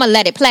stuff, so I'm gonna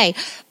let it play.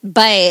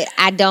 But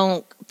I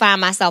don't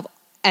find myself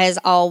as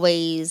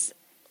always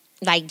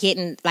like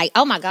getting like,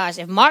 oh my gosh,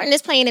 if Martin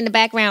is playing in the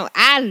background,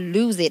 I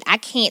lose it. I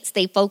can't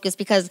stay focused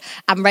because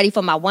I'm ready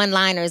for my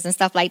one-liners and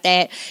stuff like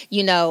that.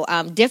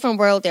 Different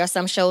World, there are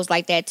some shows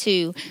like that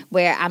too,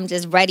 where I'm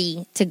just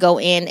ready to go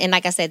in. And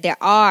like I said, there's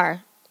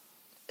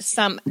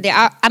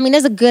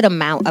a good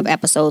amount of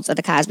episodes of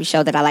The Cosby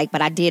Show that I like,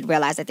 but I did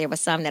realize that there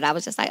was some that I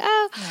was just like,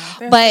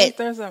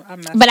 there's a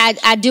message. But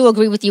I do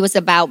agree with you. It's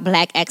about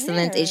Black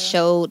excellence. Yeah. It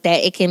showed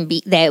that it can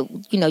be that,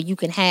 you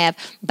can have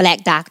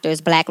Black doctors,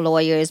 Black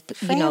lawyers,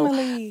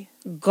 Family.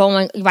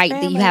 Going, right.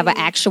 Family. You have an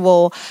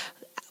actual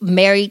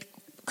married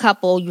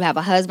couple. You have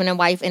a husband and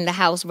wife in the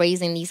house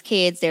raising these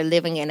kids. They're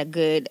living in a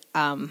good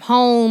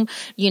home,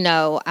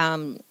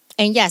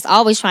 and yes,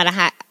 always trying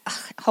to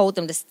hold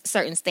them to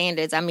certain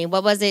standards. I mean,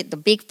 what was it? The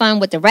Big Fun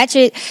with the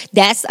Wretched?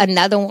 That's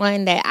another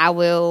one that I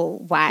will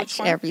watch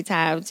every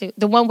time, too.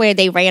 The one where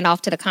they ran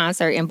off to the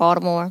concert in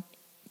Baltimore.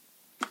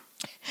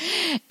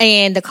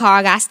 And the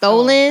car got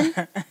stolen.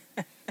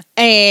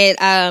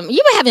 And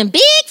you were having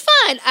big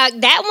fun.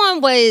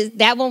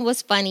 That one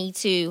was funny,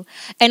 too.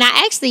 And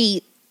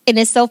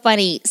it's so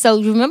funny. So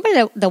you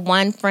remember the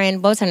one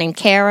friend, what was her name?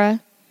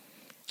 Kara?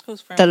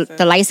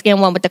 The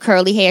light-skinned one with the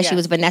curly hair. Yeah. She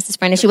was Vanessa's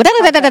friend. And she would...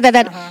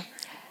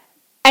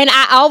 And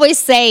I always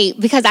say,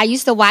 because I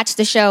used to watch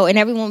the show, and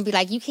everyone would be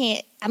like, you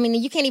can't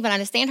even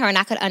understand her, and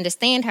I could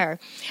understand her.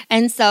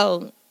 And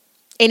so,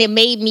 and it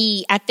made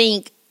me, I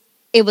think,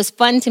 it was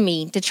fun to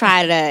me to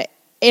try to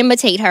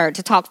imitate her,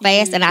 to talk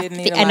fast, and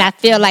I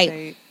feel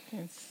like...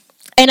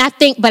 And I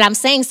think, but I'm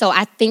saying so,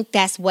 I think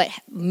that's what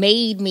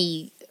made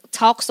me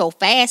talk so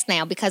fast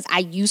now, because I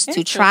used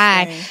to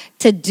try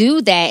to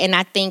do that, and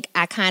I think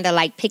I kind of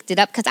like picked it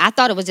up because I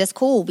thought it was just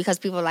cool because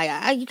people were like,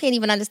 oh, you can't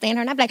even understand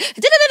her, and I'm like,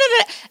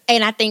 da-da-da-da-da.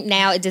 And I think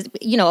now it just,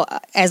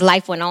 as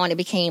life went on, it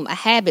became a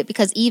habit,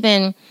 because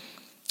even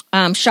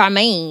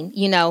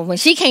Charmaine, when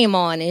she came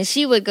on and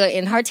she would go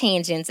in her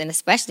tangents, and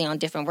especially on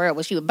Different World,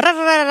 where she would blah,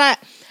 blah, blah, blah.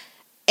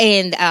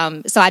 And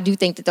so I do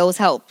think that those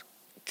help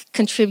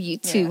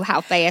contribute to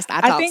how fast I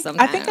talk sometimes.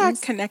 I think I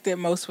connected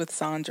most with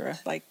Sandra,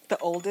 like the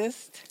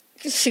oldest.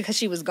 Because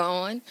she was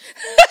gone.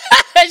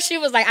 She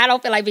was like, I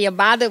don't feel like being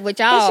bothered with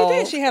But y'all. she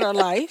did. She had her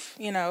life,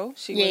 you know.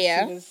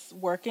 Yeah. She was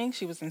working.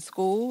 She was in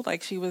school.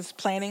 Like, she was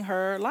planning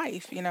her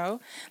life, you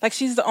know. Like,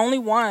 she's the only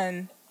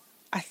one,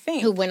 I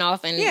think, Who went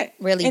off and yeah,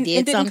 really and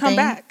did didn't something. come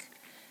back.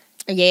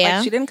 Yeah.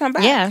 Like, she didn't come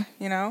back. Yeah.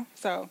 You know.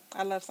 So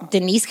I love Sandra.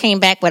 Denise came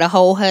back with a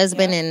whole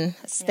husband Yeah. and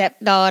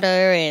stepdaughter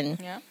and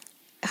Yeah.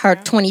 her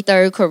Yeah.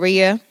 23rd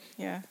career.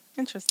 Yeah.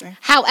 Interesting.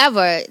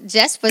 However,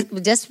 just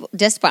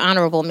for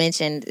honorable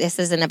mention, this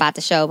isn't about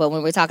the show, but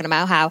when we're talking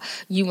about how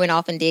you went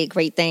off and did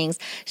great things,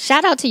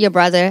 shout out to your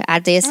brother. I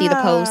did see the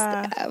post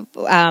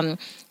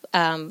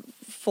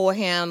for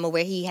him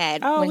where he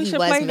had Oh, when we he should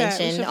was play that. We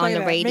mentioned should on play the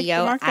that.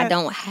 radio. Mark I that.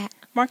 don't have.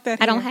 Mark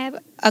that. I don't here. have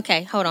it.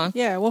 Okay, hold on.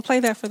 Yeah, we'll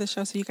play that for the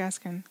show so you guys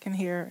can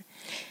hear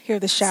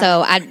the shout.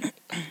 So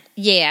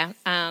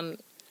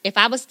if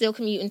I was still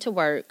commuting to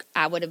work,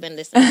 I would have been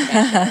listening to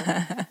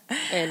that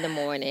show in the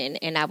morning,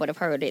 and I would have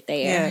heard it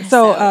there. Yeah.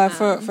 So,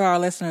 for our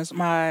listeners,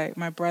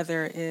 my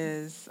brother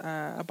is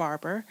a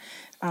barber,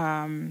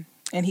 and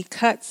he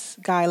cuts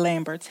Guy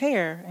Lambert's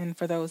hair. And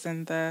for those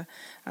in the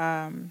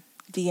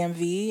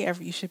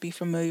DMV, you should be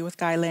familiar with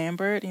Guy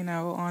Lambert. You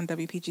know, on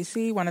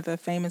WPGC, one of the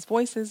famous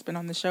voices, been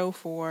on the show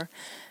for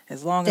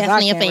as long as I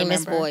can remember. Definitely a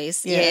famous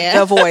voice. Yeah,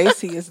 the voice.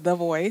 He is the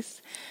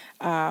voice.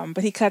 But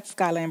he cuts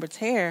Guy Lambert's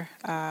hair.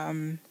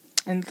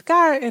 And the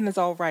guy in his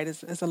all right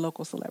is a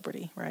local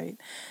celebrity, right?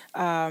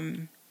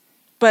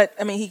 But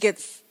I mean, he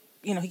gets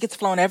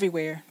flown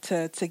everywhere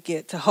to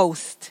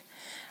host,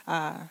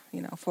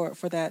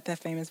 for that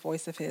famous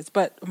voice of his.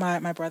 But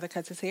my brother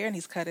cuts his hair, and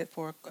he's cut it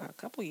for a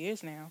couple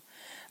years now.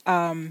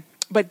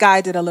 But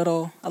Guy did a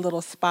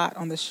little spot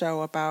on the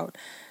show about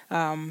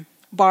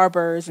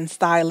barbers and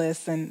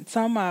stylists and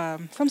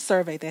some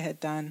survey they had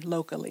done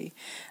locally.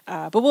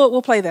 But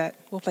we'll play that.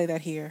 We'll play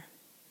that here.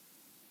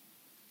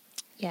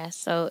 Yeah,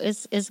 so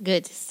it's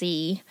good to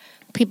see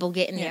people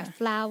getting their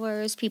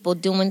flowers, people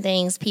doing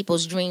things,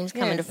 people's dreams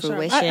coming to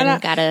fruition.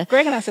 Sure.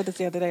 Greg and I said this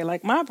the other day.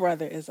 Like, my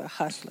brother is a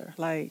hustler.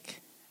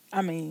 Like,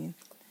 I mean,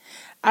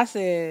 I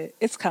said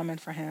it's coming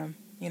for him.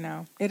 You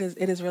know, it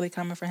is really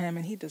coming for him,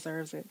 and he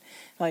deserves it.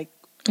 Like,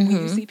 when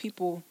you see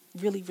people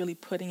really, really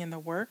putting in the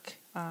work,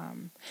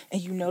 and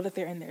you know that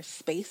they're in their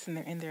space and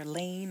they're in their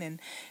lane and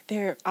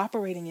they're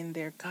operating in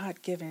their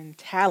God-given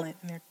talent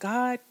and their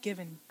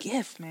God-given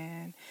gift,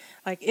 man.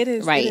 Like, it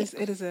is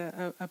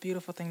a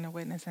beautiful thing to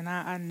witness, and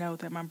I know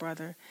that my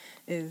brother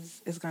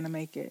is going to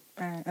make it.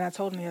 And I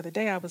told him the other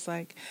day, I was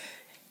like,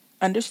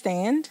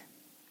 understand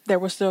that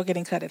we're still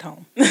getting cut at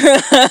home.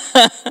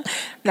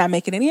 Not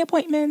making any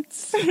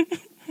appointments.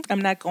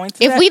 I'm not going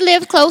to. If we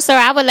live closer,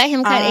 I would let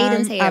him cut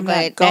Aiden's hair,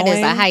 but that is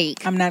a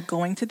hike. I'm not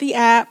going to the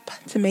app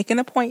to make an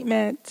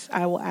appointment.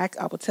 I will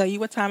tell you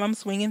what time I'm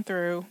swinging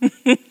through.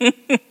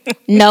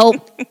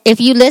 Nope. If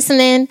you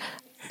listening,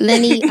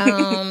 Lenny,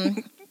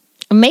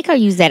 make her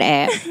use that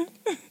app.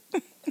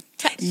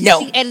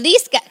 No. At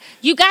least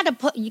you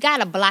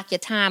gotta block your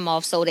time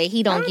off so that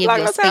he don't give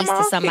your space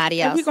to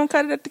somebody else. We're gonna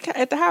cut it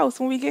at the house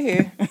when we get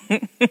here.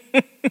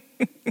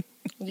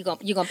 You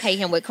gonna pay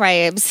him with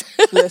crabs.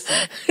 Listen,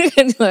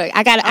 look,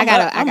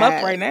 I'm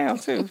up right now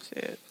too.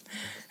 Shit.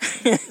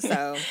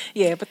 So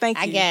yeah, but thank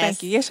you.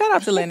 Thank you. Yeah, shout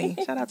out to Lenny.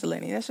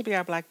 That should be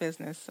our black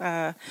business.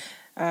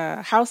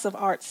 House of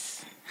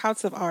Arts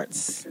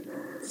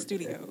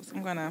Studios.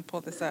 I'm gonna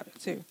pull this up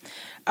too.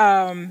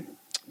 But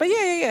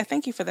yeah.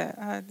 Thank you for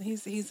that.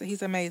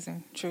 He's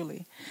amazing,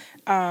 truly.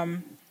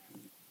 So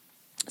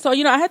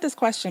I had this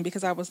question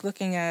because I was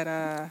looking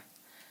at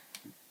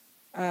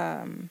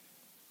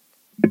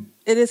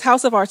it is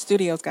House of Arts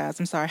Studios, guys.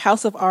 I'm sorry.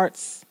 House of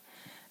Arts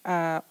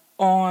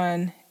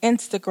on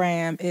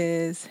Instagram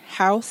is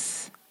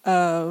House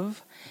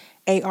of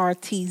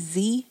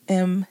ARTZMD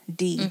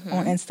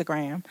on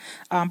Instagram.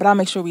 But I'll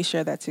make sure we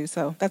share that too.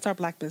 So that's our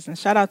black business.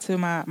 Shout out to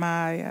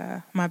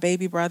my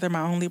baby brother,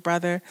 my only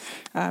brother,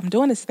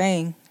 doing his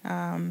thing.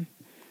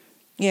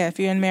 If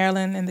you're in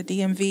Maryland in the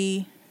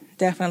DMV,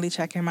 definitely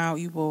check him out.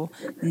 You will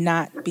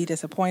not be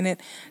disappointed.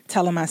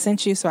 Tell him I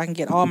sent you so I can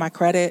get all my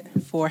credit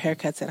for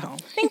haircuts at home.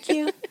 Thank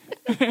you.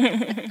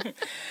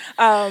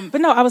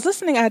 But no, I was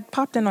listening. I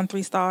popped in on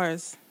 3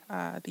 Stars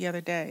the other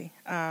day.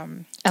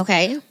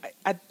 Okay.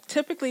 I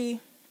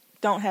typically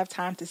don't have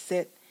time to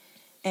sit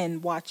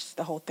and watch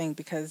the whole thing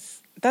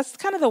because that's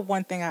kind of the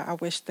one thing I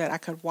wish that I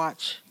could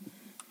watch,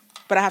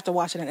 but I have to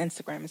watch it on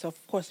Instagram. And so,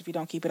 of course, if you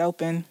don't keep it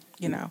open,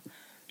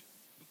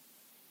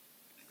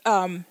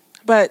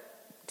 But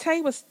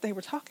they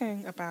were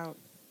talking about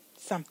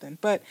something,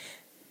 but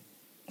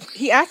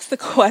he asked the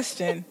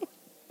question,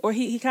 or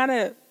he kind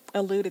of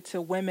alluded to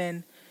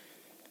women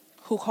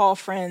who call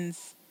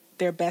friends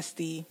their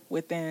bestie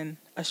within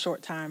a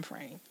short time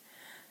frame.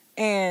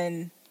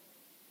 And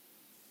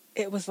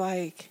it was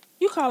like,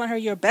 you calling her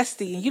your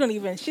bestie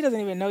and she doesn't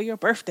even know your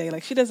birthday.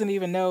 Like, she doesn't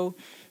even know,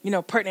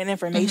 pertinent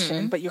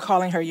information, but you're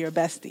calling her your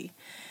bestie.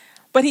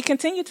 But he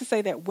continued to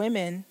say that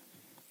women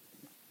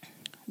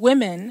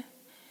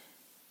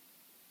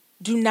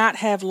do not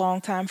have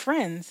longtime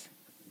friends.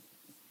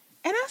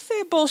 And I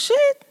said,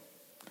 bullshit.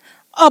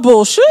 A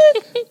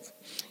bullshit.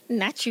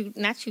 Not you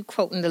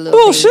quoting the little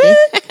Bullshit.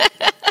 baby.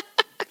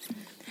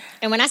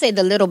 And when I say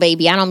the little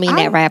baby, I don't mean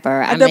that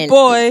rapper. I the meant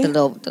boy. the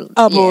little.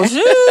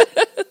 Bullshit.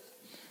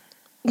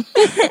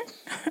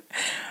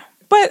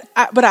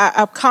 But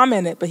I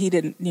commented, but he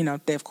didn't.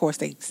 Of course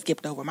they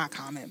skipped over my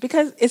comment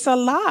because it's a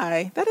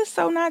lie. That is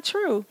so not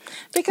true.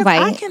 Because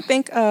I can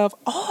think of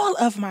all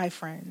of my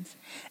friends.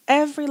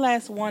 Every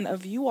last one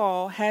of you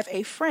all have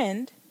a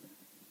friend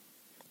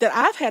that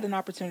I've had an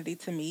opportunity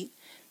to meet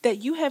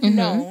that you have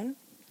known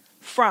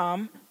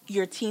from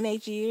your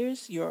teenage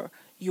years, your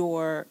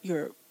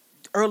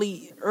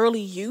early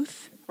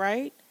youth,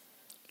 right?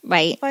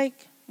 Right.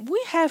 Like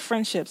we have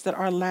friendships that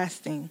are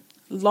lasting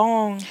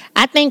long.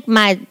 I think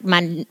my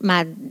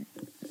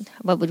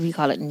what would we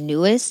call it?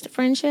 Newest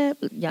friendship,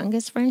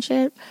 youngest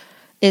friendship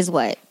is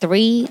what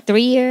 3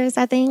 years,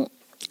 I think.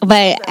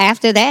 But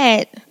after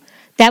that's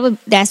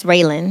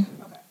Raylan. Okay.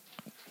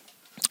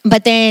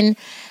 But then,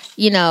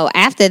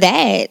 after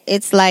that,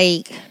 it's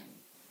like,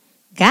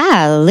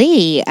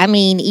 golly. I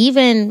mean,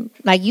 even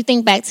like you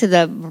think back to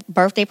the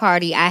birthday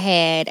party I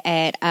had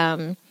at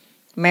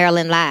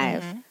Maryland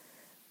Live,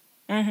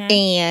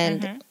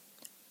 and.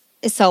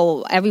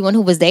 So everyone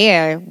who was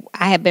there,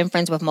 I have been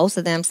friends with most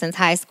of them since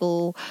high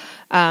school.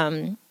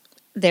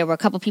 There were a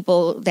couple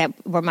people that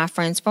were my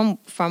friends from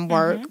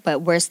work,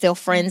 but we're still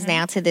friends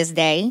now to this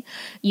day,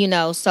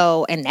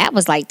 so, and that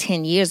was like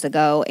 10 years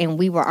ago and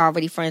we were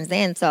already friends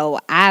then. So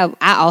I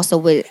also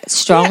would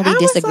strongly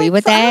disagree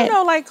with that. I don't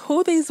know like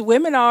who these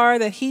women are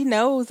that he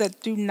knows that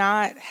do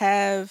not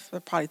have,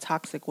 probably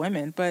toxic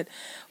women, but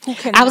who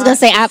can. I was going to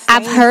say,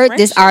 I've heard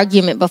this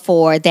argument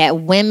before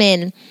that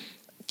women,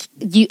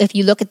 if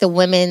you look at the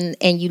women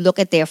and you look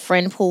at their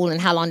friend pool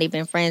and how long they've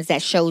been friends,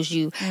 that shows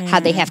you how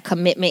they have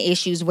commitment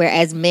issues,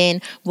 whereas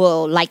men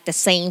will like the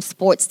same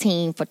sports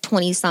team for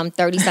 20-some,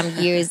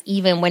 30-some years,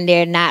 even when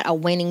they're not a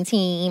winning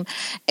team.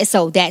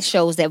 So that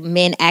shows that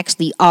men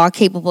actually are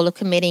capable of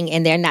committing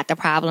and they're not the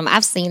problem.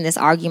 I've seen this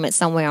argument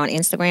somewhere on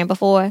Instagram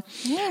before.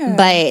 Yeah.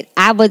 But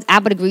I would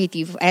agree with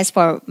you. As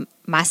for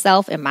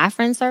myself and my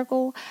friend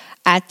circle,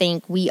 I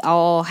think we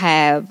all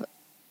have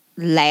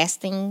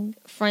lasting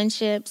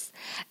friendships,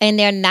 and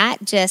they're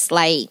not just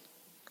like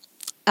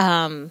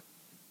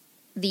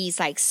these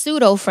like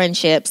pseudo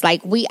friendships.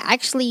 Like we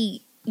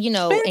actually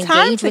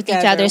engage with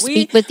each other,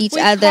 speak with each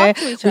other,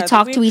 we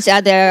talk to each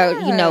other,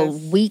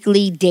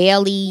 weekly,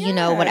 daily,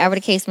 whatever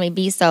the case may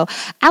be. So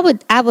I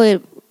would I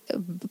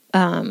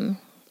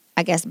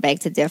guess beg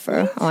to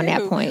differ on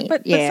that point.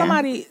 But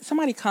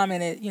somebody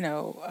commented,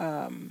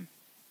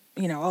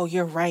 oh,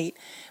 you're right.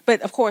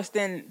 But of course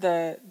then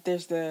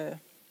there's the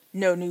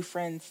no new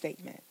friend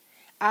statement.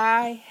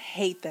 I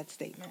hate that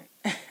statement.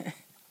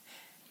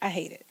 I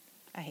hate it.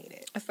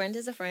 A friend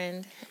is a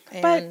friend.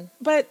 And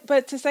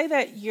but to say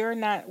that you're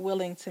not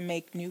willing to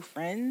make new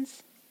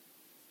friends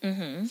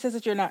says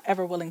that you're not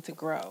ever willing to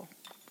grow.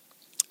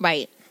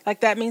 Right. Like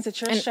that means that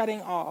you're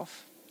shutting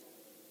off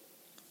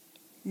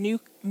new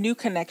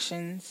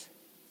connections.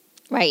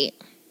 Right.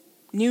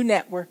 New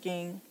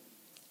networking.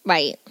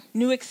 Right.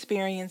 New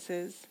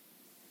experiences.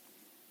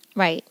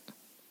 Right.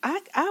 I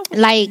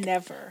would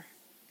never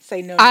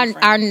say no.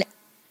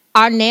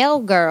 Our nail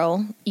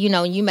girl,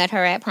 you met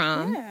her at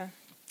prom. Yeah.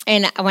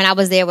 And when I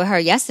was there with her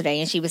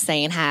yesterday, and she was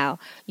saying how,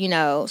 she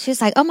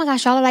was like, "Oh my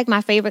gosh, y'all are like my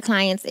favorite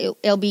clients."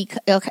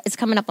 It's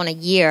coming up on a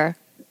year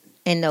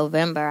in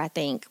November, I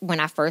think,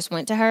 when I first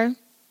went to her.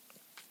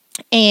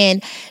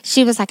 And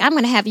she was like, I'm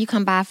going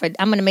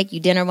to make you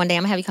dinner one day.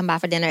 I'm going to have you come by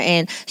for dinner.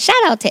 And shout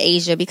out to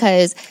Asia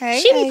because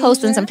she be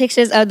posting some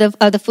pictures of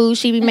the food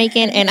she be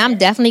making. And I'm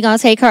definitely going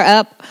to take her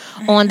up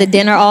on the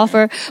dinner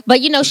offer.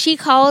 But, she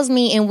calls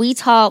me and we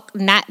talk,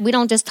 we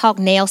don't just talk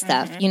nail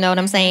stuff. You know what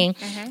I'm saying?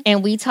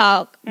 And we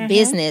talk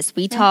business.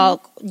 We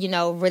talk,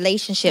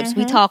 relationships.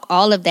 We talk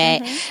all of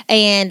that.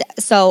 And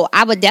so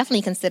I would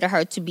definitely consider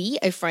her to be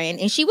a friend.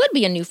 And she would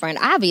be a new friend,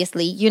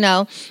 obviously,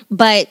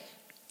 but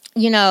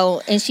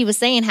and she was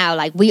saying how,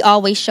 like, we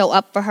always show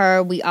up for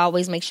her. We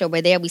always make sure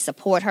we're there. We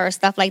support her,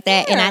 stuff like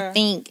that. Yeah. And I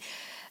think,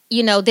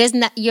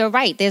 you're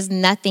right. There's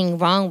nothing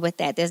wrong with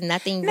that. There's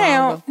nothing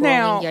wrong with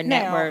growing your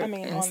network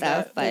and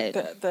stuff. But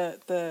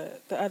the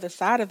other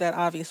side of that,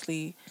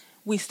 obviously,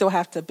 we still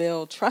have to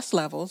build trust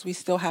levels. We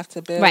still have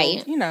to build,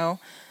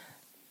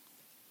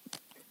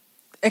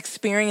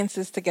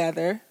 experiences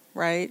together,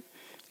 right?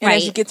 And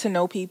as you get to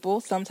know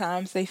people,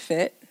 sometimes they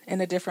fit in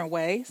a different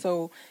way.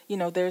 So,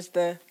 there's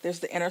the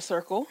inner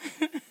circle,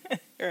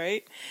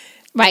 right?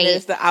 Right. And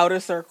there's the outer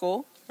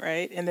circle,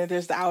 right? And then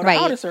there's the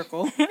outer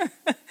circle.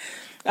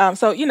 So,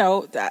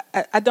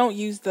 I don't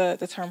use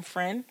the term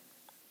friend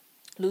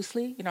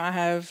loosely. I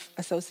have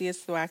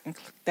associates, so I can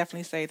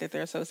definitely say that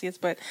they're associates.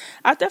 But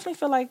I definitely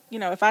feel like,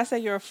 if I say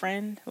you're a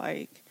friend,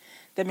 like,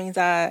 that means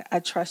I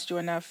trust you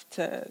enough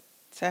to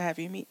have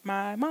you meet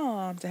my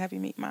mom, to have you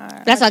meet my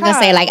That's what I was going to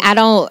say. Like,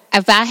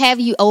 if I have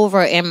you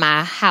over in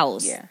my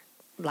house,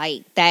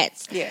 like, is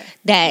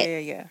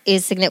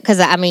significant. Because,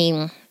 I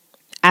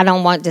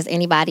don't want just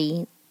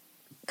anybody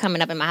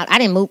coming up in my house. I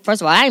didn't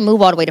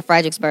move all the way to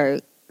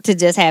Fredericksburg to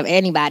just have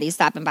anybody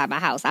stopping by my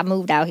house. I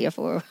moved out here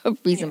for a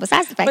reason,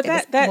 besides the fact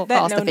that it's more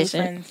cost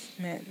efficient. No new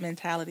friends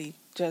mentality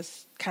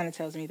just kind of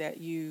tells me that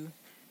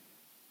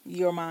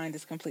your mind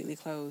is completely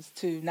closed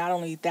to not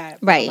only that,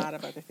 but Right. a lot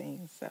of other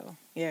things. So,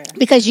 yeah.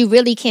 Because you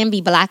really can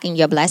be blocking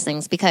your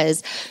blessings,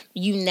 because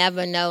you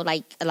never know.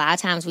 Like, a lot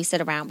of times we sit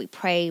around, we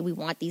pray, we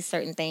want these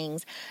certain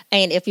things,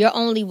 and if you're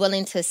only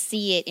willing to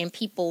see it in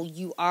people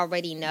you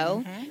already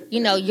know, you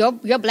know,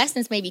 your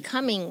blessings may be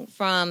coming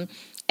from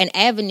an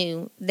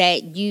avenue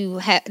that you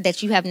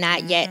have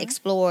not yet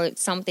explored,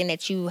 something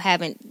that you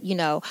haven't, you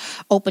know,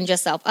 opened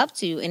yourself up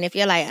to. And if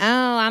you're like,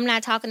 oh, I'm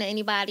not talking to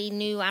anybody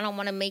new, I don't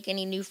want to make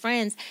any new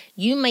friends,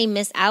 you may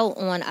miss out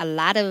on a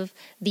lot of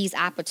these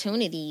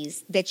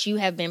opportunities that you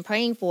have been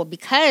praying for,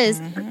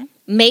 because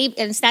maybe,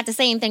 and it's not the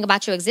same thing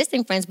about your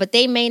existing friends, but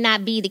they may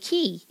not be the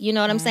key. You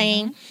know what I'm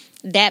saying?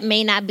 That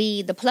may not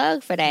be the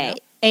plug for that.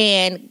 Yep.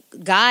 And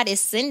God is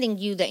sending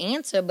you the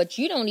answer, but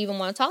you don't even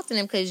want to talk to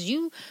them because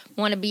you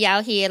want to be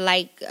out here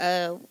like, you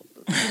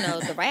know,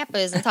 the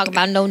rappers and talk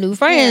about no new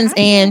friends.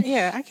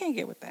 I can't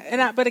get with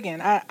that. But again,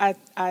 I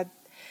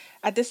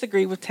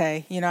disagree with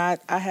Tay. You know,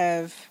 I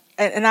have,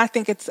 and I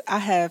think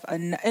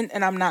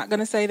and I'm not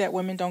going to say that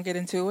women don't get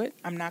into it.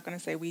 I'm not going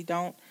to say we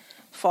don't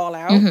fall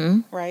out,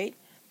 right?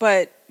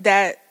 But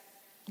that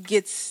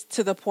gets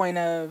to the point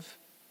of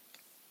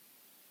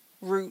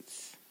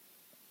roots,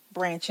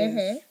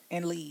 branches,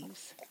 and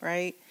leaves,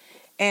 right?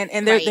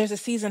 And there's a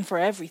season for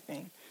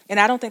everything. And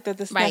I don't think that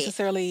this is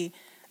necessarily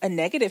a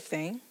negative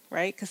thing,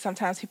 right? Because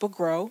sometimes people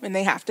grow and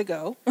they have to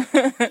go,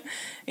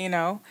 you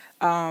know.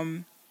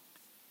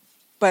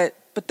 But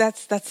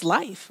that's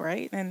life,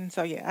 right? And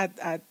so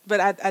I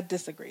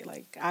disagree.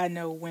 Like, I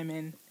know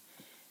women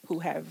who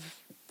have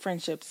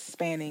friendships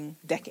spanning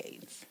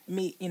decades.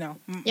 Me, you know,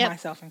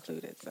 myself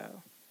included.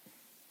 So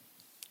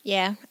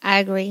yeah, I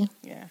agree.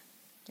 Yeah.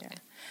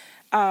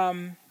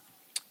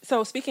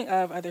 So speaking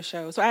of other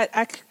shows, so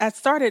I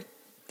started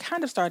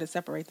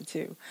separate the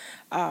two,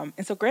 and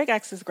so Greg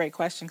asked this great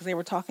question because they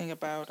were talking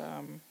about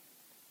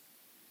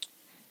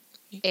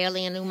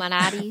Alien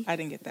Illuminati. I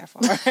didn't get that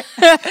far,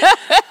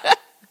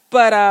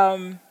 but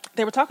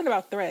they were talking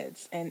about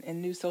Threads and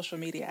new social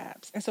media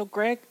apps, and so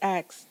Greg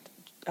asked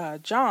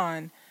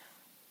John,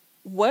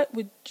 what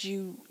would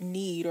you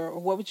need or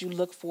what would you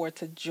look for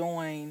to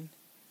join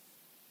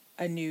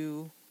a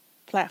new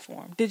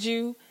platform? Did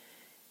you?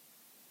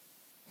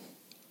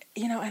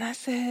 You know, and I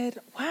said,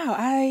 wow,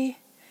 I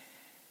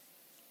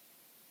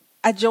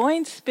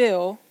joined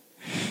Spill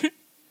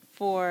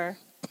for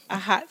a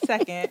hot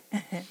second.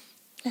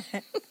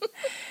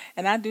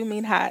 And I do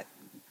mean hot.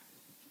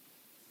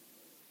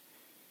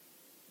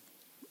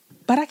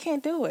 But I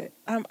can't do it.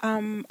 I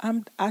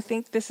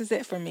think this is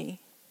it for me.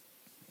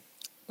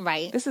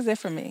 Right. This is it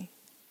for me.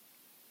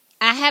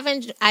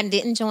 I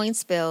didn't join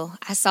Spill.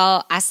 I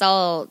saw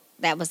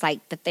that was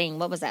like the thing.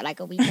 What was that,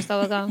 like a week or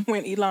so ago?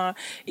 When Elon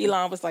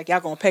was like, y'all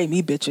gonna pay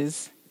me,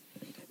 bitches.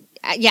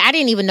 I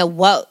didn't even know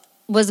what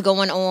was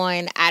going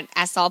on.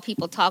 I saw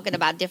people talking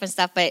about different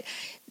stuff, but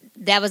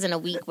that was in a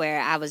week where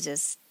I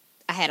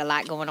had a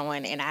lot going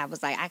on, and I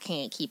was like, I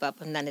can't keep up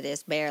with none of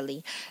this,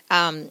 barely.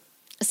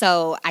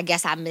 So I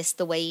guess I missed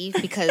the wave,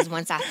 because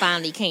once I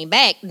finally came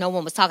back, no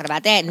one was talking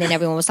about that, and then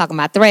everyone was talking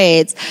about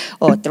Threads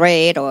or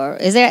Thread, or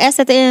is there an S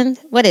at the end?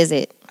 What is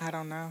it? I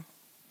don't know.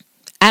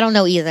 I don't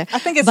know either. I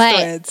think it's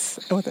Threads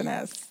with an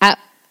S.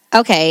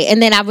 Okay, and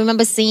then I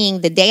remember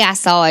seeing the day I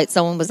saw it,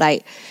 someone was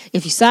like,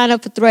 if you sign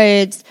up for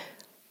Threads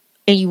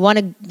and you want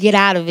to get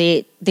out of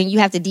it, then you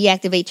have to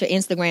deactivate your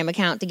Instagram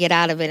account to get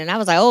out of it. And I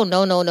was like, oh,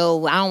 no, I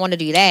don't want to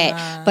do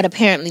that. But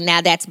apparently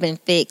now that's been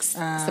fixed,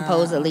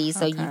 supposedly,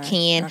 so you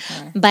can.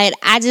 Okay. But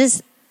I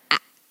don't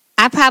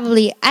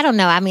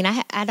know. I mean,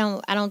 I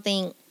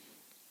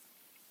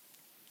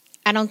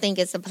don't think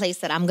it's a place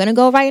that I'm going to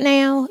go right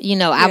now. You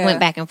know, I went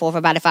back and forth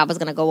about if I was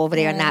going to go over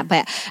there or not.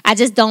 But I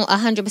just don't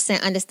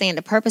 100% understand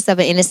the purpose of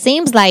it. And it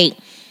seems like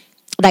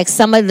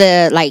some of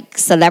the like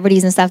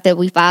celebrities and stuff that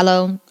we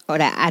follow, or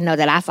that I know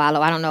that I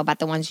follow, I don't know about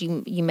the ones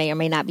you may or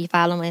may not be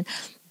following,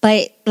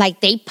 but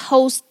like they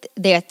post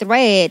their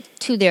thread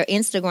to their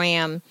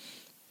Instagram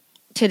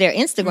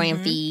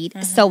feed.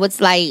 Mm-hmm. So it's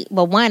like,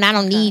 well, one, I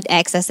don't need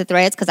access to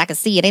Threads because I can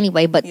see it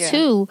anyway. But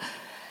two,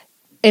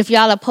 if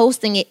y'all are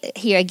posting it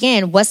here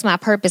again, what's my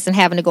purpose in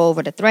having to go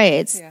over to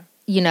Threads? Yeah.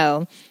 You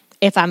know,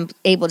 if I'm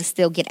able to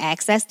still get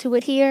access to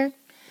it here.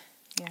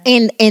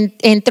 Yeah.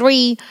 And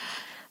three,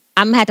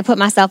 I'm gonna have to put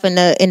myself in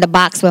the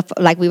box with,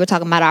 like we were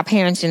talking about, our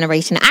parents'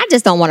 generation. I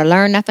just don't want to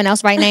learn nothing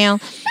else right now.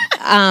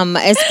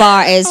 As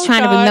far as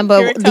trying to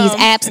remember these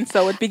apps, and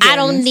so it begins. I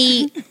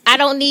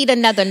don't need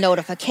another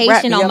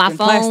notification on my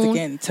phone. Plastic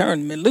and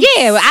turn me loose.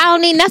 Yeah, I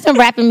don't need nothing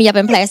wrapping me up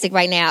in plastic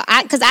right now.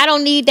 Because I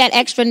don't need that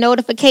extra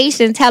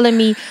notification telling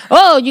me,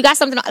 oh, you got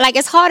something. Like,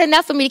 it's hard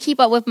enough for me to keep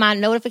up with my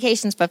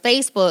notifications for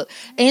Facebook,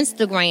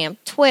 Instagram,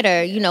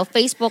 Twitter. You know,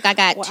 Facebook, I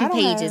got 2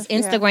 pages.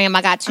 Instagram,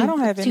 I got two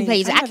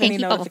pages. I can't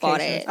keep up with all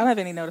that. I don't have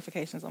any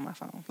notifications on my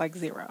phone. Like,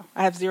 zero.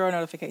 I have 0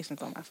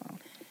 notifications on my phone.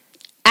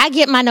 I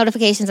get my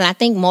notifications, and I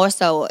think more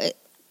so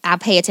I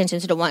pay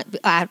attention to the one.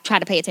 I try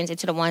to pay attention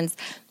to the ones.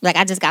 Like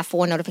I just got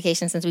 4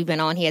 notifications since we've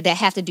been on here that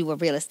have to do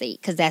with real estate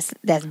because that's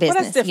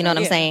business. That's you know what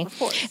I'm yeah, saying? Of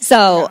course. So,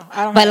 No,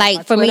 I don't but have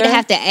like for my me to Twitter.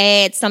 have to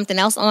add something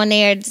else on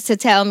there to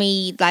tell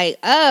me like,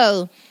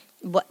 oh,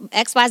 what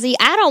XYZ,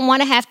 I don't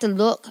want to have to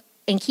look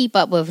and keep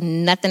up with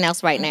nothing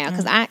else right now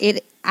because I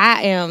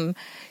am.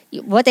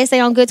 What they say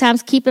on Good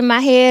Times, keeping my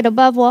head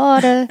above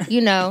water.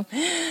 You know,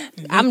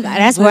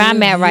 that's where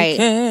I'm at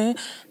right.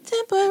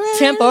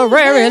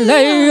 Temporary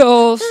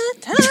layoffs.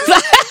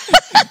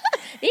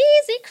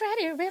 Easy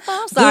credit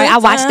ripoff. Sorry, I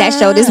watched that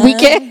show this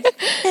weekend.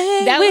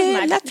 That was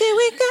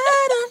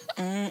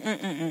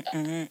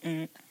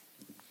my.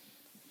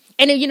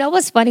 And you know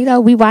what's funny though?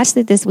 We watched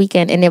it this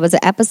weekend, and there was an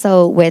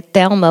episode where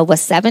Thelma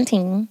was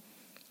 17,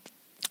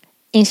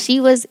 and she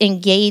was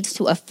engaged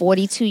to a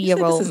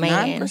 42-year-old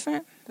man.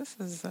 9%? This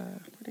is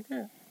pretty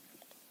good.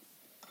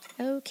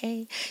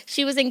 Okay,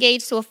 she was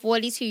engaged to a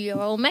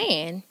 42-year-old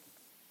man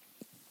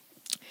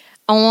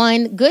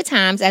on Good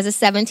Times as a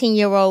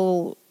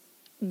 17-year-old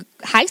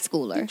high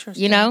schooler,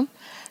 you know?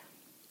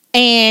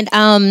 And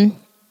I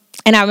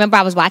remember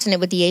I was watching it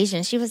with the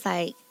Asian. She was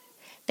like,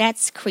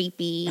 that's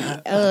creepy.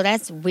 Oh,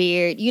 that's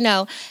weird, you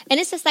know? And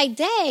it's just like,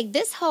 dang,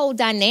 this whole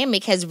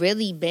dynamic has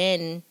really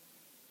been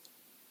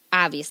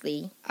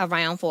obviously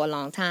around for a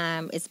long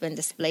time. It's been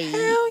displayed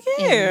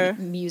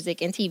in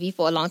music and TV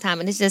for a long time.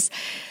 And it's just,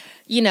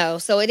 you know,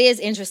 so it is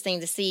interesting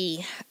to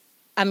see.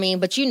 I mean,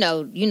 but you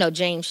know,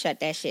 James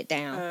shut that shit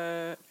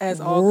down. As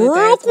all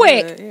real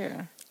quick. Would,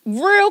 yeah.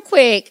 Real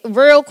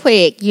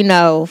quick, you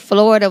know,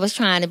 Florida was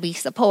trying to be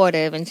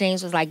supportive and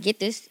James was like, get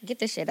this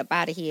shit up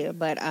out of here.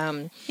 But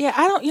yeah,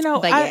 I don't, you know,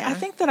 I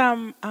think that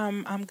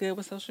I'm good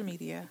with social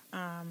media.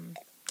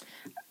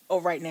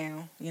 Right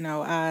now, you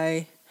know,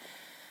 I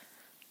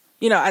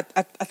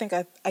think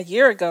a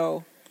year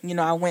ago, you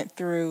know, I went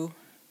through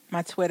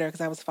my Twitter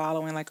because I was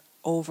following like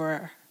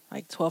over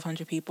like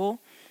 1,200 people,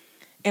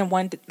 and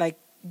one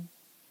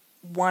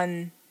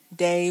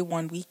day,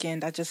 one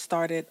weekend, I just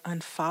started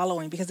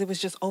unfollowing because it was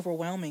just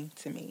overwhelming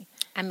to me.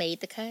 I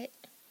made the cut.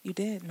 You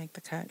did make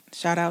the cut.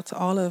 Shout out to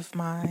all of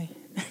my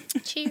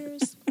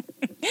cheers.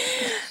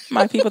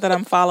 My people that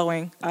I'm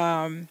following.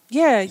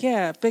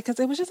 Yeah, because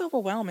it was just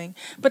overwhelming.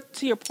 But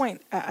to your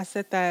point, I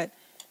said that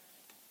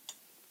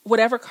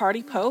whatever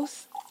Cardi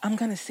posts, I'm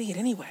going to see it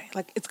anyway.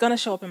 Like, it's going to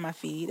show up in my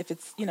feed. If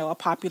it's, you know, a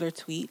popular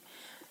tweet,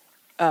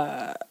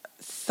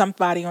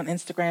 somebody on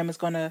Instagram is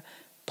going to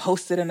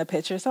post it in a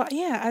picture. So,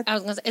 yeah. I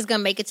was gonna say, it's going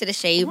to make it to the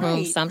shade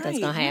room. Something's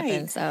going to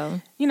happen.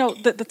 So, you know,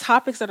 the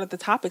topics that are the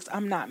topics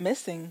I'm not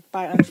missing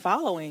by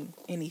unfollowing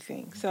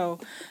anything. So,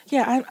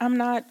 yeah, I'm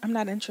not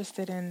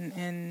interested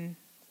in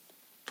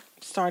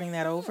starting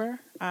that over.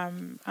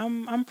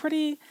 I'm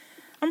pretty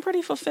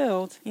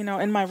fulfilled, you know,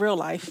 in my real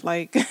life.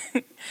 Like,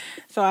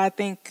 so I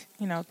think,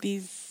 you know,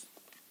 these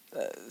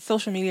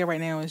social media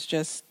right now is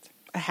just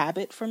a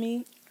habit for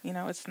me. You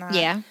know, it's not.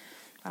 Yeah.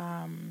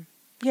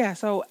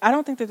 So I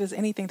don't think that there's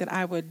anything that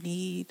I would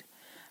need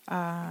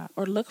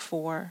or look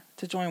for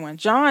to join one.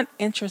 John,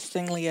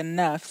 interestingly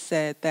enough,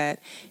 said that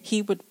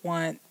he would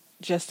want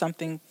just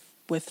something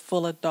with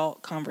full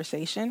adult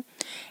conversation.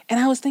 And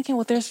I was thinking,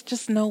 well, there's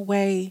just no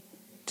way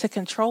to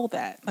control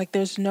that. Like,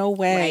 there's no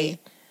way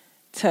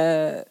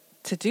to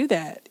do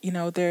that. You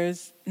know,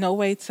 there's no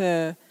way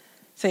to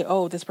say,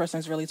 oh, this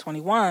person's really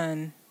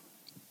 21.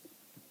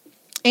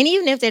 And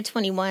even if they're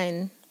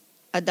 21,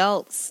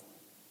 adults,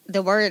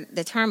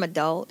 the term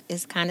adult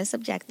is kind of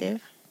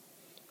subjective.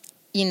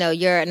 You know,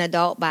 you're an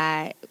adult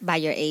by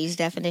your age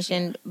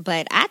definition,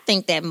 but I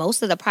think that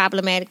most of the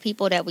problematic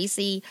people that we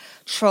see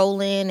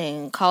trolling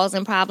and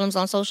causing problems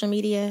on social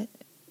media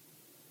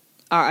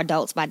are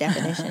adults by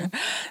definition.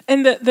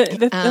 And let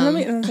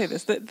me say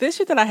this: the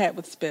issue that I had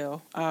with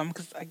Spill,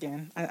 because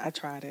again, I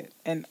tried it,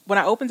 and when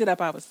I opened it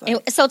up, I was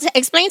like, so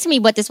explain to me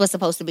what this was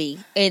supposed to be,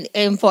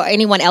 and for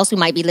anyone else who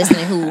might be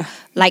listening who,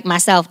 like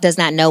myself, does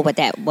not know what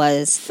that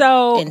was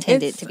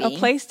intended to be. It's a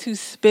place to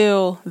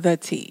spill the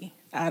tea.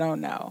 I don't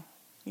know,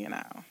 you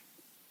know,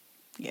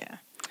 yeah,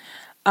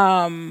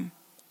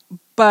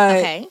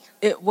 but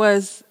it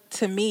was,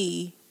 to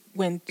me,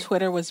 when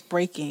Twitter was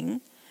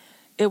breaking,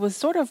 it was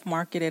sort of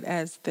marketed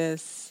as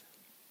this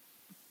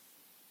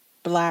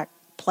Black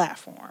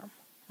platform,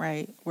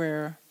 right?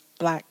 Where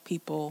Black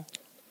people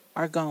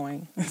are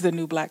going. The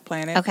new Black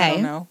planet. Okay. I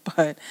don't know.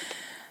 But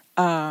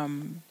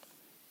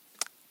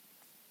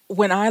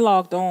when I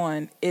logged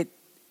on, it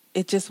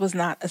just was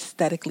not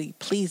aesthetically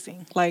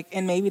pleasing. Like,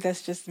 and maybe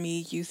that's just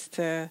me used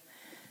to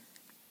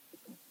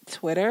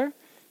Twitter,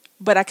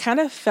 but I kind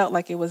of felt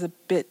like it was a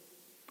bit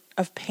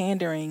of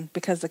pandering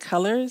because the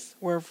colors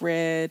were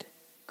red,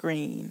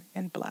 green,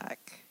 and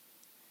black.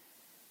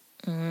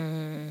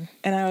 And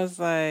I was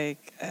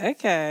like,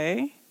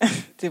 okay,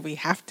 did we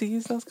have to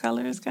use those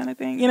colors kind of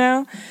thing? You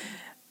know,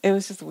 it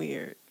was just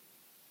weird.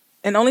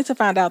 And only to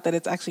find out that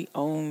it's actually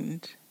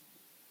owned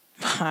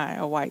by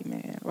a white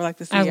man, or like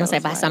the CEO. I was going to say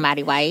by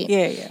somebody white.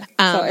 Yeah.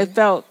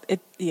 So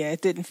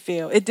it didn't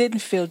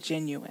feel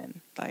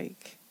genuine.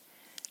 Like,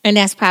 and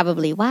that's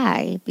probably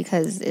why,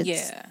 because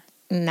it's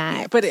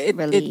not but it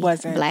really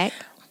wasn't. black.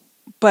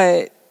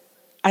 But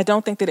I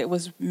don't think that it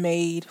was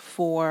made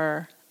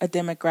for a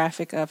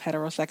demographic of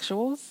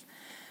heterosexuals.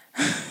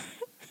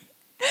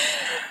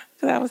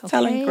 So I was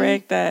telling Okay.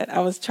 Greg that I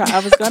was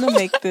going to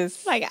make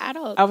this. Like, I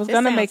was this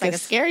going to sounds make like a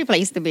scary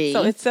place to be.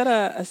 So it said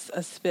a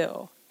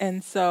spill,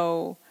 and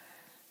so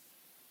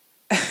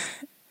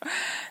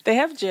they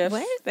have GIFs.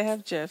 What? They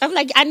have GIFs. I'm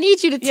like, I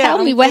need you to Yeah, tell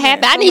I'm me what kidding.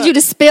 happened. I So need you look,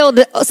 to spill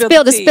the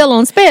tea. spill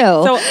on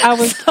spill. So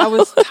I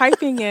was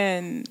typing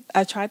in.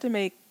 I tried to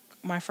make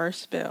my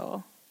first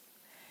spill,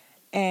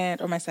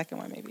 or my second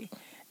one maybe,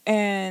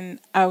 and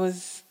I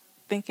was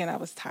thinking I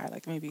was tired,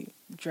 like maybe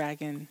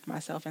dragging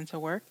myself into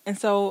work, and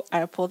so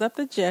I pulled up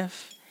the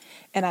GIF,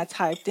 and I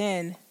typed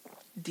in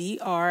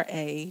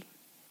DRAGG,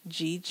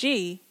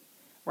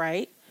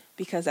 right?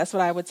 Because that's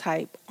what I would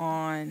type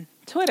on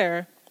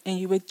Twitter, and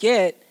you would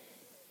get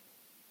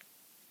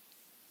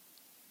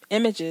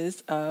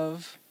images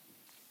of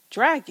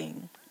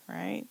dragging,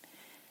 right?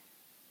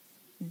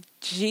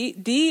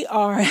 DRAGG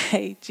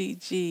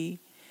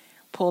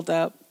pulled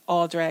up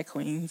all drag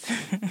queens.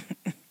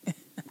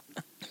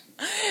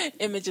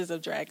 Images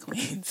of drag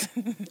queens.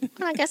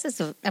 Well, I guess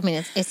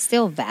it's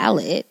still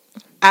valid.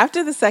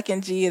 After the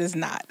second G, it is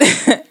not.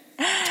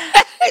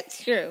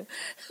 It's true.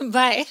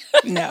 But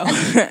No.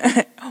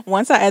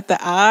 Once I add the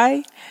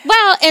I.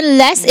 well,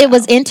 unless it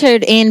was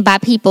entered in by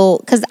people,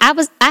 because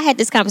I had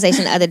this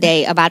conversation the other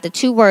day about the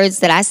two words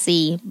that I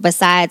see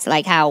besides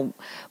like how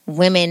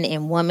women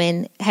and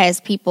woman has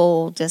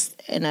people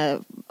just in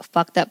a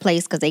fucked up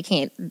place because they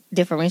can't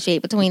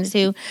differentiate between the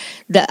two.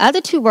 The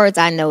other two words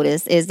I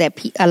noticed is that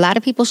a lot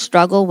of people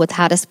struggle with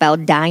how to spell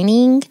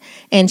dining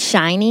and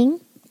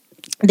shining.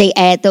 They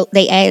add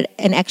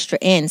an extra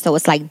N, so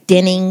it's like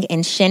dinning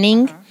and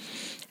shinning. Uh-huh.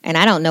 And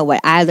I don't know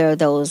what either of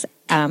those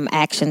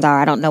actions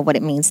are. I don't know what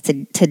it means to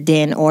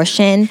din or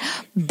shin,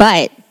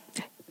 but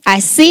I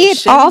see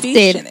it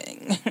often.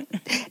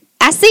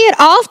 I see it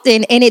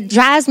often, and it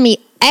drives me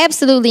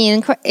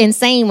absolutely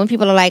insane when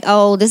people are like,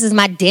 "Oh, this is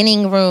my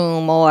dinning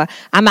room," or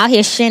 "I'm out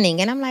here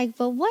shinning," and I'm like,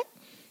 "But what?"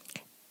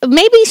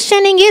 Maybe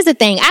shinning is a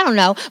thing. I don't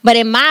know. But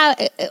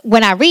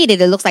when I read it,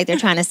 it looks like they're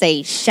trying to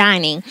say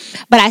shining.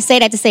 But I say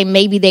that to say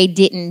maybe they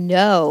didn't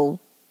know.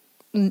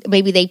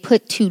 Maybe they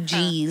put two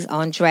G's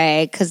on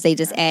drag because they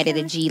just added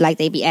a G like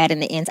they be adding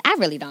the N's. I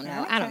really don't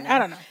know. I don't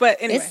know. But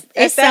anyway.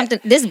 It's something.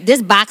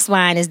 This box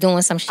wine is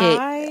doing some shit.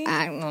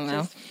 I don't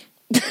know.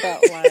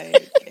 Felt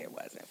like it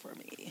wasn't for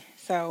me.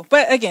 So,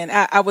 but again,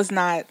 I was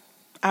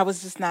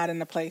just not in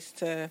the place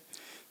to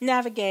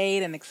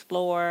navigate and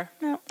explore.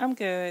 No, I'm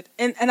good.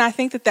 And I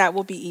think that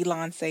will be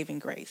Elon's saving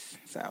grace.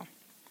 So.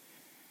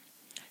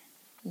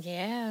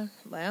 Yeah,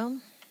 well,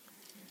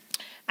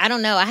 I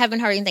don't know. I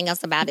haven't heard anything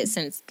else about it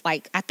since,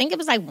 like, I think it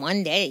was like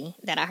one day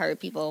that I heard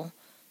people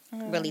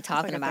really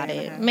talking about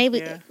it.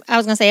 Maybe, I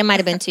was going to say it might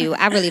have been two.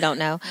 I really don't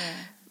know.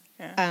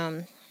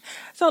 Yeah.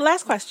 So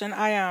last question.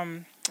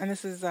 And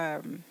this is,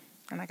 and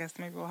I guess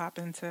maybe we'll hop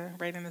into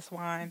rating this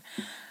wine.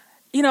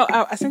 You know,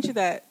 I sent you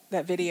that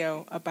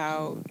video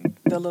about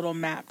the little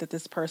map that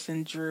this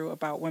person drew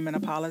about women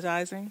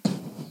apologizing.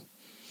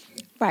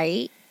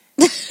 Right.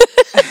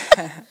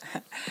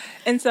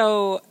 And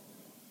so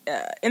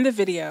in the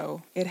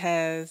video, it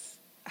has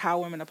how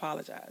women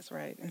apologize,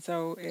 right? And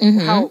so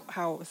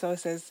so it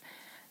says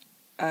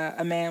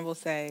a man will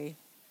say,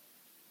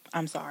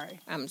 "I'm sorry."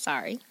 I'm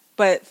sorry.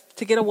 But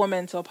to get a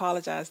woman to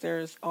apologize,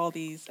 there's all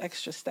these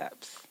extra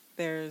steps.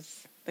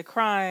 There's the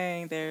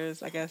crying.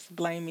 There's, I guess,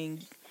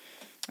 blaming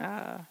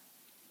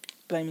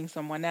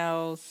someone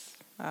else.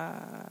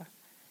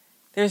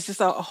 There's just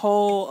a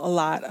whole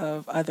lot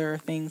of other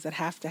things that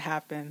have to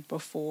happen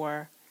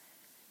before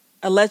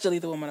allegedly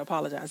the woman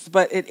apologizes.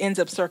 But it ends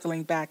up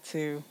circling back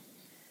to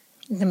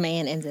the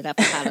man ended up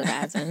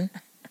apologizing.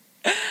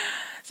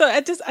 So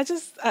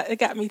it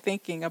got me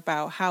thinking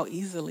about how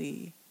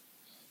easily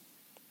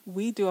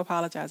we do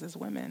apologize as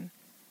women.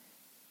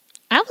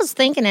 I was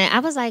thinking that I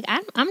was like,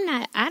 I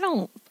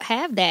don't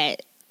have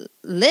that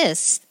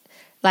list.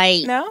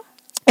 Like, no,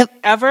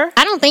 ever?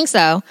 I don't think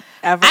so.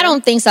 Ever? I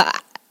don't think so.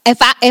 If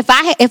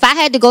I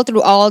had to go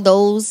through all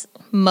those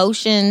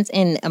motions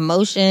and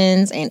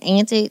emotions and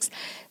antics,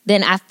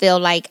 then I feel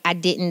like I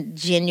didn't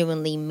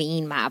genuinely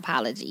mean my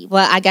apology.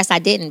 Well, I guess I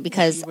didn't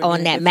because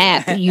on that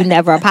map you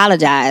never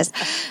apologized.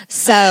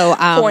 So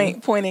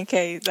point in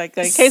case, like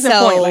case in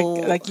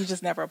point, like you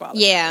just never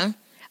apologize. Yeah,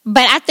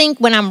 but I think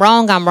when I'm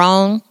wrong, I'm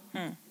wrong.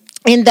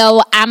 And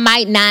though I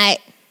might not,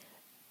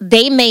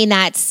 they may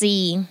not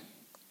see.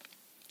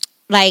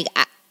 Like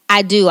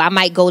I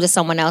might go to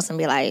someone else and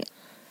be like,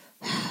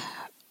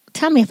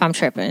 "Tell me if I'm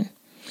tripping,"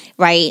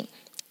 right?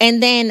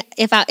 And then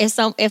if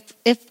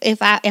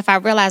I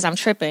realize I'm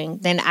tripping,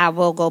 then I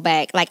will go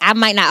back. Like I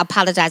might not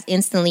apologize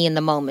instantly in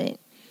the moment,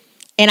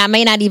 and I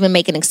may not even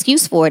make an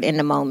excuse for it in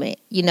the moment.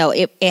 You know,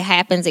 it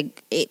happens. It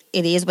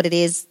is what it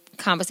is.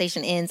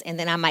 Conversation ends, and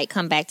then I might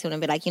come back to it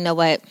and be like, you know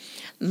what,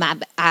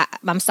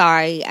 I'm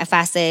sorry if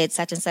I said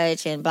such and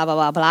such and blah blah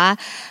blah blah.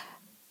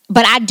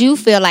 But I do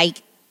feel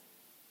like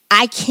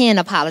I can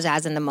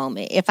apologize in the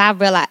moment if I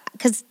realize,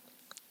 because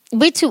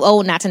we're too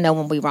old not to know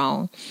when we're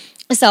wrong.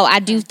 So I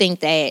do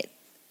think that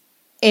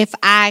if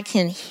I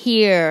can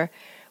hear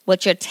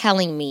what you're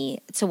telling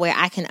me to where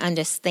I can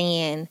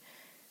understand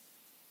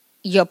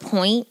your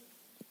point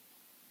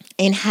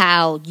and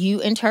how you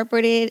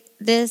interpreted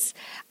this,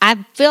 I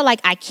feel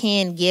like I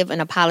can give an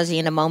apology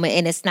in a moment.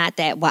 And it's not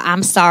that, well,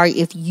 I'm sorry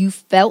if you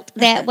felt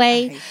that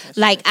way.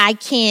 Like, I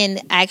can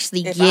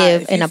actually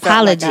give an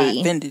apology. Like I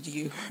offended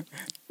you.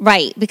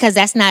 Right, because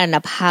that's not an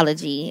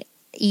apology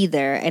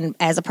either. And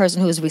as a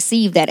person who has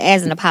received that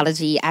as an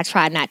apology, I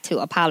try not to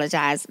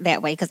apologize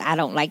that way because I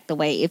don't like the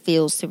way it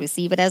feels to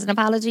receive it as an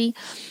apology.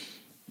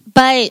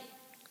 But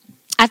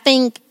I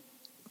think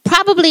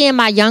probably in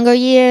my younger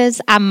years,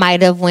 I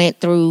might have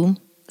went through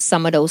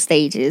some of those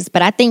stages.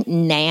 But I think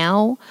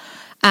now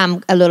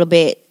I'm a little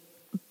bit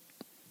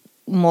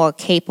more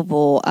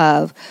capable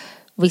of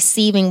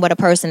receiving what a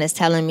person is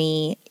telling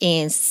me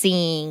and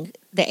seeing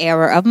the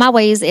error of my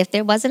ways. If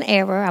there was an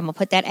error, I'm gonna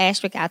put that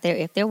asterisk out there.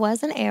 If there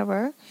was an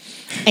error,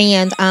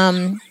 and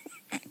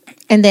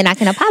then I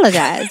can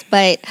apologize.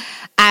 But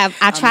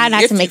I try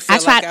not to make. I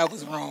try. Like I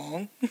was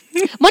wrong.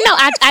 Well, no,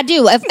 I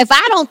do. If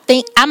I don't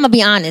think, I'm gonna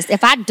be honest.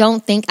 If I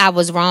don't think I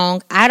was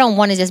wrong, I don't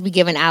want to just be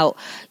giving out,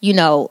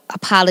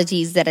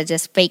 apologies that are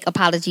just fake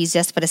apologies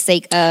just for the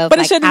sake of. But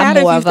it shouldn't matter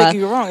if you think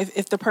you're wrong.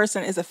 If the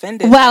person is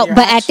offended. Well,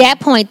 but at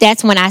that point,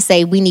 that's when I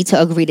say we need to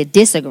agree to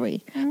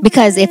disagree.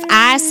 Because if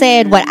I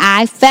said what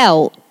I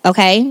felt,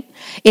 okay,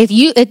 if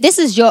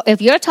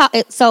you're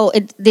talking,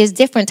 there's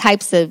different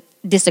types of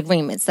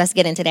disagreements. Let's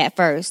get into that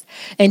first.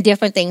 And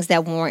different things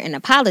that warrant an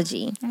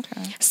apology.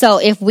 Okay. So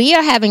if we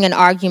are having an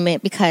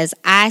argument because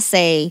I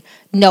say,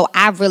 no,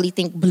 I really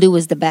think blue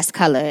is the best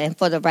color. And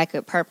for the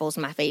record, purple is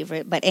my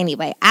favorite. But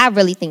anyway, I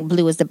really think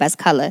blue is the best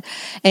color.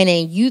 And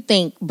then you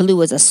think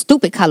blue is a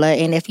stupid color.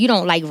 And if you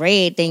don't like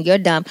red, then you're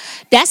dumb.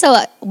 That's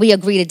a we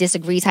agree to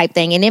disagree type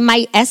thing. And it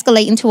might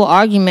escalate into an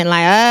argument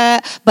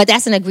but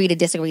that's an agree to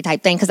disagree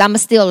type thing. Because I'm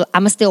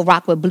still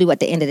rock with blue at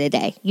the end of the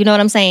day. You know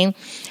what I'm saying?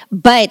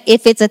 But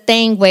if it's a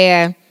thing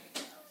where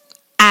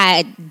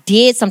I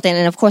did something,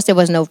 and of course there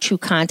was no true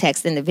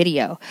context in the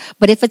video,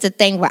 but if it's a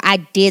thing where I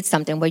did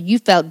something where you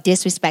felt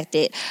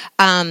disrespected,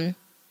 I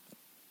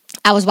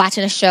was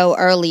watching a show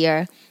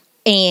earlier,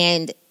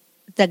 and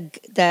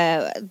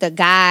the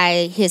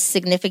guy, his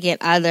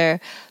significant other,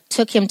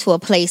 took him to a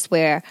place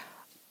where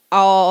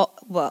all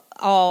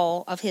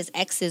of his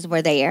exes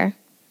were there,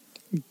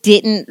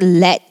 didn't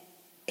let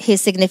his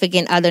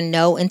significant other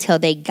know until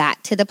they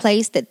got to the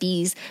place that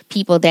these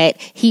people that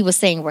he was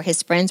saying were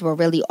his friends were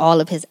really all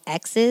of his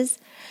exes,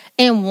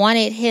 and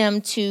wanted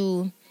him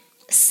to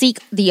seek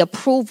the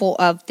approval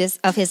of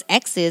his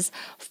exes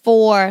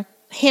for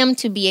him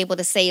to be able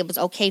to say it was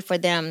okay for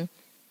them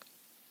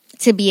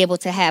to be able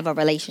to have a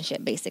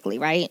relationship, basically,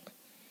 right?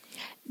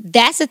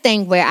 That's a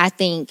thing where I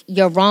think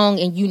you're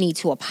wrong and you need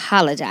to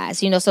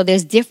apologize. So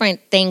there's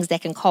different things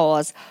that can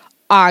cause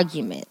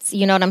arguments.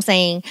 You know what I'm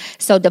saying?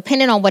 So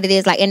depending on what it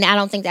is, and I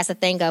don't think that's a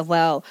thing of,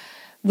 well,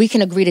 we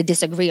can agree to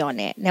disagree on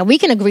that. Now, we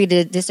can agree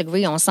to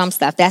disagree on some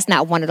stuff. That's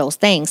not one of those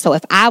things. So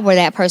if I were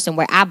that person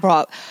where I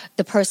brought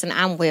the person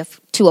I'm with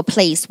to a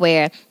place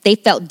where they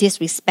felt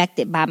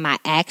disrespected by my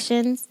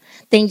actions,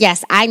 then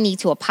yes, I need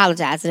to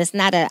apologize. And it's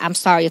not I'm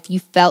sorry if you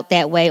felt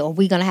that way, or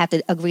we're going to have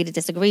to agree to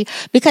disagree.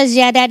 Because,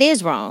 yeah, that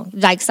is wrong.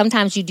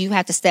 Sometimes you do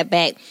have to step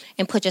back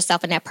and put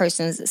yourself in that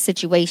person's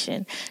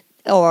situation,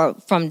 or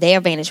from their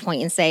vantage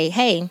point, and say,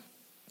 hey,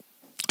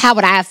 how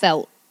would I have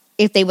felt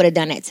if they would have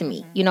done that to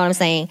me? You know what I'm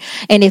saying?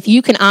 And if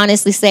you can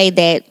honestly say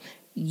that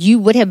you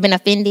would have been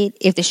offended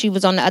if the shoe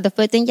was on the other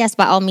foot, then yes,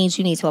 by all means,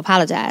 you need to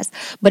apologize.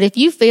 But if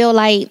you feel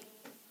like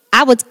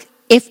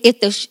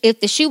if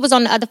the shoe was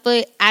on the other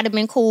foot, I'd have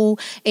been cool.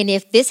 And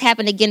if this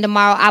happened again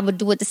tomorrow, I would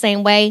do it the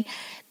same way.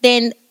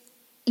 Then,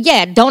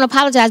 yeah, don't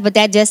apologize. But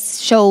that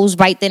just shows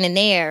right then and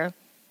there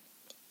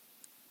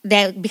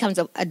that becomes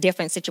a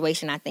different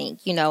situation, I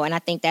think, and I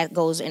think that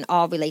goes in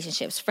all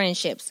relationships,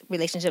 friendships,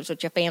 relationships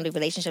with your family,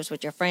 relationships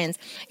with your friends.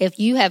 If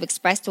you have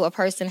expressed to a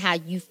person how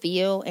you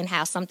feel and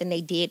how something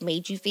they did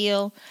made you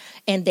feel,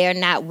 and they're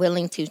not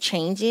willing to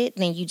change it,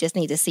 then you just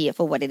need to see it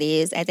for what it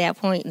is at that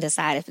point and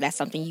decide if that's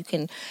something you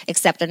can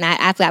accept or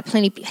not. I've had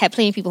plenty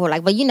of people who are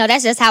like, well,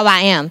 that's just how I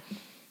am.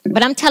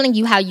 But I'm telling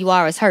you how you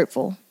are is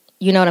hurtful.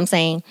 You know what I'm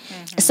saying?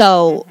 Mm-hmm.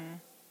 So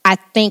I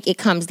think it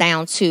comes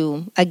down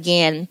to,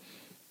 again,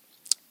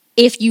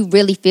 if you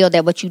really feel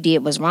that what you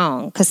did was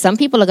wrong. Because some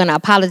people are going to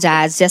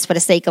apologize just for the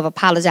sake of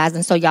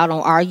apologizing so y'all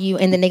don't argue,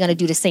 and then they're going to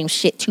do the same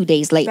shit 2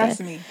 days later. That's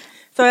me.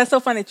 So that's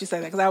so funny that you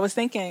said that, because I was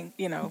thinking,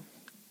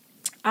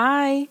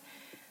 I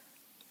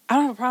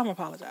don't have a problem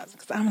apologizing,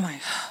 because I'm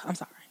like, I'm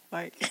sorry.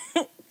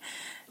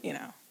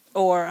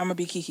 Or I'm going to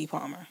be Keke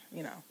Palmer,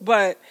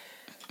 But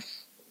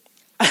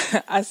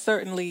I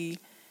certainly,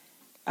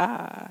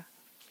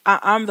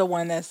 I'm the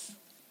one that's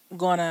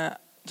going to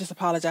just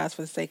apologize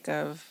for the sake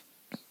of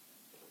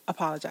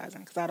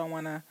apologizing, because I don't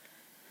want to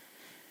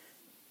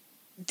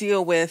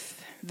deal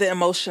with the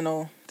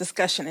emotional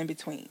discussion in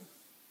between,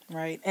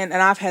 right? And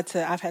I've had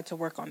to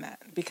work on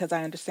that, because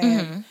I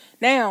understand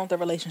now the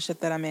relationship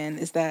that I'm in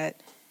is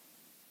that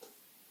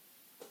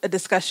a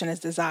discussion is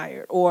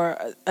desired,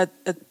 or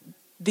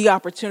the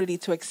opportunity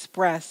to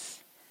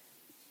express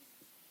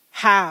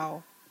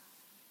how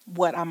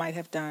what I might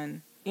have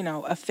done,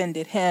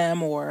 offended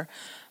him or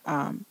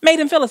made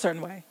him feel a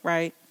certain way,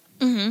 right?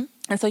 Mm-hmm.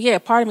 And so, yeah,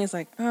 part of me is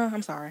like, oh,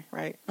 I'm sorry,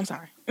 right? I'm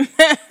sorry.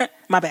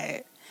 My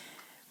bad.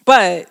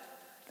 But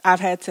I've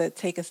had to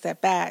take a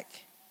step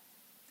back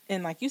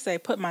and, like you say,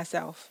 put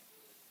myself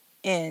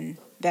in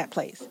that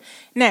place.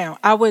 Now,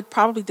 I would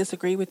probably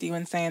disagree with you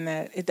in saying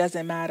that it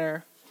doesn't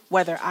matter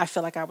whether I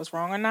feel like I was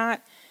wrong or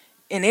not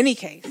in any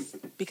case,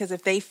 because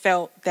if they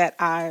felt that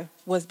I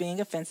was being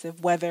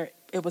offensive, whether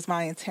it was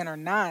my intent or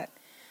not,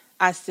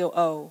 I still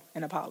owe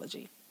an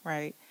apology,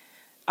 right?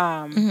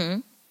 Mm-hmm.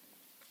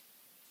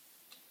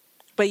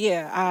 But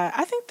yeah,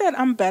 I think that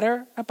I'm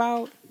better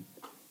about,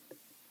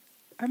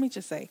 let me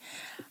just say,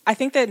 I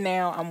think that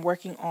now I'm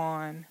working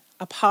on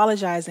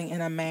apologizing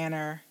in a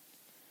manner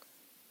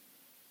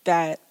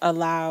that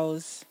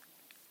allows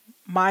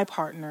my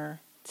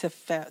partner to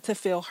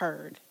feel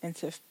heard and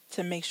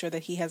to make sure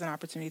that he has an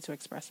opportunity to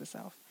express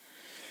himself.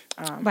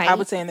 Right. I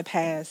would say in the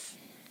past,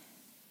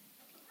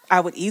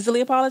 I would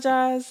easily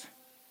apologize,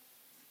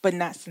 but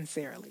not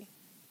sincerely.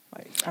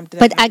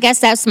 But I guess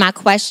that's my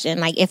question.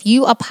 Like, if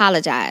you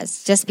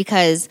apologize just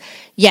because,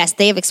 yes,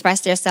 they've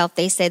expressed themselves,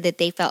 they said that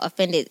they felt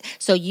offended.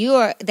 So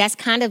that's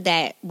kind of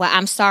that, well,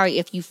 I'm sorry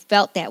if you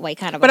felt that way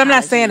kind of But apology.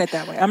 I'm not saying it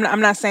that way.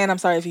 I'm not saying I'm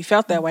sorry if you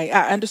felt that way.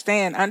 I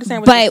understand what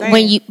you're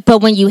saying.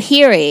 When you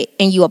hear it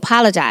and you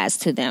apologize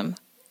to them,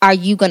 are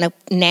you going to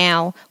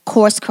now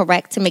course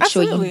correct to make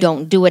Absolutely. sure you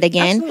don't do it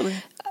again? Absolutely.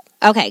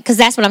 Okay, because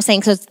that's what I'm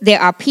saying. Because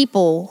there are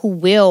people who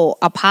will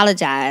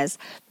apologize,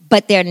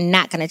 but they're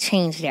not going to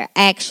change their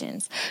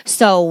actions.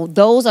 So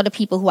those are the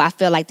people who I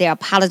feel like they're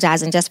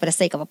apologizing just for the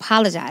sake of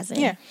apologizing.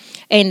 Yeah.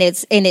 And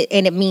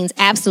it means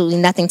absolutely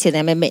nothing to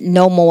them. It meant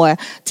no more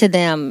to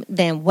them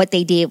than what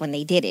they did when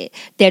they did it.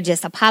 They're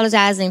just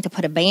apologizing to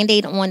put a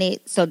Band-Aid on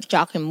it so that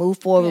y'all can move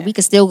forward. Yeah. We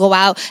can still go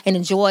out and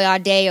enjoy our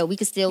day, or we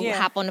can still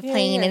hop on the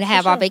plane and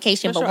have our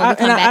vacation. But when we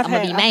come back, I'm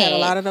going to be mad.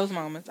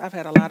 I've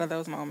had a lot of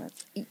those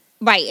moments.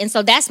 Right. And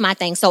so that's my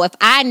thing. So if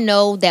I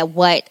know that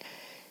what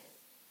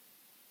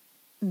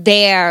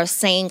they're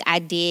saying I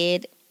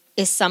did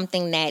is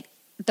something that,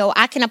 though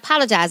I can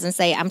apologize and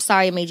say, I'm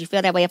sorry it made you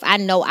feel that way. If I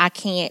know I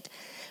can't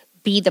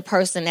be the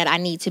person that I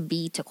need to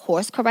be to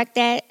course correct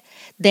that,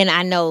 then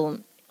I know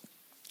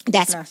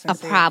that's a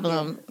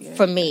problem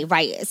for me,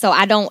 right? So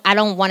I don't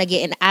want to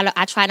get in.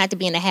 I try not to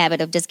be in the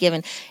habit of just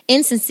giving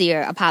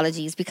insincere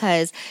apologies,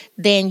 because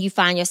then you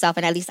find yourself,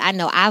 and at least I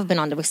know I've been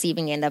on the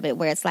receiving end of it,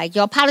 where it's like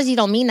your apology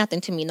don't mean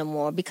nothing to me no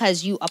more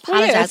because you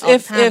apologize all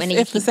the time and then you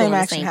keep doing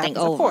the same thing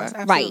over, course,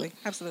 absolutely, right?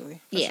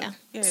 Absolutely, yeah.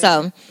 Sure.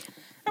 So.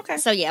 Okay.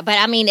 So yeah, but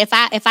I mean, if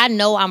I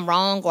know I'm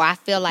wrong, or I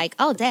feel like,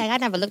 oh dang, I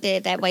never looked at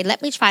it that way,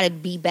 let me try to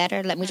be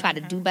better. Let me try to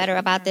do better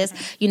about this.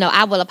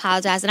 I will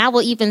apologize, and I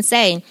will even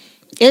say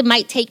it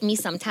might take me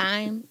some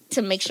time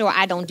to make sure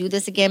I don't do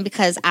this again,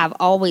 because I've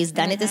always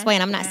done it this way,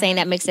 and I'm not saying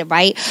that makes it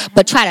right,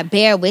 but try to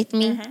bear with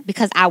me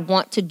because I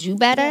want to do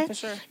better. Yeah, for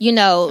sure.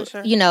 For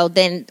sure.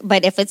 Then.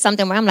 But if it's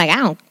something where I'm like,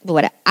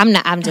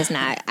 I'm just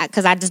not,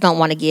 because I just don't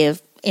want to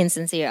give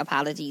insincere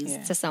apologies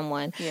to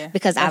someone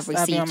because I've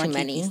received too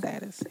many.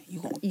 Status.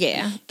 You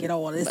gonna get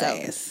all this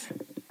ass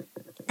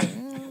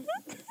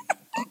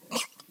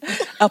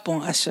up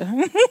on Usher.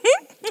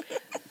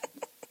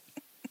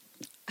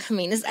 I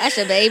mean, it's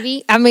Usher,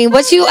 baby. I mean,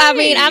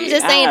 I'm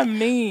just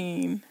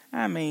saying.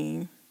 I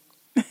mean.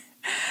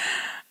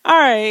 All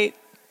right.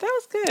 That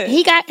was good.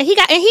 He got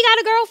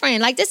a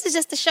girlfriend. Like, this is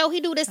just a show.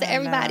 He do this to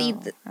everybody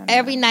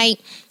every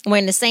night,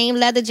 wearing the same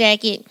leather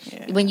jacket.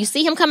 Yeah. When you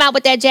see him come out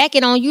with that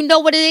jacket on, you know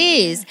what it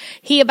is.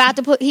 He about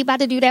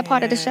to do that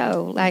part of the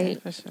show.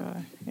 Like, for sure.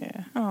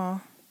 Yeah.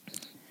 Oh.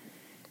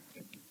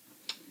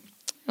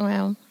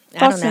 Well,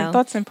 I don't know.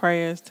 Thoughts and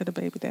prayers to the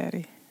baby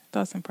daddy.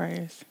 Thoughts and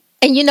prayers.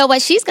 And you know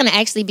what? She's going to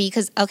actually be,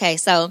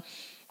 so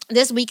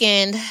this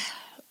weekend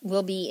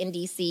we'll be in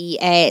D.C.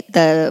 at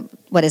the,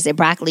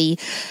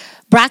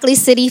 Broccoli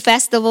City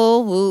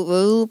Festival. Whoop,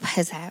 whoop.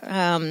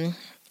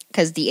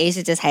 Because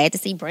Deasia just had to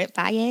see Brent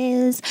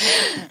Faiyaz.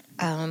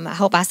 I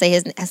hope I'm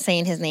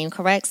saying his name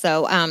correct.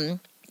 So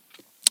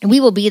we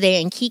will be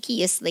there, and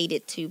Kiki is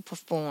slated to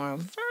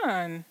perform.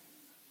 Fun.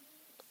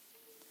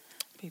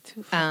 Be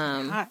too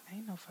fucking hot.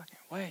 Ain't no fucking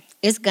way.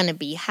 It's gonna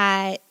be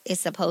hot.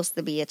 It's supposed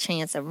to be a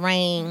chance of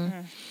rain.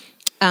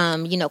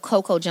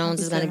 Coco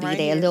Jones is gonna be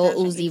there. Lil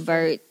Uzi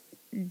Vert,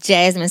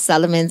 Jasmine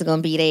Sullivan's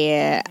gonna be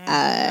there.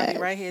 I'll be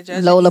right here,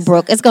 Lola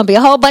Brooke. It's gonna be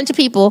a whole bunch of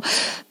people.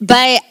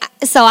 But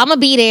so I'm gonna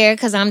be there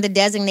because I'm the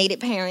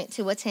designated parent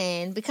to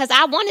attend, because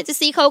I wanted to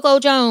see Coco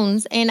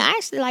Jones, and I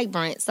actually like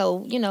Brent. So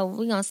we're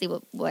gonna see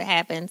what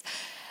happens.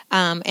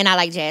 And I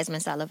like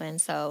Jasmine Sullivan.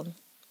 So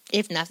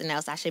if nothing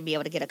else, I should be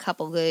able to get a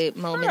couple good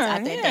moments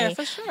out that day. Yeah,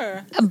 for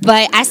sure.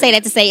 But I say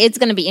that to say it's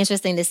going to be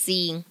interesting to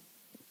see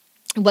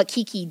what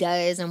Kiki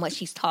does and what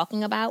she's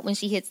talking about when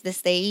she hits the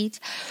stage,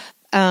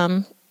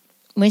 when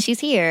she's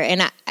here.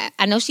 And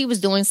I know she was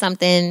doing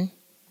something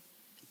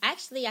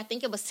Actually, I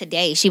think it was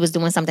today. She was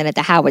doing something at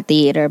the Howard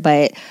Theater,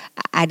 but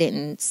I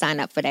didn't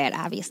sign up for that,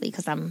 obviously,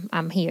 because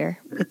I'm here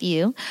with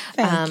you.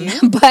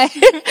 Thank you.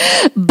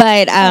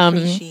 But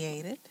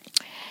Appreciate it.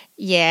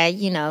 yeah,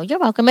 you're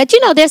welcome. But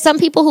there's some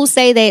people who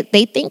say that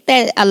they think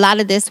that a lot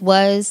of this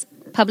was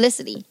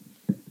publicity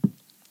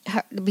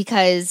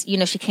because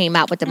she came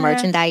out with the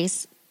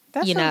merchandise.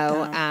 That's so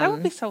dumb. That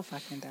would be so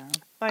fucking dumb.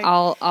 Like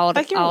all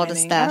the the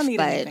stuff, I don't need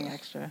but anything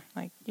extra.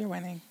 Like you're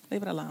winning.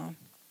 Leave it alone.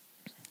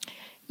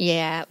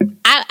 Yeah,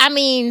 I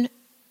mean,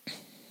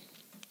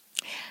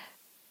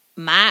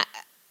 because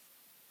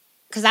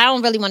I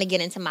don't really want to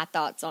get into my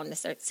thoughts on the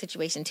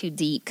situation too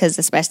deep,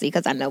 especially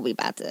because I know we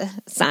about to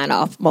sign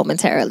off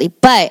momentarily.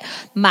 But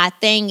my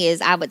thing is,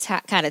 I would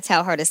kind of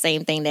tell her the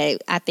same thing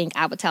that I think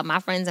I would tell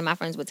my friends, and my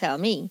friends would tell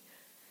me.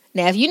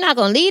 Now, if you're not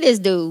gonna leave this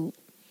dude,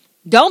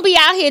 don't be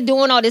out here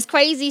doing all this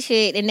crazy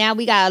shit, and now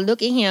we gotta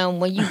look at him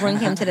when you bring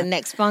him to the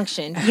next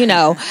function,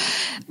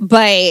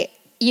 But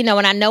and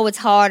I know it's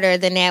harder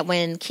than that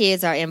when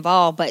kids are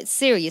involved, but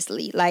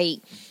seriously, like,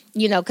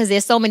 because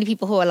there's so many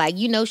people who are like,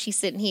 she's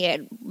sitting here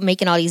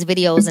making all these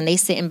videos and they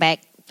sitting back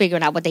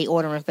figuring out what they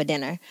ordering for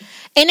dinner.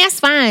 And that's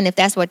fine if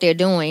that's what they're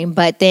doing.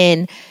 But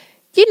then,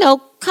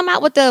 come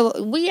out with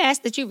we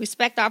ask that you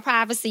respect our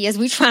privacy as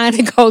we trying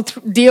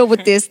to deal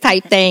with this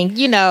type thing,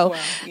 Well,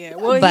 yeah.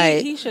 Well,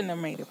 but, he shouldn't have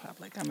made it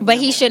public. I mean, but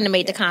he shouldn't have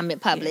made the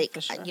comment public.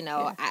 Yeah, for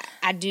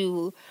I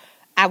sure.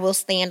 will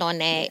stand on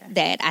that,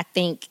 that I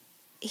think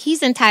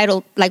he's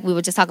entitled, like we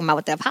were just talking about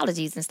with the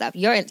apologies and stuff.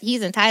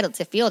 He's entitled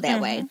to feel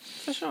that way.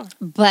 For sure.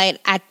 But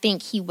I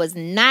think he was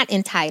not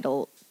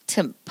entitled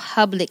to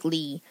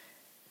publicly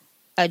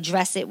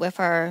address it with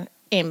her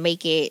and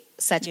make it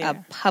such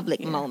a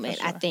public moment.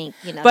 Sure. I think,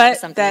 but that's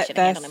something they should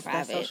have handled in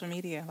private. That's social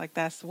media. Like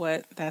that's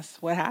what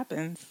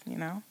happens,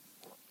 But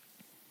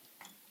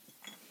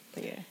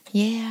yeah.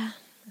 Yeah.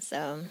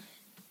 So.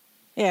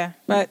 Yeah,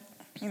 but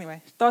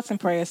anyway, thoughts and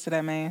prayers to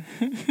that man.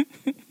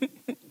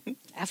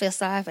 I feel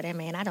sorry for that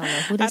man. I don't know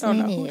who this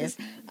man is.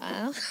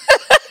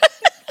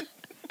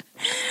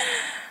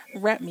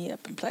 Wrap me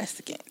up in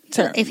plastic.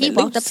 If he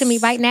walked up to me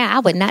right now, I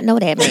would not know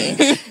that man.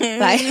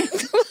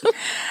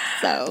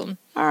 So.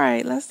 All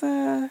right, let's.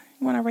 You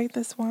want to rate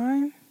this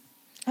wine?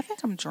 I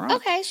think I'm drunk.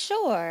 Okay,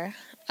 sure.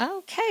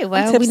 Okay,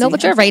 well, we know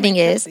what your rating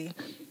is.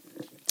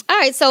 All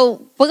right,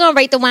 so we're gonna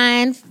rate the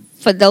wine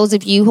for those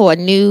of you who are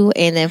new,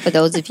 and then for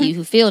those of you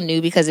who feel new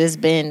because it's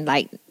been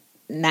like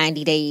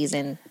 90 days,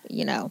 and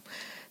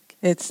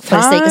it's for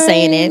the sake of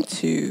saying it.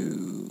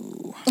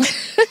 To.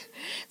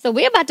 So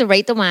we're about to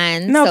rate the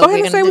wine. No, so go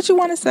ahead and say what you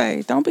want to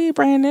say. Don't be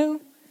brand new.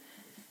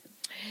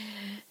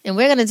 And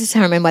we're going to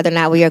determine whether or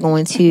not we are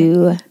going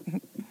to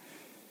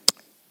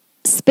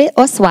spit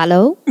or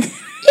swallow.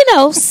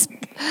 Because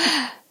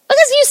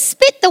you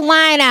spit the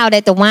wine out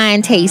at the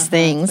wine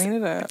tastings.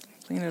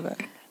 Clean it up.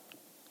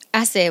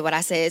 I said what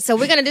I said. So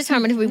we're going to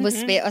determine if we will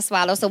spit or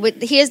swallow. So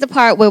here's the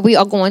part where we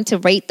are going to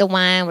rate the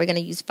wine. We're going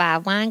to use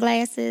 5 wine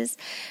glasses.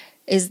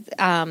 Is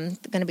going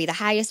to be the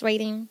highest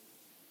rating.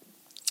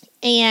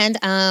 And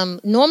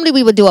normally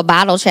we would do a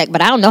bottle check,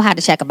 but I don't know how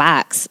to check a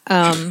box.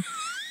 You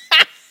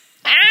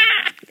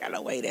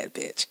gotta weigh that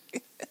bitch.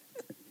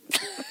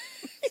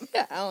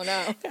 I don't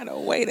know. Gotta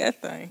weigh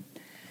that thing.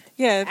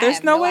 Yeah,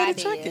 there's no way to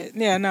check it.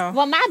 Yeah, no.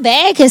 Well, my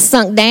bag has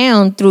sunk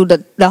down through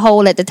the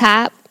hole at the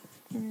top.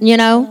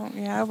 Yeah,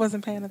 I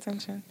wasn't paying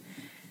attention.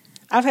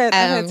 I've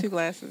had 2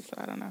 glasses, so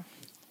I don't know.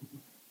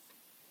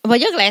 Well,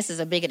 your glasses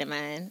are bigger than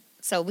mine.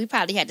 So we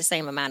probably had the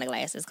same amount of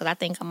glasses because I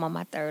think I'm on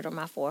my 3rd or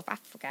my 4th. I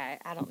forgot.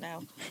 I don't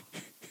know.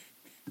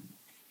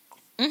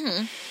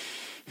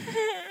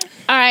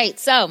 All right.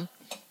 So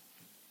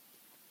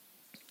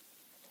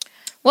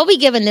what we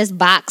giving this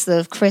box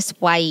of Chris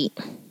White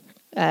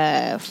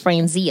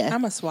Franzia?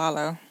 I'm a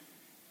swallow.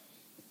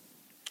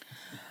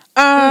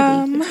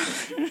 I'm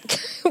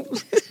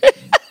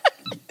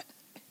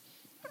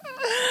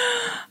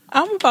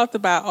about to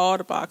buy all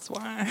the box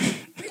wine.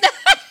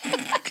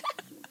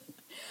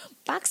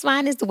 Box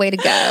wine is the way to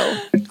go.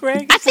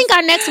 Greg, I think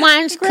our next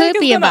wine could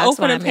be a box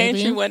wine. Open a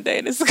pantry one day,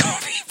 and it's gonna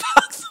be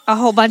box wine. A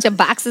whole bunch of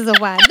boxes of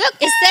wine. Look,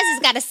 it says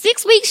it's got a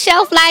 6-week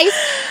shelf life,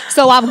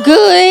 so I'm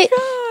good.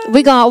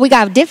 We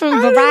got different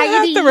varieties.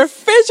 I have to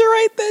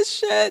refrigerate this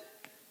shit.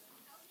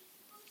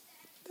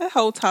 That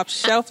whole top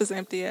shelf is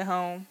empty at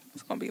home.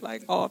 It's gonna be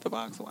like all the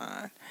box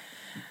wine.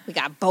 We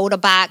got Boda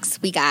box.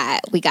 We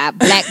got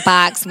Black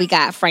box. We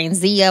got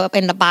Franzia up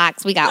in the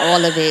box. We got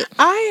all of it.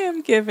 I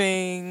am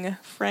giving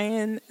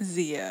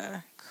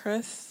Franzia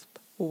Crisp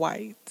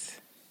White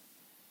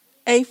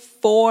a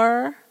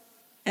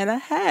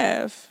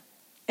 4.5,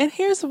 and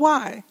here's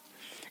why.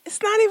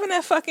 It's not even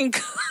that fucking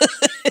good.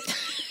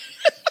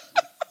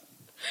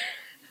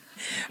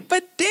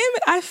 But damn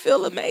it, I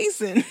feel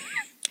amazing.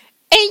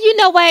 And you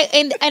know what?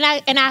 And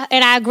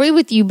I agree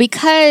with you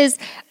because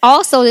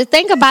also the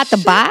thing about the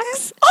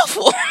box,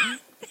 awful.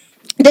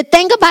 The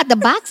thing about the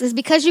box is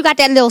because you got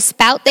that little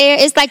spout there.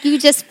 It's like you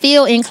just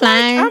feel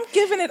inclined. I'm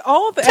giving it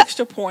all the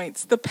extra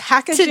points. The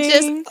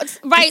packaging,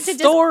 the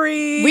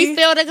story,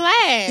 refill the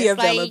glass, the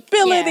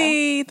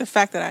availability, the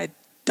fact that I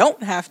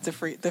don't have to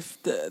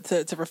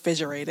to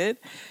refrigerate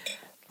it.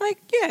 Like,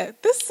 yeah,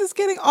 this is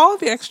getting all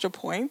the extra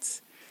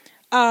points.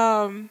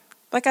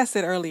 Like I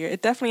said earlier,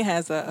 it definitely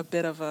has a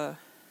bit of a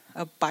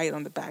bite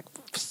on the back.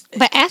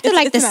 But after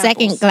It's the an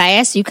second apples.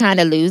 glass, you kind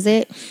of lose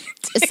it.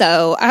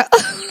 So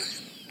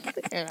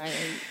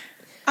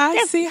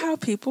I see how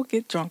people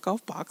get drunk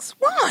off box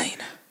wine.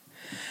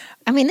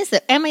 and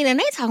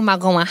they talking about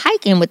going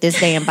hiking with this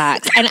damn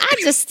box, and I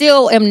just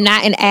still am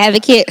not an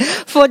advocate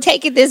for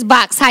taking this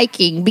box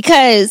hiking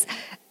because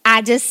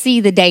I just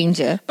see the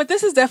danger. But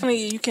this is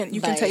definitely you can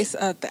But- taste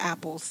the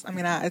apples. I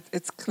mean,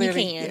 it's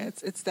clearly can. yeah,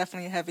 it's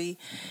definitely heavy.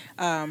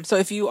 So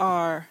if you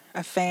are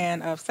a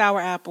fan of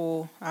sour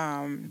apple,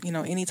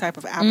 any type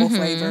of apple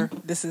flavor,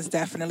 this is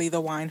definitely the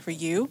wine for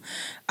you.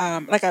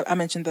 Like I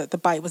mentioned, the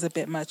bite was a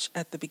bit much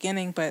at the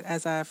beginning, but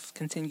as I've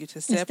continued to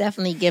It's sip,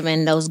 definitely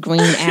giving those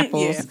green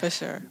apples. yeah, for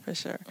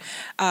sure.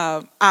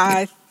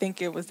 I think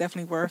it was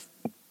definitely worth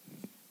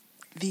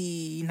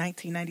the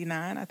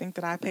 $19.99. I think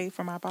that I paid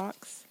for my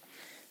box.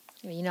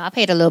 I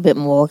paid a little bit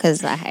more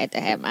because I had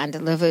to have mine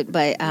delivered,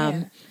 but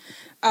Yeah. it's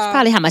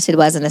probably how much it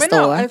was in the But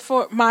store. no,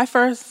 for my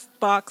first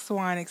box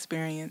wine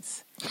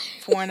experience,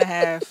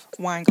 4.5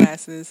 wine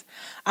glasses,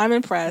 I'm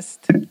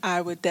impressed. I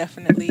would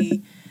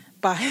definitely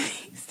buy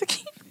these to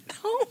keep at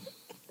home.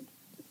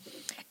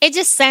 It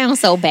just sounds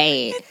so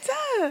bad. It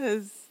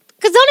does.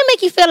 Because don't it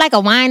make you feel like a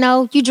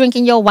wino? You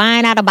drinking your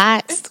wine out of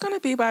box? It's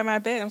gonna be by my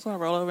bed. I'm just gonna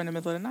roll over in the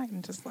middle of the night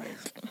and just like.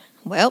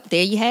 Well,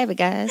 there you have it,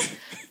 guys.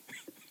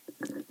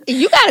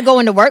 You got to go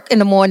into work in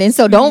the morning,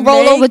 so don't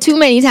roll over too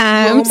many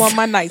times. Room on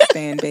my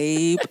nightstand,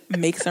 babe.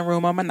 Make some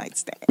room on my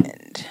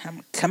nightstand.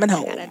 I'm coming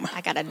home I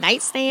got a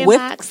nightstand with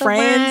box of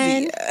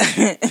wine.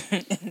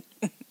 Franzia.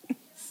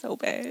 So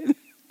bad.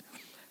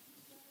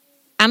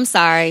 I'm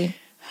sorry.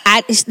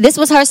 This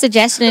was her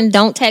suggestion.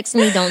 Don't text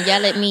me. Don't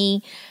yell at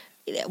me.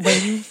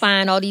 When you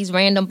find all these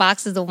random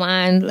boxes of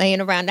wine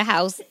laying around the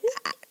house,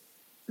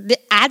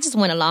 I just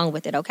went along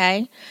with it,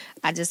 okay?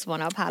 I just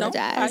want to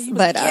apologize.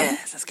 But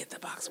yes, let's get the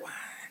box wine.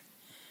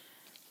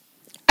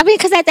 I mean,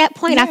 because at that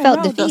point I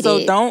felt defeated.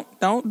 So don't.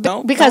 Because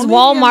don't leave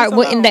Walmart me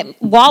wouldn't. alone.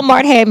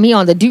 Walmart had me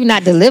on the do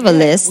not deliver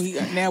list.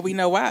 Now we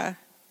know why.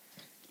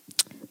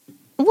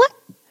 What?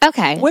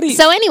 Okay. What do you-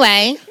 So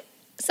anyway,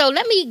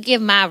 let me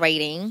give my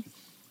rating.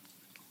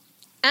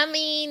 I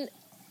mean,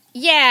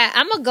 yeah,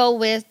 I'm gonna go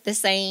with the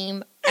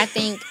same. I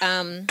think.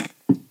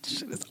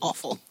 Shit is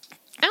awful.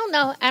 I don't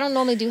know. I don't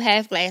normally do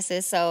half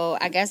glasses, so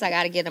I guess I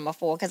got to give them a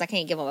 4 because I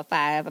can't give them a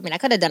 5. I mean, I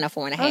could have done a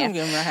 4.5. I'm gonna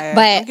give him a half.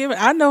 But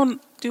I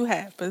don't do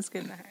half, but it's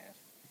getting a half.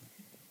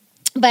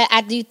 But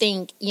I do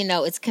think,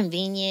 it's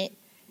convenient.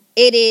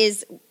 It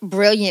is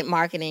brilliant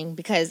marketing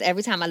because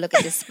every time I look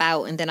at this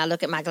spout and then I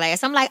look at my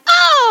glass, I'm like,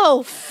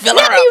 oh, let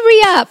me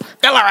re-up.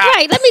 Fill her up.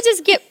 Right,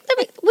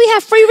 we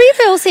have free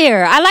refills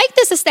here. I like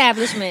this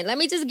establishment. Let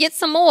me just get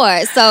some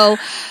more. So,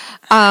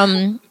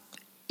 I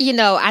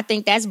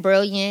think that's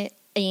brilliant.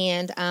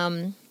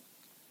 And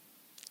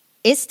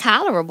it's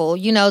tolerable.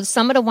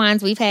 Some of the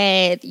wines we've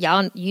had,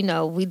 y'all,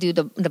 we do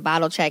the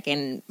bottle check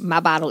and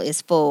my bottle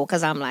is full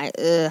because I'm like,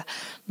 ugh.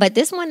 But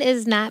this one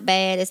is not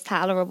bad. It's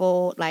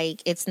tolerable.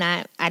 Like, it's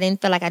not, I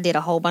didn't feel like I did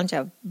a whole bunch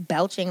of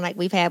belching like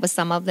we've had with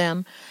some of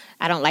them.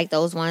 I don't like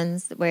those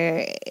ones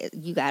where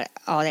you got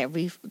all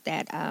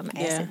that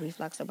acid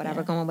reflux or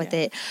whatever going with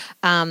it.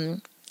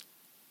 And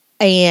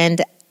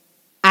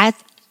I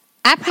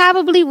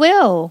probably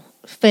will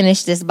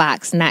finish this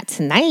box, not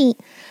tonight,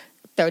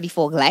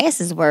 34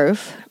 glasses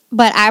worth,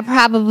 but I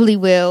probably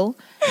will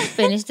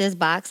finish this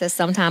box at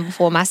some time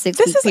before my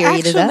 6-week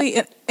period is up.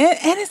 And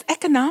it's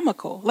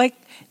economical, like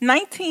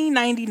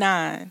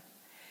 $19.99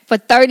 For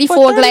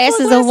 34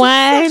 glasses of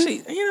wine.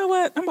 Actually, you know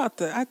what? I'm about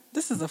to.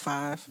 This is a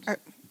 5.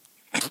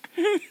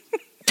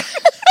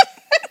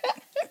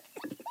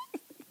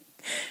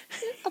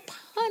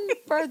 Upon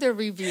further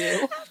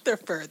review. After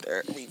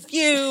further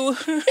review.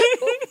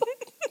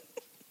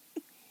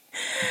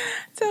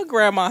 Tell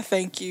Grandma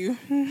thank you.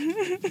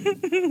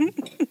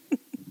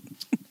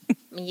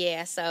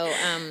 Yeah, so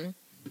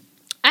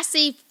I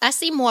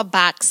see more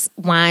box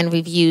wine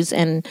reviews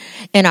in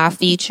our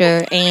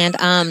future, and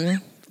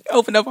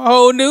Open up a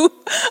whole new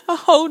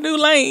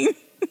lane.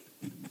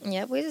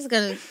 yeah, we're just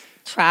gonna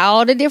try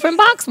all the different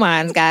box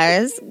wines,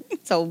 guys.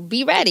 So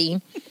be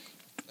ready.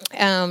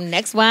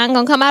 Next wine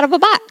gonna come out of a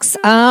box.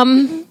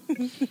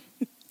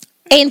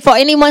 And for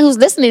anyone who's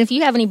listening, if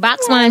you have any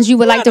box wines you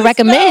would like to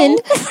recommend,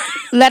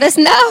 let us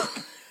know.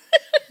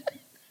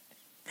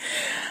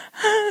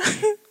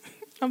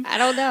 I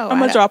don't know. I'm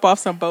gonna drop off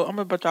some boat. I'm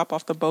gonna drop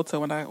off the Bota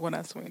when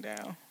I swing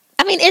down.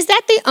 I mean,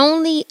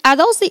 are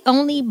those the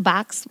only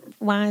box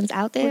wines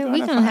out there?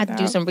 We're gonna have to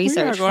do some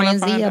research.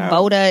 Franzia,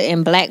 Bota,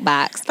 and Black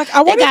Box. Like,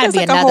 I wonder if there's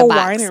like a whole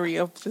box.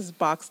 winery of just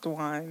boxed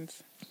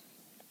wines.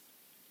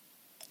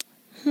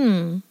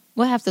 We'll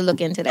have to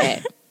look into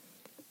that.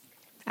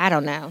 I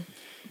don't know.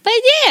 But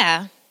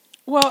yeah.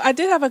 Well, I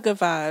did have a good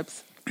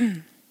vibes.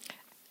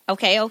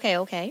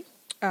 Okay.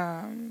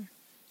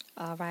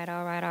 All right,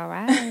 all right, all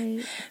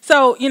right.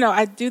 So,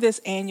 I do this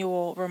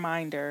annual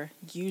reminder,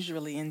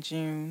 usually in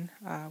June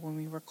when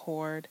we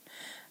record,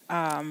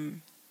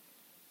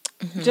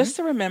 just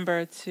to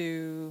remember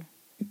to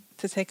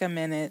take a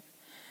minute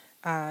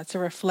to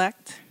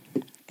reflect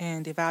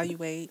and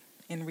evaluate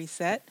and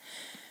reset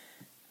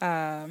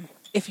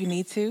if you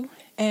need to,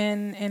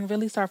 and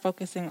really start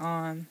focusing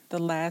on the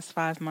last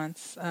 5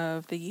 months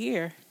of the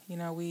year.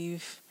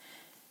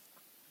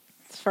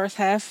 First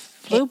half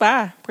flew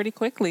by pretty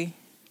quickly.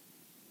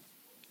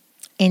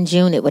 In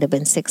June, it would have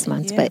been 6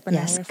 months, Yeah, but but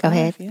now yes, we're go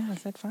ahead. 5. Yeah, I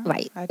said 5.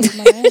 Right. I did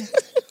my math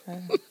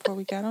before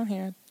we got on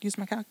here. I used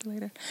my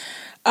calculator.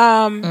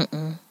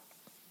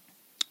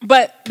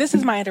 But this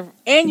is my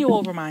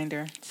annual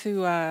reminder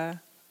to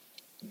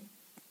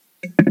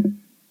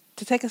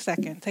take a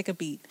second, take a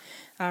beat,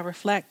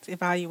 reflect,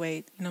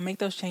 evaluate, make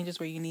those changes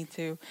where you need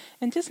to,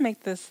 and just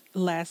make this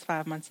last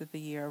 5 months of the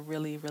year a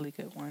really, really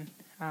good one.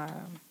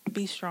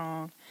 Be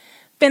strong,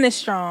 finish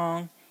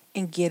strong,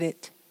 and get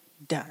it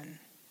done.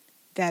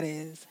 That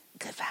is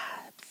good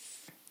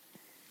vibes.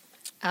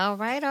 All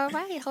right, all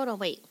right. Hold on,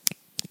 wait.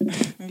 You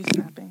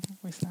snapping?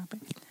 We snapping?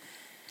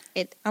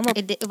 It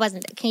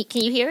wasn't. Can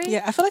you hear it?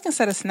 Yeah, I feel like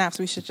instead of snaps,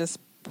 we should just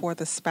pour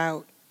the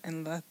spout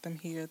and let them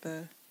hear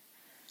the.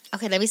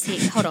 Okay, let me see.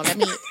 Hold on. Let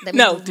me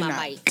No, move do my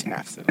not. mic.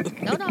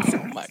 Absolutely. No. Oh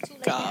my It's too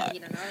late God. now. You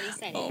done already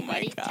said it. Oh my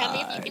Ready? God. Tell me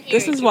if you can hear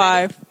This it. is You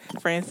why, ready?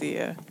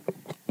 Francia.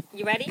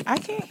 You ready? I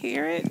can't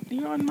hear it.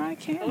 You're on my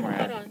camera.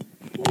 Hold on.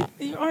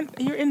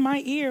 You're in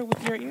my ear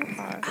with your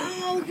earpods.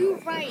 Oh, you're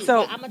right.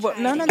 So I'm gonna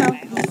try no. it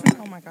anyway. Listen.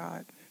 Oh my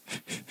God.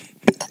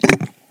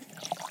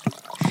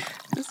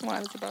 This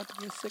wine is about to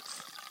be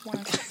 6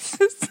 wine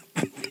glasses.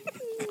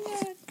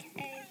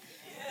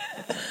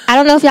 I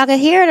don't know if y'all can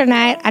hear it or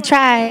not. I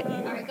tried.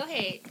 All right, go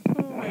ahead.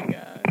 Oh my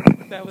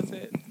God. That was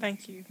it.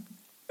 Thank you.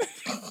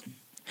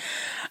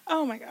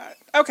 Oh my God.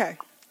 Okay.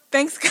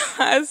 Thanks,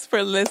 guys,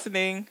 for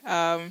listening.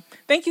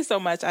 Thank you so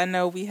much. I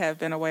know we have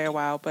been away a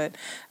while, but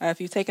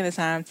if you've taken the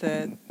time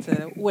to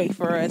wait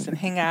for us and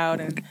hang out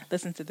and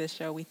listen to this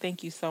show, we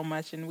thank you so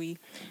much, and we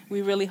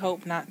really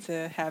hope not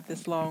to have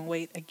this long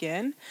wait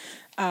again.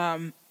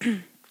 And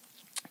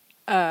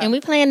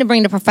we plan to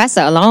bring the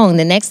professor along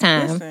the next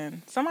time.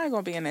 Listen, somebody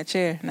gonna be in that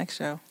chair next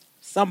show.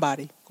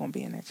 Somebody gonna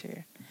be in that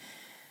chair.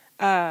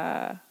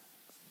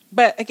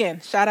 But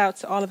again, shout out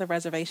to all of the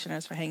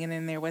reservationers for hanging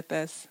in there with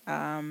us.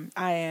 I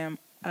am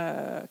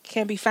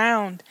can be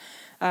found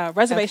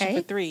reservation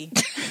for 3.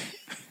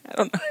 I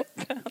don't know.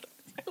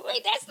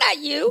 Wait, that's not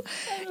you.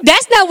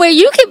 That's not where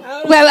you can.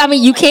 Well, I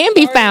mean, you can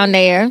be found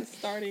there.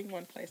 Starting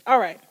one place. All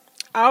right.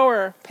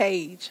 Our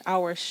page,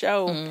 our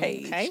show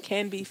page,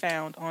 can be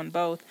found on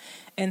both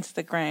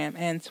Instagram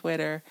and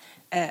Twitter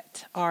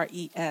at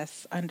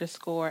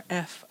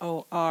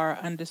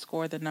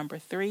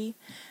RES_FOR_3.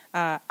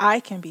 I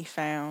can be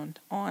found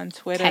on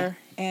Twitter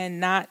and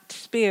not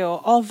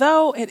Spill,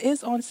 although it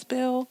is on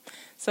Spill,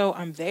 so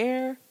I'm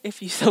there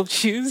if you so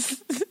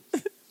choose.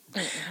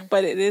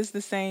 But it is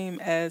the same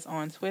as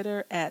on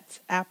Twitter at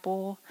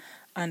Apple_Jax,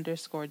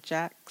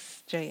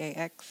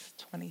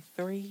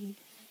 JAX23,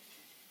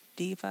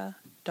 Diva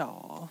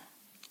Doll.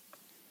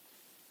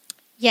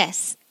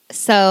 Yes.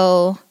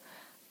 So,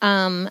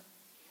 I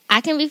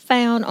can be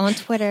found on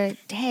Twitter.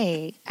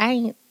 Dang,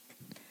 I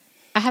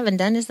haven't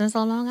done this in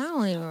so long. I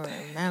don't even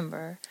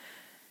remember.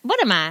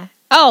 What am I?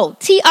 Oh,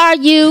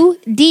 TRU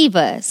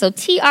Diva. So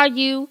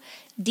TRU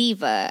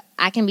Diva.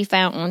 I can be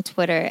found on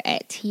Twitter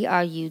at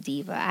TRU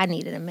Diva. I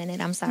needed a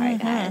minute. I'm sorry,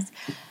 guys.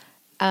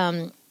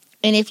 And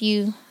if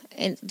you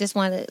just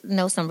want to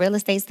know some real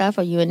estate stuff,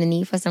 or you're in the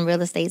need for some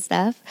real estate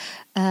stuff,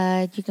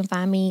 you can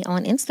find me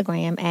on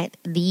Instagram at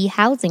The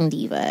Housing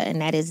Diva,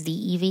 and that is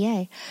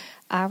DEVA.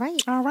 All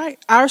right.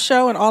 Our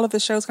show and all of the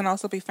shows can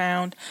also be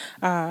found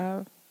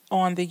on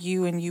the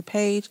U and U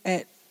page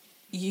at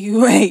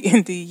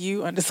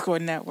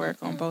UANDU_network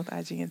on both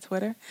IG and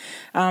Twitter.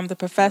 The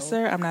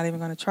Professor, I'm not even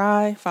going to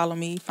try. Follow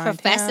me. Find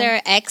Professor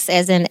him. X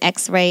as in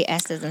X-ray,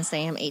 S as in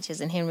Sam, H as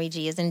in Henry,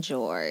 G as in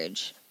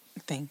George.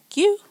 Thank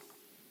you.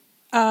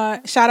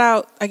 Shout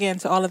out again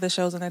to all of the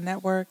shows on the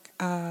network.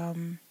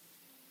 And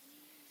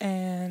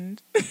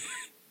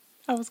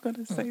I was going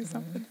to say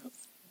something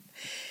else.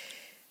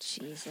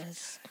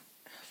 Jesus.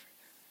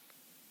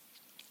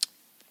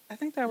 I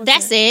think that was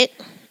it.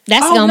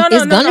 That's no,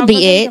 it's gonna be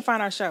You it. can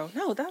find our show.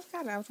 No, that's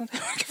got it. I was going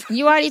to.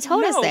 You already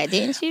told us that,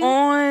 didn't you?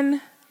 On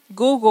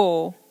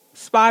Google,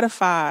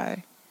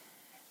 Spotify,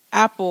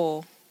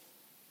 Apple.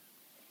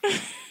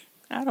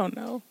 I don't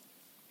know.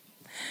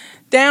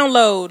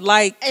 Download,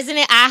 Isn't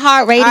it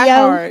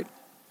iHeartRadio?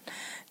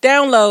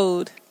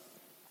 Download,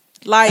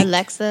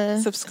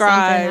 Alexa,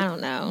 subscribe. I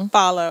don't know.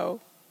 Follow.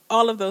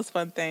 All of those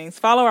fun things.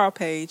 Follow our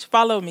page.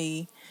 Follow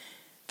me.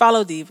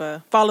 Follow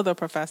Diva. Follow the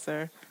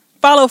Professor.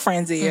 Follow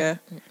Franzia.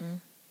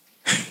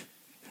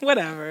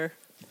 Whatever.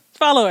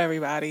 Follow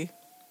everybody.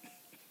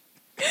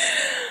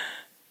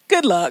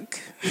 Good luck.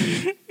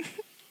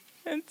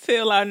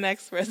 Until our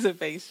next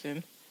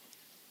reservation.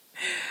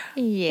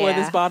 Yeah. Where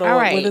this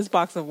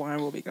box of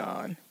wine will be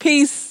gone.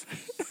 Peace.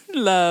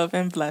 Love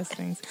and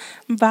blessings.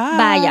 Bye.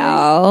 Bye,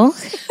 y'all.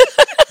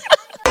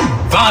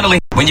 Finally,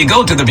 when you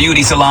go to the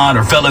beauty salon,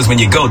 or fellas, when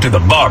you go to the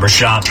barber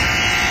shop,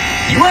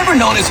 you ever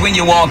notice when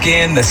you walk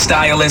in, the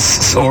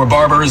stylists or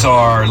barbers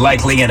are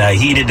likely in a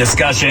heated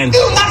discussion?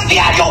 You must be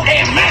out your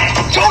damn mind.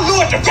 Joe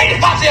Louis, the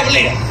greatest boxer ever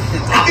lived.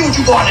 I'll be with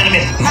you going in a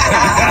minute.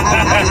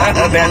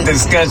 That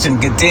discussion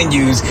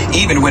continues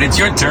even when it's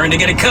your turn to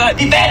get a cut.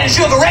 He bad at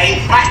Sugar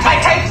Ray. My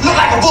tape look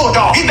like a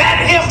bulldog. He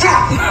bad at him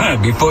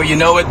too. Before you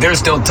know it, they're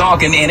still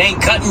talking and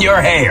ain't cutting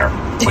your hair.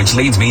 Which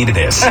leads me to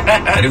this.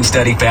 A new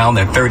study found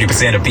that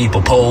 30% of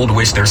people polled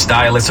wish their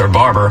stylist or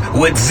barber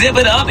would zip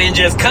it up and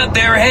just cut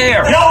their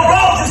hair. Yo,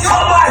 bro, just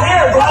cut my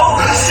hair, bro.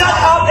 Shut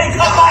up and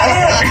cut my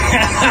hair.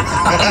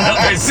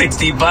 Another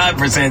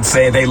 65%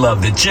 say they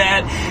love the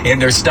chat,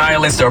 and their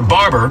stylist or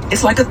barber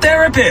is like a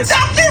therapist.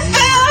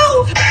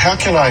 How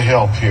can I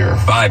help here?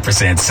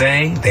 5%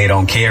 say they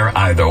don't care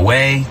either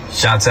way.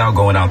 Shouts out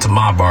going out to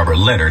my barber,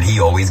 Leonard. He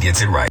always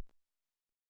gets it right.